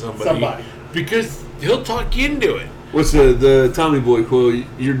shit to somebody. Because he'll talk you into it. What's the Tommy Boy quote?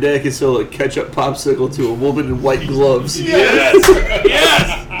 Your dad can sell a ketchup popsicle to a woman in white gloves. Yes,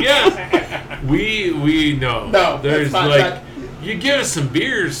 yes. We know. No, There's that's not- like, that- you give us some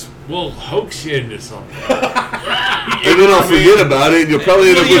beers, we'll hoax you into something. And then I'll forget about it, and you'll probably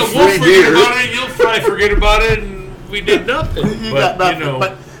end up We'll with forget free beer. about it, and you'll probably forget about it, and we did nothing. You But, got nothing. you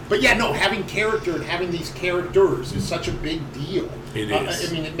know, But yeah, no, having character and having these characters is such a big deal. It is.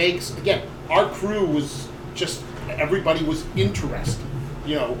 I mean, it makes, again, our crew was just, everybody was interested.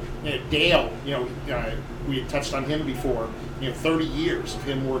 Dale, we had touched on him before, 30 years of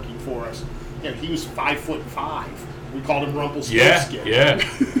him working for us. He was 5'5". We called him Rumpelstiltskin. yeah.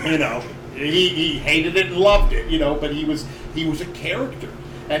 He hated it and loved it, but he was a character.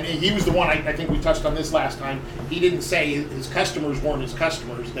 And he was the one, I think we touched on this last time, he didn't say his customers weren't his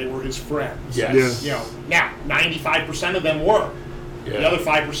customers, they were his friends. Yes. Now, 95% of them were. Yeah. The other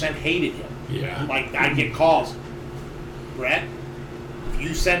 5% hated him. Yeah. Like, I'd get calls. Brett, if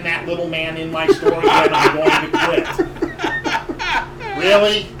you send that little man in my store again, I'm going to quit.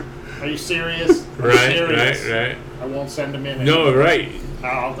 Really? Are you serious? I'm serious. Right. I won't send him in No, anymore. right.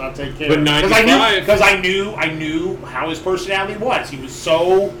 I'll take care But of it. 95 Because I knew how his personality was. He was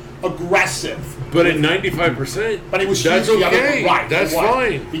so aggressive. But at 95%, But it was that's huge the other okay. right. That's it was.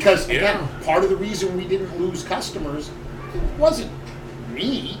 fine. Because Yeah. again, part of the reason we didn't lose customers wasn't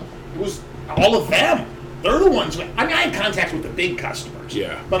me. It was all of them. They're the ones. I had contact with the big customers.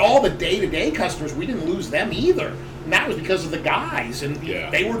 Yeah. But all the day-to-day customers, we didn't lose them either. And that was because of the guys. And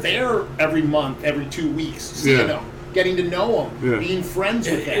they were there every month, every 2 weeks, seeing them, getting to know them, being friends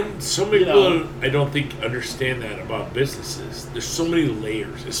with them. And so many people, I don't think, understand that about businesses. There's so many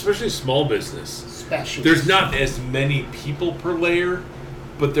layers, especially small business. Especially. There's not as many people per layer,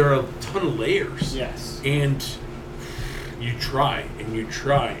 but there are a ton of layers. Yes. And you try,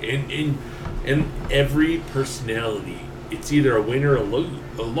 and every personality, it's either a win or a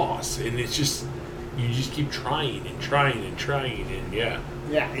loss, and it's just, you just keep trying, and yeah.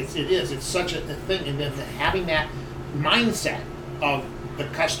 Yeah, it is. It's such a thing. And then having that mindset of the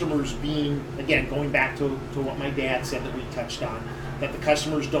customers being, again, going back to what my dad said that we touched on, that the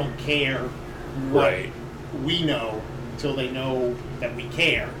customers don't care what we know until they know that we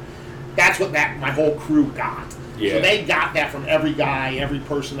care. That's what my whole crew got. Yeah. So they got that from every guy, every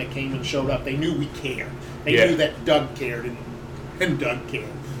person that came and showed up. They knew we cared. They Yeah. knew that Doug cared and Doug cared.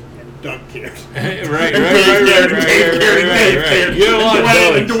 Doug cared. Right. Dave cared. You know what,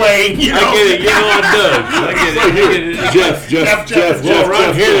 Dwayne, Doug? you know. I get it. You know what, Doug? I get it. Jeff. Well,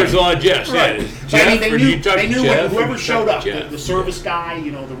 around here, there's a lot of Jeffs. Right. Yeah. So I mean, Jeff, or you talk they to knew Jeff, or whoever you showed talk up, to Jeff. the service guy,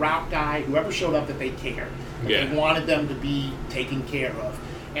 the route guy, whoever showed up, that they cared. That Yeah. They wanted them to be taken care of.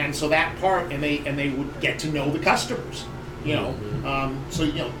 And so that part, and they would get to know the customers. So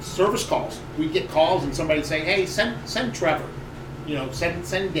service calls. We'd get calls and somebody'd say, "Hey, send Trevor,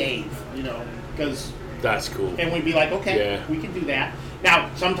 send Dave, because." That's cool. And we'd be like, "Okay, Yeah. we can do that." Now,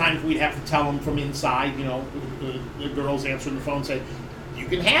 sometimes we'd have to tell them from inside. The girls answering the phone say, "You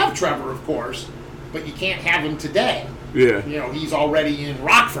can have Trevor, of course, but you can't have him today. Yeah. He's already in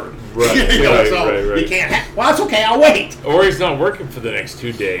Rockford. Right, So right. you can't have. Well, that's okay. I'll wait." Or he's not working for the next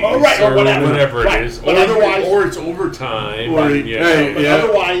 2 days. Oh, right, or whatever. it Right. is. But Or otherwise- or it's overtime. Or and, he- yeah. hey, But yeah.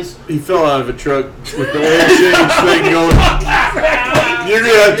 otherwise, He fell out of a truck with the oil change thing going. You're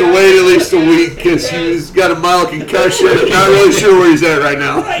going to have to wait at least a week because he's got a mild concussion. Not really sure where he's at right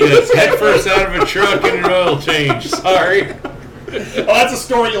now. Yes, head first out of a truck and an oil change. Sorry. that's a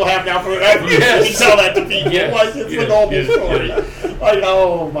story you'll have now forever. Yes. You tell that to people. Yes, Like it's the yes, noble yes, story. yes. Like,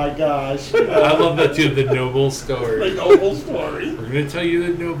 oh my gosh. I love that too, the noble The story. noble story. We're going to tell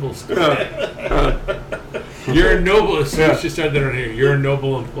you the noble story. You're a noble. Let's Yeah. just start that on here. You're a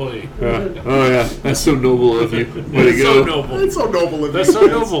noble employee. Oh yeah, that's so noble of you. Way to That's go. so noble. It's so noble of That's you. so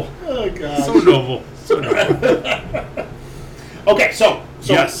noble. Oh god. So noble. So noble. Okay, so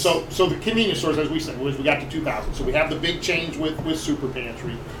Yes. the convenience stores, as we said, we got to 2,000. So we have the big change with Super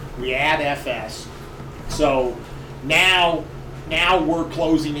Pantry. We add FS. So now we're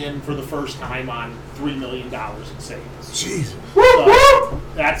closing in for the first time on $3 million in sales. Jesus. So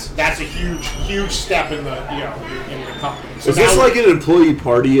that's a huge step in the in the company. So Is this now- like an employee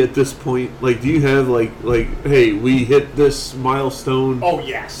party at this point? Like, do you have like, hey, we hit this milestone? Oh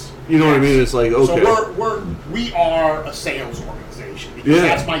yes. You know what I Yes. mean? It's like, okay. So we are a sales organization because Yeah.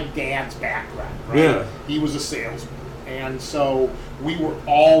 that's my dad's background, right? Yeah. He was a salesman. And so we were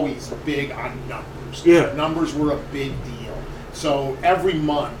always big on numbers. Yeah. Numbers were a big deal. So every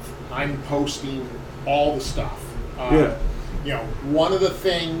month I'm posting all the stuff. Yeah. You know, one of the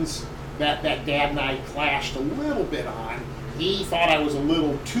things that Dad and I clashed a little bit on, he thought I was a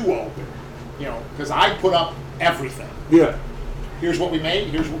little too open. You know, because I put up everything. Yeah. Here's what we made,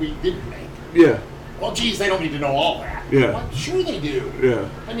 here's what we didn't make. Yeah. Well, geez, they don't need to know all that. Yeah. Well, sure they do. Yeah.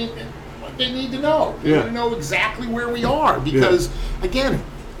 I mean, what they need to know. They Yeah. need to know exactly where we are because, again,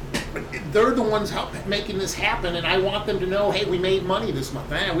 they're the ones making this happen, and I want them to know, hey, we made money this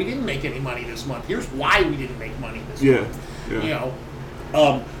month. We didn't make any money this month. Here's why we didn't make money this Yeah. month. Yeah. You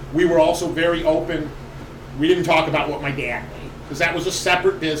know, we were also very open. We didn't talk about what my dad made because that was a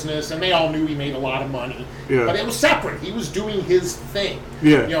separate business, and they all knew he made a lot of money. Yeah. But it was separate. He was doing his thing.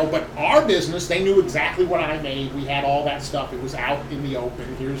 Yeah. You know, but our business, they knew exactly what I made. We had all that stuff. It was out in the open.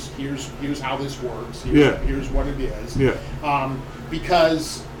 Here's how this works. Here's what it is. Yeah.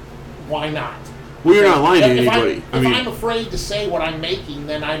 Because why not? Well, you're not lying to If anybody. If I'm afraid to say what I'm making,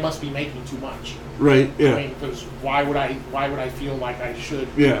 then I must be making too much. Right. Yeah. I mean, because why would I feel like I should?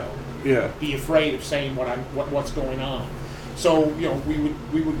 Yeah. Yeah. Be afraid of saying what's going on. So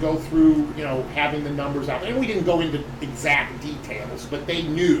we would go through having the numbers out, and we didn't go into exact details, but they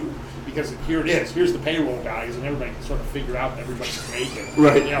knew because here it is. Here's the payroll guys, and everybody can sort of figure out that everybody's making.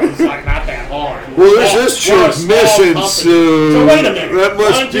 Right. It's like not that hard. Well, there's this We're a chick small missing, company. so wait a minute. that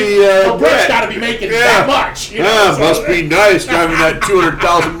must Why don't be, you- so Brett's Brett. got to be making Yeah. that much. Yeah, so- must be nice driving that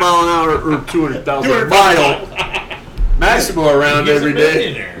 200,000 mile an hour or 200,000 mile Maximo around He's every a day.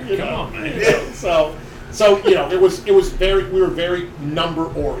 millionaire. Come on, man. So it was very, we were very number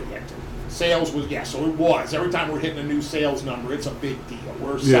oriented. Sales was so it was every time we're hitting a new sales number, it's a big deal.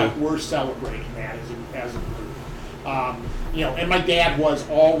 We're celebrating that as a group. And my dad was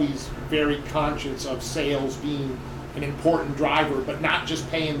always very conscious of sales being an important driver, but not just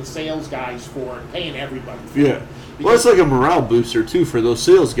paying the sales guys for it, paying everybody for it. Yeah. Well, it's like a morale booster, too, for those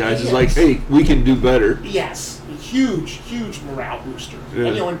sales guys. It's like, Yes. hey, we can do better. Yes, a huge morale booster. Yeah.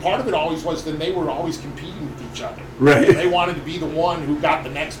 And part of it always was then they were always competing with each other. Right. They wanted to be the one who got the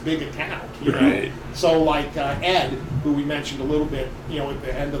next big account. Right. So like Ed, who we mentioned a little bit, at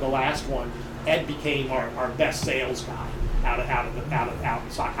the end of the last one, Ed became our best sales guy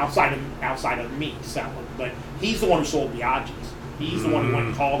outside of me selling. But he's the one who sold Biaggi's. He's the one who went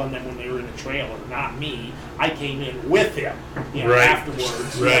and called on them when they were in a trailer, not me. I came in with him, Right.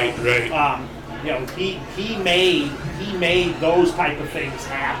 afterwards. Right, right. He made those type of things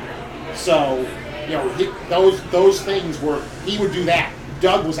happen. So, those things were, he would do that.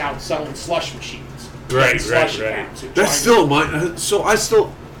 Doug was out selling slush machines. Right, slush right, right. accounts and That's trying still mine. So I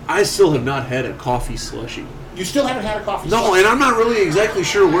still have not had a coffee slushy. You still haven't had a coffee No, slush? and I'm not really exactly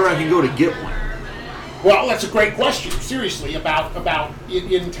sure where I can go to get one. Well, that's a great question. Seriously, about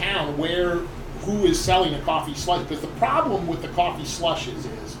in town who is selling a coffee slush? Because the problem with the coffee slushes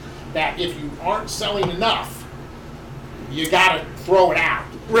is that if you aren't selling enough, you gotta throw it out.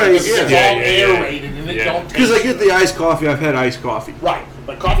 Right, Because it's yeah. all Yeah. aerated and it Yeah. don't taste Because I get good. the iced coffee, I've had iced coffee. Right,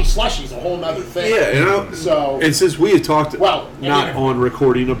 but coffee slushy is a whole nother thing. Yeah, So and since we had talked Well, not and- on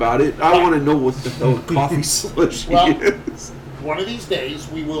recording about it, I Right. want to know what the hell a coffee slushy Well- is. one of these days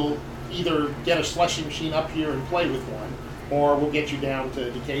we will either get a slushy machine up here and play with one, or we'll get you down to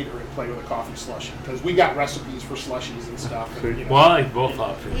Decatur and play with a coffee slushy because we got recipes for slushies and stuff. And, Okay. Well, I like both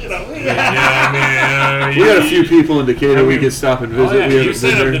options. Yeah, Yeah, We got a few people in Decatur we could stop and visit. Oh, yeah, We you haven't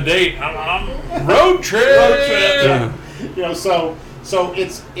set been up the there. date. I'm road trip. Road trip. Yeah. So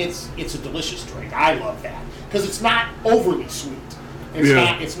it's a delicious drink. I love that because it's not overly sweet.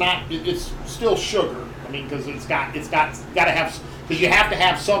 It's still sugar. I mean, because it's got to have, because you have to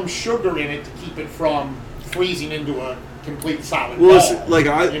have some sugar in it to keep it from freezing into a complete solid Well, ball. it's like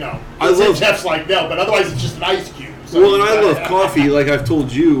I It's love- Jeff's like no, but otherwise it's just an ice cube. Well, and I love coffee, like I've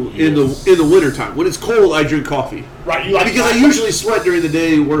told you, in the wintertime. When it's cold, I drink coffee. Right, you like Because I usually sweat during the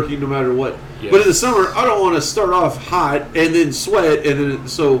day working no matter what. Yeah. But in the summer, I don't want to start off hot and then sweat and then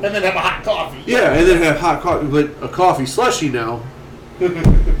and then have a hot coffee. yeah, and then have hot coffee. But a coffee slushy now.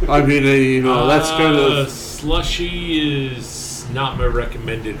 I mean, that's kind of slushy is not my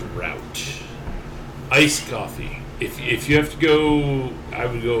recommended route. Iced coffee. If you have to go, I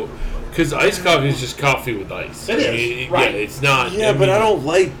would go because iced coffee is just coffee with ice. It is, right. Yeah, it's not. yeah, but I don't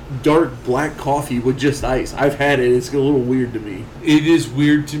like dark black coffee with just ice. I've had it; it's a little weird to me. It is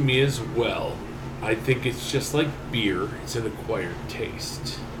weird to me as well. I think it's just like beer. It's an acquired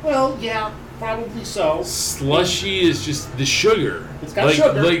taste. Well, yeah, probably so. Slushy is just the sugar. It's got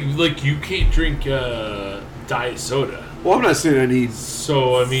sugar. Like you can't drink diet soda. Well, I'm not saying I need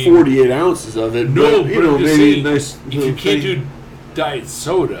So I mean, 48 ounces of it. no, but, but I'm just maybe saying, a nice. if you can't do diet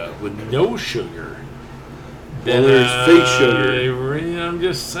soda with no sugar, then there's fake sugar. I'm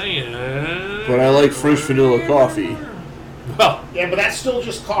just saying. But I like French vanilla coffee. Well, Yeah, but that's still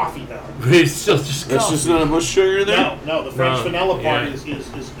just coffee, though. it's still just That's coffee. just not much sugar in there. No, the French No, vanilla part yeah.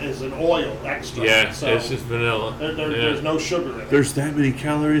 is an oil extra. Yeah, so it's just vanilla. there's no sugar in it. There's that many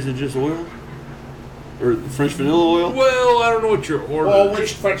calories in just oil, or French vanilla oil. Well, I don't know what you're ordering. Well,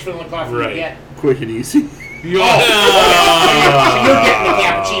 which French vanilla coffee Right. you get? Quick and easy. You're getting the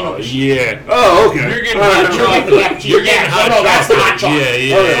cappuccino machine. Yeah. Oh, okay. You're getting All right, hot You're all right. getting the cappuccino. You're getting hot no, that's the hot chocolate. chocolate.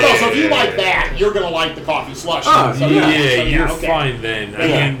 Yeah, yeah, No, so if you yeah, like yeah. that, you're gonna like the coffee slush. Ah, so, Yeah, so, you're okay. fine then.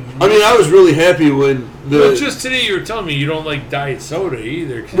 Yeah. I mean, I was really happy when Well, just today you were telling me you don't like diet soda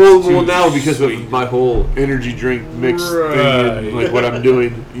either. 'cause well, it's too now because sweet. of my whole energy drink mix thing Right. and like what I'm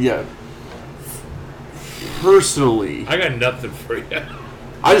doing. Yeah. Personally, I got nothing for you.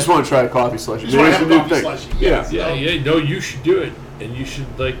 I just want to try a coffee slushy. You just wanna Maybe have it's a new coffee thing. slushy, yes. Yeah. Yeah, no, you should do it, and you should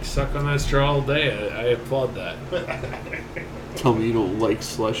like suck on that straw all day. I applaud that. Tell me you don't like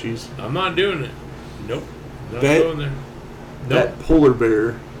slushies. I'm not doing it. Nope, not That- going there. Nope. That polar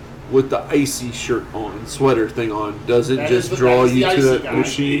bear with the icy shirt on, sweater thing on, does it That just is the- draw that is you the to icy that guy.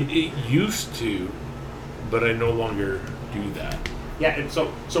 machine? It used to, but I no longer do that. Yeah, and so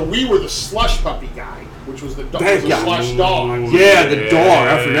we were the slush puppy guy, which was the dog, That was a guy. slush dog. Yeah, the dog.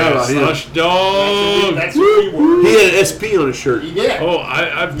 I forgot about him. Slush dog. That's who we were. He had an SP on his shirt. He did. Oh,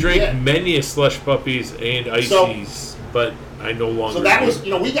 I've drank Yeah. many a slush puppies and ices, but I no longer. So that do. was,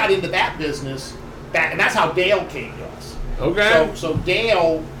 we got into that business back, and that's how Dale came to us. okay. So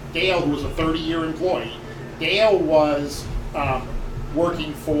Dale, who was a 30-year employee, Dale was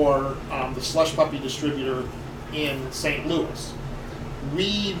working for the slush puppy distributor in St. Louis.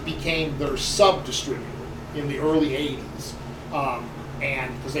 We became their sub-distributor in the early 80s,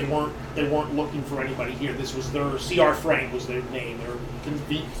 and because they weren't looking for anybody here. This was their C.R. Frank was their name.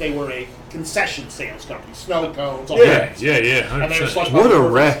 They were a concession sales company, snow cones, all that. yeah. And they were 100%. slush What puppy a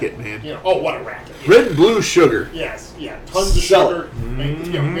perfect. racket, man. What a racket! Red and blue sugar. Yes, yeah, tons of Sell sugar.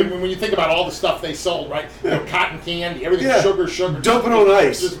 When you think about all the stuff they sold, right? Cotton candy, everything, Yeah. sugar. Dump it on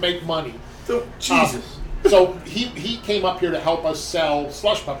ice. Just make money. Oh, Jesus. So he came up here to help us sell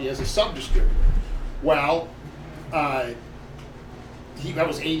Slush Puppy as a sub-distributor. Well, that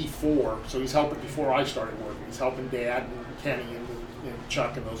was 84, so he's helping before I started working. He's helping Dad and Kenny and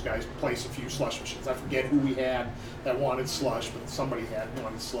Chuck and those guys place a few slush machines. I forget who we had that wanted slush, but somebody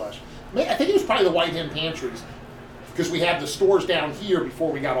wanted slush. I think it was probably the White Hen Pantries, because we had the stores down here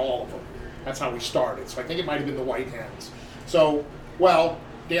before we got all of them. That's how we started. So I think it might have been the White Hens. So,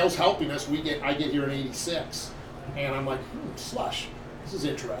 Dale's helping us. I get here in '86, and I'm like, slush. This is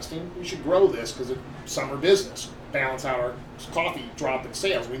interesting. We should grow this because it's summer business. Balance out our coffee drop in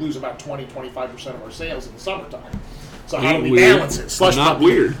sales. We lose about 20-25% of our sales in the summertime. So how do we Weird. balance it? Slush Not puppy,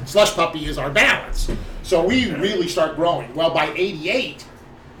 weird. Slush puppy is our balance. So we really start growing. Well, by '88,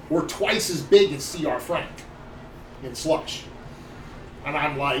 we're twice as big as C.R. Frank in slush. And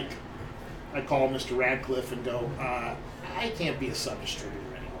I'm like, I call Mr. Radcliffe and go, I can't be a sub-distributor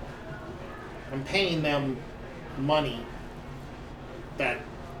anymore. I'm paying them money that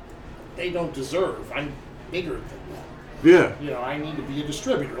they don't deserve. I'm bigger than them. Yeah. I need to be a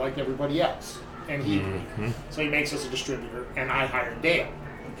distributor like everybody else. And he agreed. So he makes us a distributor, and I hired Dale.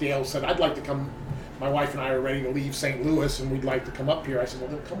 Dale said, I'd like to come. My wife and I are ready to leave St. Louis, and we'd like to come up here. I said, well,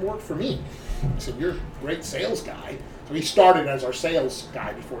 then come work for me. He said, you're a great sales guy. So he started as our sales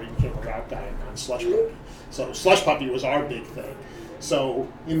guy before he became a route guy on Slush Puppy. So Slush Puppy was our big thing. So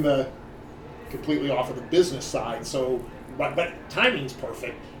completely off of the business side, but timing's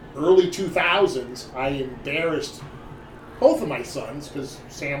perfect. Early 2000s, I embarrassed both of my sons, because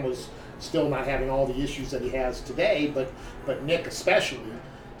Sam was still not having all the issues that he has today, but Nick especially.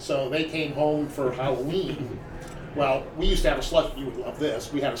 So they came home for Halloween, Well, we used to have a slush. You would love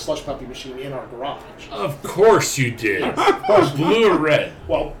this. We had a slush puppy machine in our garage. Of course you did. Blue or red?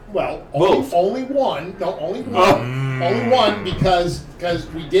 Well, Both. only one. No, only one. Only one because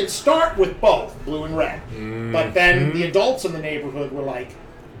we did start with both blue and red. But then the adults in the neighborhood were like,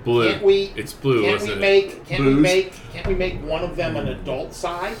 Blue. Can't we? It's blue, Can't isn't we it? Can't we make one of them an adult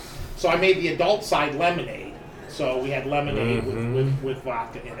side? So I made the adult side lemonade. So we had lemonade with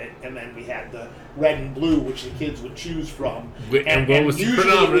vodka in it, and then we had the red and blue, which the kids would choose from. And what was the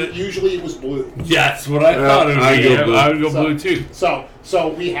predominant? Usually it was blue. That's what I thought it would I'd be. go blue. I would go blue too. So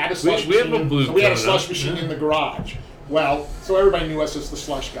we had a slush We have machine. a blue So we had a coming slush up, machine yeah. in the garage. Well, so everybody knew us as the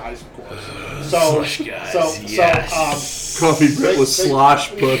slush guys, of course. Slush guys, yes. Coffee Brett was slosh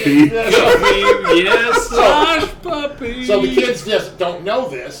puppy. Yes, slush puppy. So the kids just don't know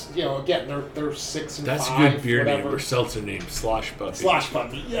this. You know, again, they're 6 and That's 5. a good beer whatever. name or seltzer name, Slosh Puppy. Slosh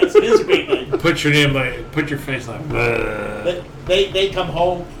puppy. Yes, it is a great name. Put your name like, put your face like. They come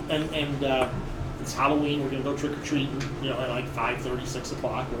home and it's Halloween. We're gonna go trick or treating. You know, at like 5:30, 6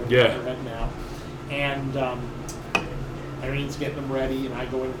 o'clock. Whatever Yeah. they're heading out. And Irene's getting them ready, and I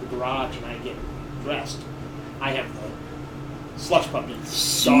go into the garage and I get dressed. I have the slush puppy dogs.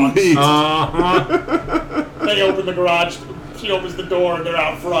 Sweet. Uh-huh. They open the garage. She opens the door, and they're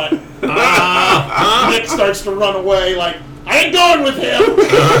out front. Uh-huh. Nick starts to run away, like, I ain't going with him.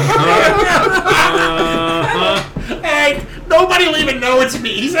 Hey, nobody will even know it's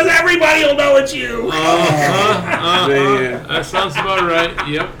me. He says everybody will know it's you. Man. That sounds about right.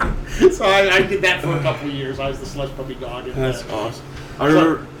 Yep. So I did that for a couple of years. I was the slush puppy dog. And, That's awesome. I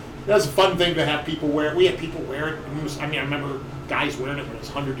remember. That was a fun thing to have people wear. We had people wear it. I remember guys wearing it when it was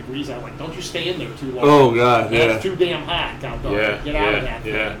 100 degrees. I'm like, don't you stay in there too long. Oh God, yeah. It's too damn hot outdoors. Yeah, Get out of yeah, that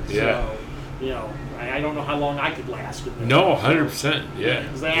yeah, thing. yeah. So, you know, I don't know how long I could last in there. No, 100%. Yeah.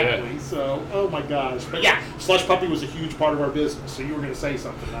 Exactly. So, oh my gosh. But yeah, slush puppy was a huge part of our business. So you were going to say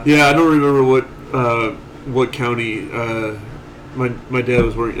something. Yeah, I don't remember what county. My dad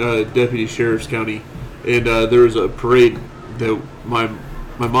was working deputy sheriff's county, and there was a parade that my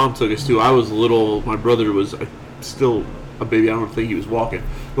mom took us to. I was little. My brother was still a baby. I don't think he was walking,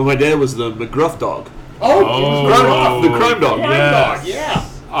 but my dad was the McGruff dog. Oh, the crime dog. Dog, yeah.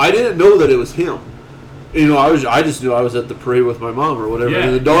 I didn't know that it was him. You know, I just knew I was at the parade with my mom or whatever, Yeah,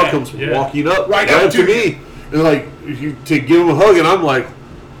 and the dog yeah, comes yeah. walking up Right up to to me, and like to give him a hug, and I'm like,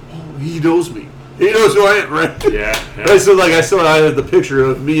 oh, he knows me. He knows who I am, right? Yeah. I had the picture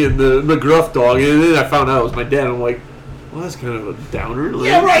of me and the McGruff dog, and then I found out it was my dad. I'm like, well, that's kind of a downer. Like,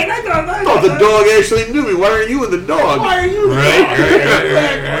 Yeah, right. I thought that. Oh, the dog actually knew me. Why aren't you with the dog? Why are you the Right, dog?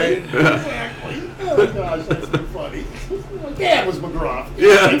 right, Exactly. Oh my gosh, that's so funny. My dad was McGruff.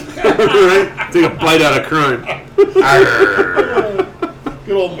 Yeah, right. Take a bite out of crime.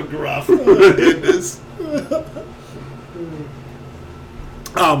 Good old McGruff. Oh my goodness.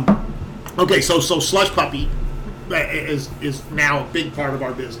 Okay, so slush puppy is now a big part of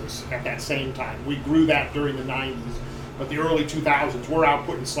our business. At that same time, we grew that during the '90s, but the early 2000s, we're out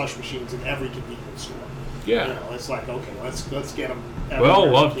putting slush machines in every convenience store. Yeah. You know, it's like, okay, let's get them. We all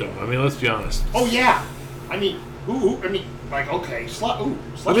loved them. I mean, let's be honest. Oh yeah, I mean, like, okay, slush.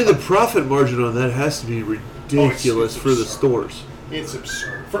 I mean, the profit margin on that has to be ridiculous for the stores. It's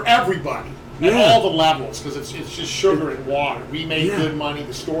absurd for everybody at Yeah. all the levels because it's just sugar and water. We made Yeah. good money.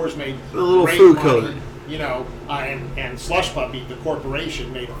 The stores made A little great food money. coloring. You know, and Slush Puppy, the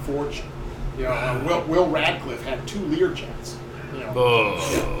corporation, made a fortune. You know, Will Radcliffe had 2 Learjets. You know, Oh.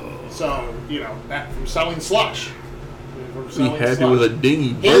 so you know that from selling slush. From Be selling happy slush. with a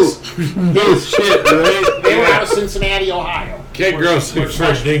dingy His, boat. No shit, right? they were out of Cincinnati, Ohio. Can't grow some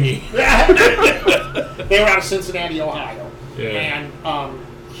fresh dinghy. They were out of Cincinnati, Ohio, Yeah. and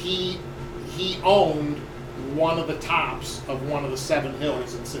he owned one of the tops of one of the 7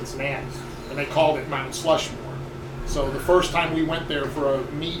 hills in Cincinnati, and they called it Mount Slushmore. So the first time we went there for a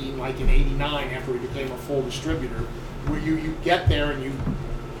meeting, like in '89, after we became a full distributor, where you get there and you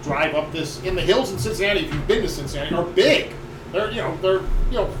drive up this in the hills in Cincinnati. If you've been to Cincinnati, are big. They're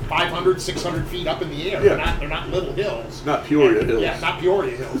 500, 600 feet up in the air. Yeah. They're not little hills. Not Peoria Hills. Yeah, not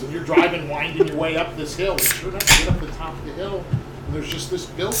Peoria Hills. And you're driving, winding your way up this hill. And sure enough, you get up the top of the hill, and there's just this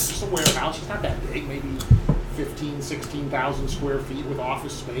built, just a warehouse. It's not that big, maybe 15, 16,000 square feet with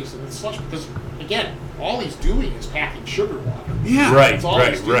office space, and it's slush. Because again, all he's doing is packing sugar water. Yeah. Right, That's all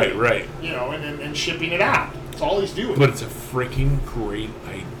right, he's doing. right. You know, and shipping it out. That's all he's doing. But it's a freaking great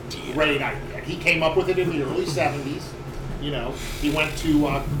idea. Great idea. He came up with it in the early 70s. You know, he went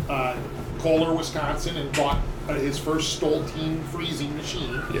to Kohler, Wisconsin, and bought his first Stoltein freezing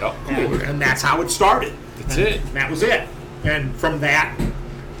machine. Yep. And that's how it started. That's And it. that was it. And from that,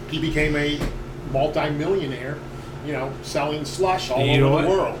 he became a multi-millionaire selling slush all You know over what? the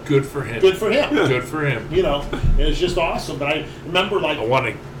world. Good for him. Good for him. Good for him. It was just awesome. But I remember, like, I want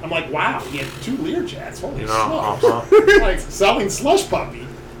to. I'm like, wow, he had 2 Learjets. Holy Uh-huh. smokes. Like, selling slush puppy.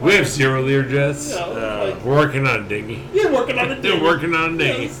 We have 0 Learjets. Yeah, like- We're working on a dinghy. You're working on it. They're working on a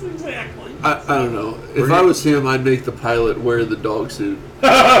dinghy. Yes, exactly. I don't know. If I was him, I'd make the pilot wear the dog suit. You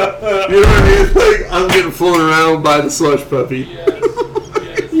know what I mean? It's like I'm getting flown around by the slush puppy.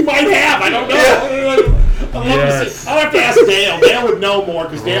 You might have. I don't know. I'll Yes. have to ask Dale. Dale would know more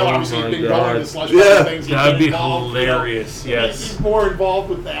because Dale Oh obviously my has been God. going to slush Yeah. puppy things. He's That'd been be involved, hilarious. Yes. He's more involved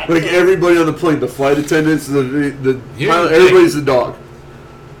with that. Like so- everybody on the plane, the flight attendants, the Here's pilot, the thing. everybody's the dog.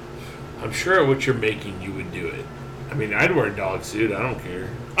 I'm sure at what you're making, you would do it. I mean, I'd wear a dog suit. I don't care.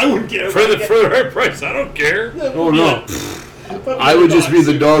 I wouldn't care. For the right price, I don't care. Oh no. I would just be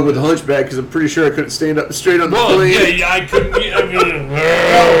the dog with the hunchback because I'm pretty sure I couldn't stand up straight on the Well, plane. yeah, I couldn't. I mean,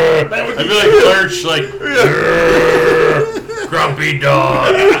 that would I'd be be like Lurch, like grumpy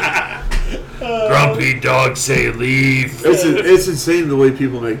dog. Grumpy dog, say leave. It's insane the way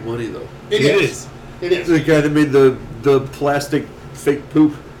people make money though. It is. It is. The guy that made the plastic fake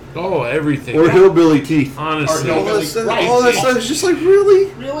poop Oh, everything. or hillbilly teeth. Honestly. Or All hillbilly- that stuff, right. all that stuff is just like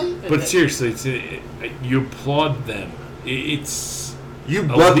really. Really? But seriously, you applaud them. It's You a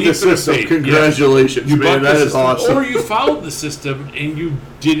bucked leap the of system. faith. Congratulations, You man. bucked That the is system, awesome. or you followed the system and you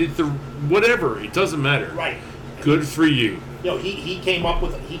did it the whatever. It doesn't matter. Right. Good for you. He came up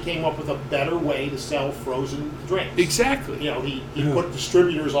with a better way to sell frozen drinks. Exactly. He put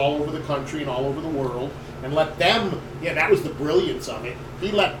distributors all over the country and all over the world and let them. Yeah, that was the brilliance of it.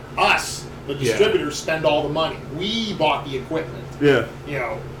 He let us, the distributors, spend all the money. We bought the equipment. Yeah.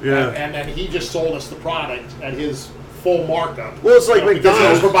 Yeah. Yeah. And then he just sold us the product at his full markup. Well, it's like because he was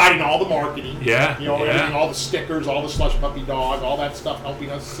McDonald's. providing all the marketing. Yeah, Everything, yeah. all the stickers, all the slush puppy dog, all that stuff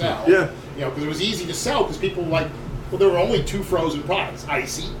helping us sell. Yeah. Because it was easy to sell because people were like, well, there were only 2 frozen products: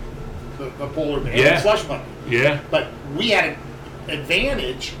 Icy, the polar bear, Yeah. and slush puppy. Yeah. But we had an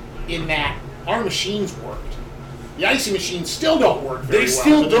advantage in that our machines worked. The Icy machines still don't work very They well.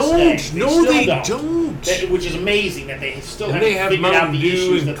 still to this don't. day. No, still they don't. don't. Which is amazing that they still And haven't they have figured out Mountain the Dew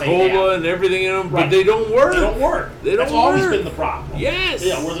issues and that they have. cola and everything in them, Right. but they don't work. They don't work. They don't That's always work. been the problem. Yes.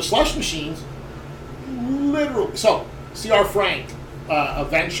 Yeah, where the slush machines, literally. So, C.R. Frank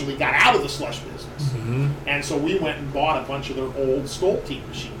eventually got out of the slush business. Mm-hmm. And so we went and bought a bunch of their old Stolte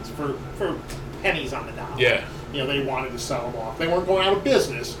machines for pennies on the dollar. Yeah. They wanted to sell them off. They weren't going out of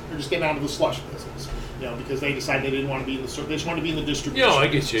business. They're just getting out of the slush business. Because they decided they didn't want to be in the. They just wanted to be in the distribution. No, I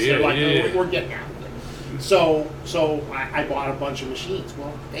get you. So Yeah, they're like, yeah, "No, yeah. we're getting out of it. So I bought a bunch of machines.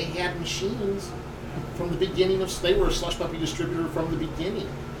 Well, they had machines from the beginning of. They were a slush puppy distributor from the beginning.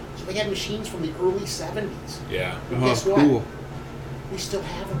 So they had machines from the early 70s. Yeah. And guess what? cool. We still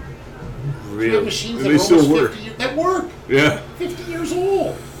have them. We have Really. machines And that they are still almost work. 50 years. That work. Yeah. 50 years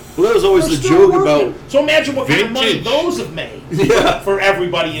old. Well, that was always They're the still joke working. about. So imagine what kind of money Vintage. those have made Yeah. for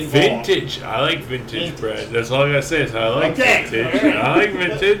everybody involved. Vintage. I like vintage bread. That's all I gotta say is I like Okay. vintage. All right. I like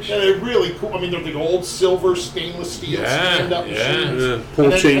vintage. They're really cool. I mean, they're the old silver stainless steel Yeah, stand-up yeah. machines. Yeah. Pull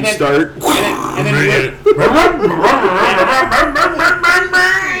And then- chain and then- start.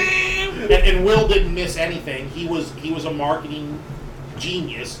 And Will didn't miss anything. He was a marketing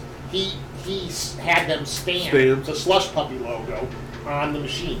genius. He had them stamp the slush puppy logo on the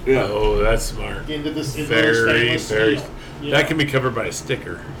machine Yeah. Oh, that's smart. into this Very, stainless very. steel. That can be covered by a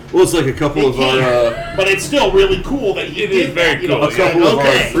sticker. Well, it's like a couple of our. But it's still really cool that he It did is very that, you know, cool. A couple of our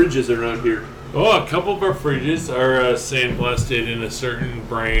okay. fridges around here. Oh, a couple of our fridges are sandblasted in a certain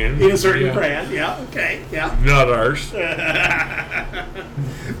brand. In a certain Yeah. brand, yeah, okay, yeah. Not ours.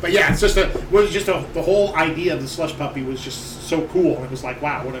 But yeah, it's just the whole idea of the slush puppy was just so cool. And it was like,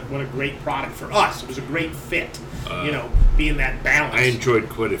 wow, what a great product for us. It was a great fit, being that balance. I enjoyed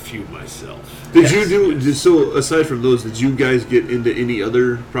quite a few myself. Did you do so? Aside from those, did you guys get into any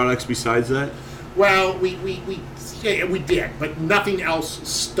other products besides that? Well, we did, but nothing else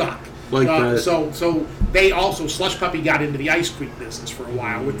stuck. Like that. So they also slush puppy got into the ice cream business for a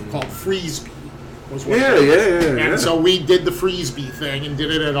while with called Freesby. Was what Yeah, they- yeah. And so we did the Freesby thing and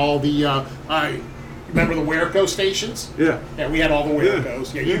did it at all the. Remember the Wereco stations? Yeah. Yeah, we had all the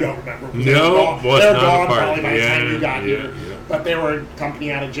Werecos. Yeah, you don't remember. No, They were was they're not a gone part. probably by the time Yeah, you got yeah, here. yeah. But they were a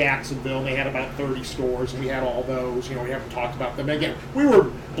company out of Jacksonville, and they had about 30 stores, and we had all those. We haven't talked about them. Again, we were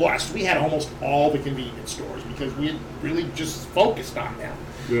blessed. We had almost all the convenience stores because we had really just focused on them.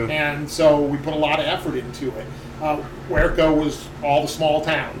 Yeah. And so we put a lot of effort into it. Wereco was all the small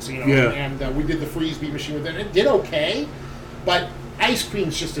towns, Yeah. and we did the Freesby machine with it. It did okay, but ice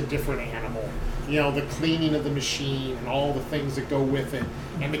cream's just a different animal. The cleaning of the machine and all the things that go with it.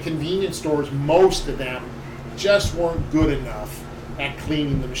 And the convenience stores, most of them just weren't good enough at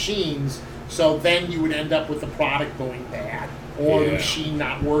cleaning the machines. So then you would end up with the product going bad or the machine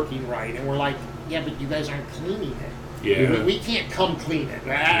not working right. And we're like, yeah, but you guys aren't cleaning it. Yeah. We can't come clean it.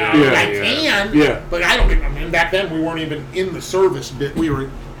 Yeah. Can, but I don't. I mean, back then we weren't even in the service bit. We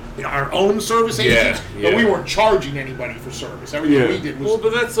were our own service agents, but we weren't charging anybody for service. Everything we did was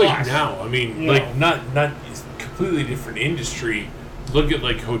but that's like us. now. I mean, like not completely different industry. Look at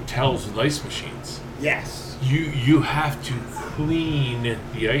like hotels with ice machines. Yes. You have to clean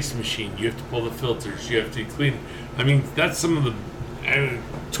the ice machine. You have to pull the filters. You have to clean. I mean, that's some of the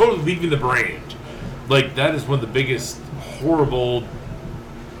totally leaving the brand. Like that is one of the biggest horrible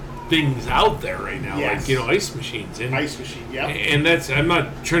things out there right now. Yes. Like ice machines and Ice machine. Yeah. And that's I'm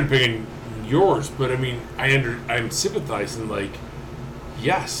not trying to pick on yours, but I mean I'm sympathizing. Like,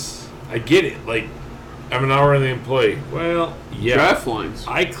 yes, I get it. Like, I'm an hourly employee. Well, yeah, Draft lines.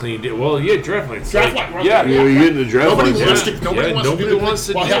 I cleaned it. Well, yeah, draft lines. Draft like, line, right? yeah, You get into draft Nobody lines. wants Yeah. to. Nobody wants nobody to do, wants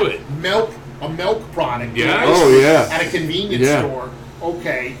to well, do hell, it. A milk product. Yeah. Oh, yeah. At a convenience Yeah. store.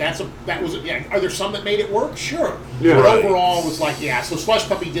 Okay, that was. Are there some that made it work? Sure. Yeah. But Right. overall, it was like, yeah. So Slush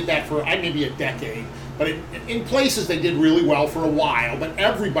Puppy did that for maybe a decade. But in places they did really well for a while. But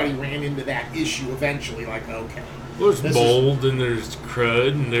everybody ran into that issue eventually. Like, okay, Well, there's this is mold and there's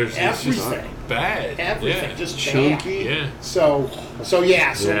crud and there's it's just everything. bad. Everything Yeah. just Chunky. bad. Yeah. So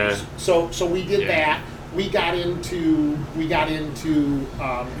Yeah. we did Yeah. that. We got into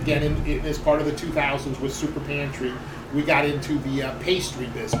again as part of the 2000s with Super Pantry. We got into the pastry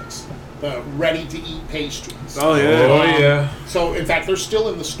business, the ready-to-eat pastries. Oh, yeah. Oh yeah. So in fact, they're still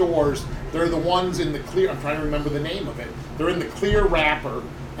in the stores. They're the ones in the clear. I'm trying to remember the name of it. They're in the clear wrapper,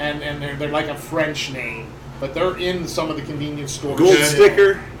 and they're like a French name, but they're in some of the convenience stores. Gold still.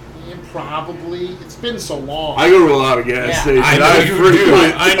 sticker. Yeah, probably. It's been so long. I go to a lot of gas Yeah. stations. I know you do.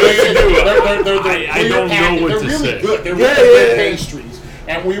 I know you do. They're I don't know what they're to really say. good. They're Yeah, really good yeah. pastries,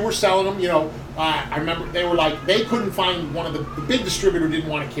 and we were selling them. I remember they were like they couldn't find one of the big distributor didn't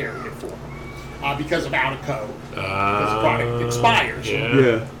want to carry it for them because of out of code. Because the product expires. Yeah.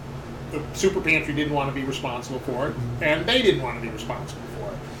 Yeah. The Super Pantry didn't want to be responsible for it, and they didn't want to be responsible for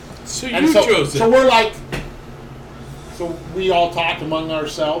it. So And you so, chose it. so we're like, so we all talked among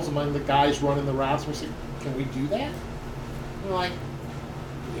ourselves, among the guys running the routes. We said, "Can we do that?" We're like,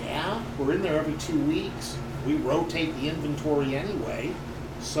 "Yeah, we're in there every 2 weeks. We rotate the inventory anyway,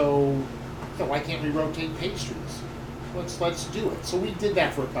 so why can't we rotate pastries? Let's do it." So we did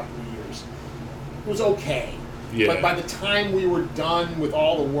that for a couple of years. It was okay. Yeah. But by the time we were done with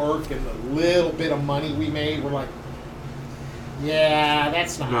all the work and the little bit of money we made, we're like, yeah,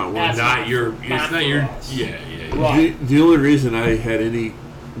 that's not Not that's not your. for- It's not for your. us. Yeah. Right. The only reason I had any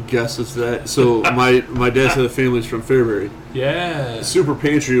guesses that my dad's side of the family's from Fairbury. Yeah. Super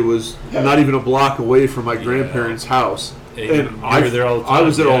Pantry was not even a block away from my grandparents' house, And and you were there all the I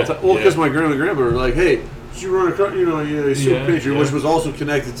was time, there all yeah, the time. Well, yeah. because my grandma and grandpa were like, "Hey, you run across, Super Yeah, Pantry," yeah. which was also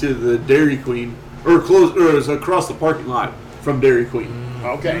connected to the Dairy Queen, or close, or it was across the parking lot from Dairy Queen.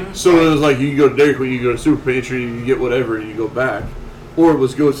 Okay. So it was like you can go to Dairy Queen, you can go to Super Pantry, you can get whatever, and you go back. Or it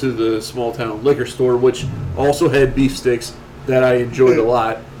was go to the small town liquor store, which also had beef sticks that I enjoyed a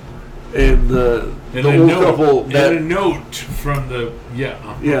lot. And the old couple that and a note from the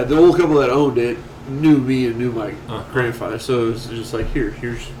the old couple that owned it knew me and knew my grandfather. So it was just like,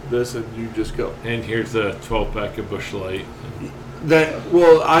 here's this, and you just go. and here's a 12-pack of Busch Light.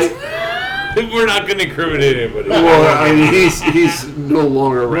 We're not going to incriminate anybody. I mean, he's no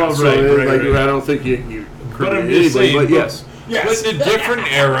longer around. Well, so right, like, right. I don't think you But I'm incriminate just anybody. saying, But but- yes. Yes. But in a different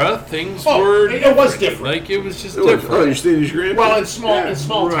era, things Oh, were. it was different. Like it was just Oh, you're different. staying with your grandpa? Well, in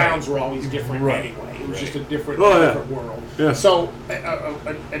small Right. towns were always different Right. anyway. It was Right. just a different, Oh, yeah. different world. Yeah. So,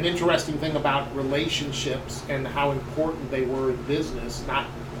 an interesting thing about relationships and how important they were in business, not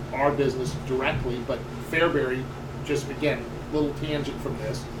our business directly, but Fairbury, just again, little tangent from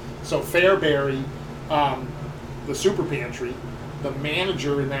this. So, Fairbury, the Super Pantry, the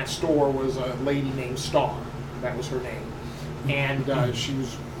manager in that store was a lady named Star. That was her name. And she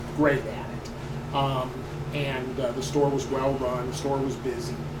was great at it. The store was well run, the store was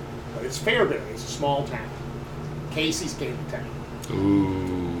busy. But it's Fairbury, it's a small town. Casey's came to town.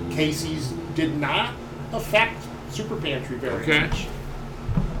 Ooh. Casey's did not affect Super Pantry very Okay. much.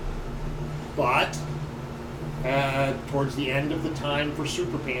 But towards the end of the time for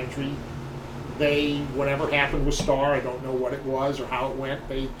Super Pantry, whatever happened with Star, I don't know what it was or how it went,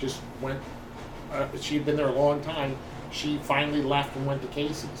 they just went, she had been there a long time, she finally left and went to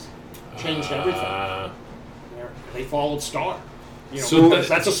Casey's. Changed everything. They followed Star. So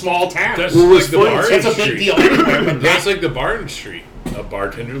that's a small town. That's Well, like what's the funny- Barn It's a Street. big deal anywhere, but That's like the Barn Street. A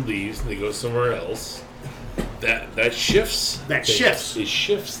bartender leaves and they go somewhere else. that shifts. That things. shifts. It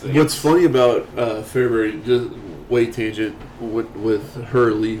shifts things. What's funny about Fairbury, just way tangent with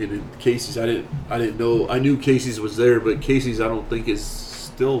her leaving and Casey's, I didn't know. I knew Casey's was there, but Casey's I don't think is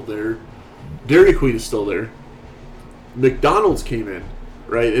still there. Dairy Queen is still there. McDonald's came in,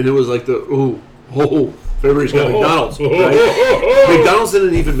 right, and it was like Fairbury's got McDonald's. Right? McDonald's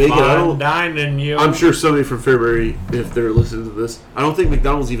didn't even make it. I don't. Dining, you. I'm sure somebody from Fairbury, if they're listening to this, I don't think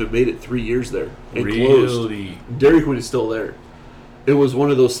McDonald's even made it 3 years there and closed. Dairy Queen is still there. It was one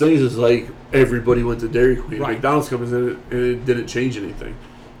of those things. It's like everybody went to Dairy Queen. Right. McDonald's comes in and it didn't change anything.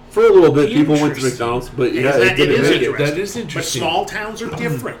 For a little bit, people went to McDonald's, but yeah, it didn't make it. That is But interesting. small towns are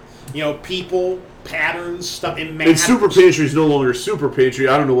different. People, patterns, stuff. It And matters. Super Pantry is no longer Super Pantry.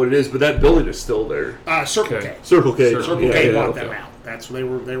 I don't know what it is, but that building is still there. Circle Okay. K. Circle K. Circle Circle yeah, K yeah, bought okay. them out. That's they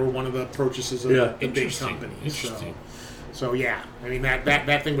were one of the purchases of Yeah. a big Interesting. company. Interesting. So yeah, I mean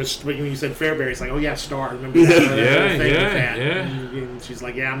that thing was when you said Fairbury, it's like, oh yeah, Star. Remember Yeah. that? Yeah, thing with yeah, that. yeah. And she's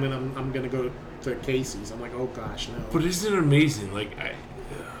like, yeah, I'm gonna go to Casey's. I'm like, oh gosh, no. But isn't it amazing? Like,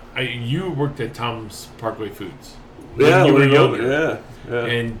 you worked at Tom's Parkway Foods. Yeah, when you were we're young, younger. yeah.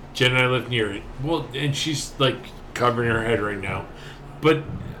 And Jen and I lived near it. Well, and she's like covering her head right now. But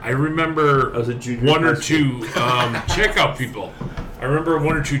I remember I was a junior one in or high school. two checkout people. I remember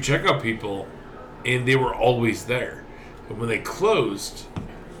one or two checkout people, and they were always there. And when they closed,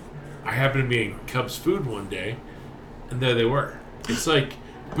 I happened to be in Cubs Food one day, and there they were. It's like,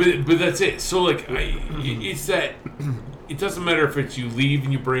 but that's it. So like, it's that. It doesn't matter if it's you leave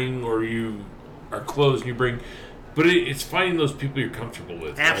and you bring, or you are closed and you bring. But it's finding those people you're comfortable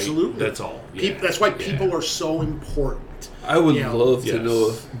with. Right? Absolutely. That's all. Yeah. That's why Yeah. people are so important. I would You know, love to yes. know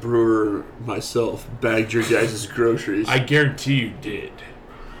if Brewer myself bagged your guys' groceries. I guarantee you did.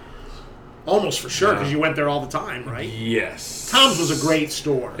 Almost for sure, because Yeah. you went there all the time, right? Yes. Tom's was a great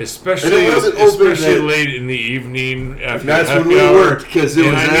store. Especially, And it wasn't open especially at- late in the evening after That's happy when we hour. worked, 'cause it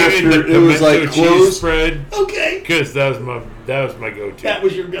And was I needed after- the it was, like, pimento cheese closed. spread Okay, because that was my go-to. that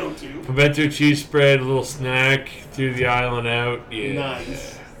was your go-to. Pimento cheese spread, a little snack through the aisle and out. Yeah.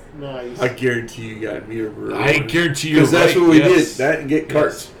 Nice. I guarantee you got me or Brewer. I guarantee you. Because that's right, what we yes. did. That and get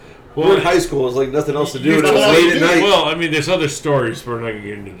carts. Well, We're in high school. It was like nothing else to do. And it was told late us at to do. night. Well, I mean, there's other stories. But we're not going to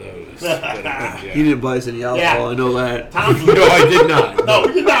get into those. But, yeah. He didn't buy us any alcohol. I know that. Tom's No, I did not. No,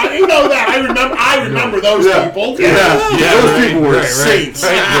 you not. I know that. I remember those Yeah. people. Yeah, Yeah, those right, people were right, right. saints.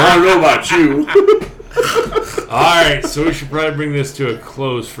 I don't know about you. All right, so we should probably bring this to a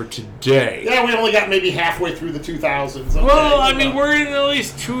close for today. Yeah, we only got maybe halfway through the 2000s. Okay, Well, I mean, we're in at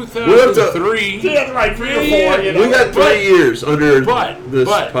least We're up 2003. yeah, right, 3 or 4. Yeah. You know. We got 3 years under but- this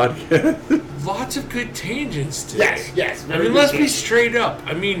but- podcast. Lots of good tangents today. Yes. I very mean, good let's be game. straight up.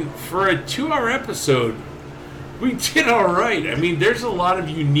 I mean, for a 2-hour episode, we did all right. I mean, there's a lot of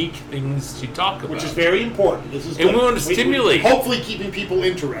unique things to talk about. Which is very important. This is And good. we want to stimulate. Hopefully, keeping people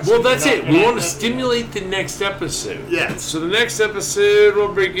interested. Well, that's You know, it. We and want to that- stimulate the next episode. Yes. So the next episode will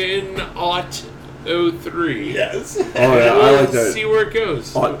bring in Aught 03. Yes. Oh, yeah, I like that. See where it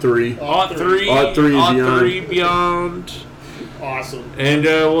goes. Ought 3. Aught 3. Aught 3 and beyond. 3 beyond. Awesome. And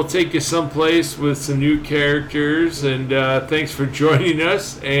we'll take you someplace with some new characters. And thanks for joining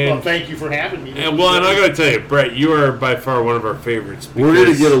us. Well, And thank you for having me. and I'm going to tell you, Brett, you are by far one of our favorites. We're going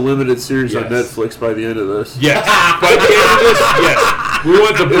to because- get a limited series on Yes. Netflix by the end of this. Yes. By the end of this, yes. We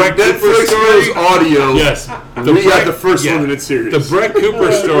want the Brett Cooper Netflix story. goes audio. Yes. We got the first limited series. The Brett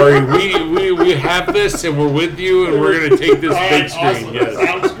Cooper story. We have this, and we're with you, and we're going to take this All big right, screen. awesome. Yes.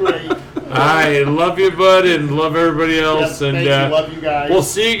 Sounds great. I love you, bud, and love everybody else. Yep, and thank you. Love you guys. we'll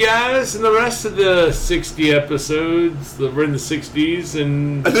see you guys in the rest of the 60 episodes. We're in the 60s,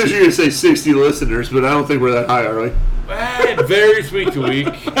 and I thought you were going to say 60 listeners, but I don't think we're that high, are we? it varies week to week.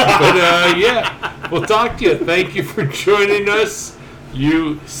 But yeah, we'll talk to you. Thank you for joining us,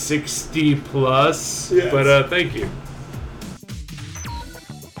 you 60 plus. Yes. But thank you.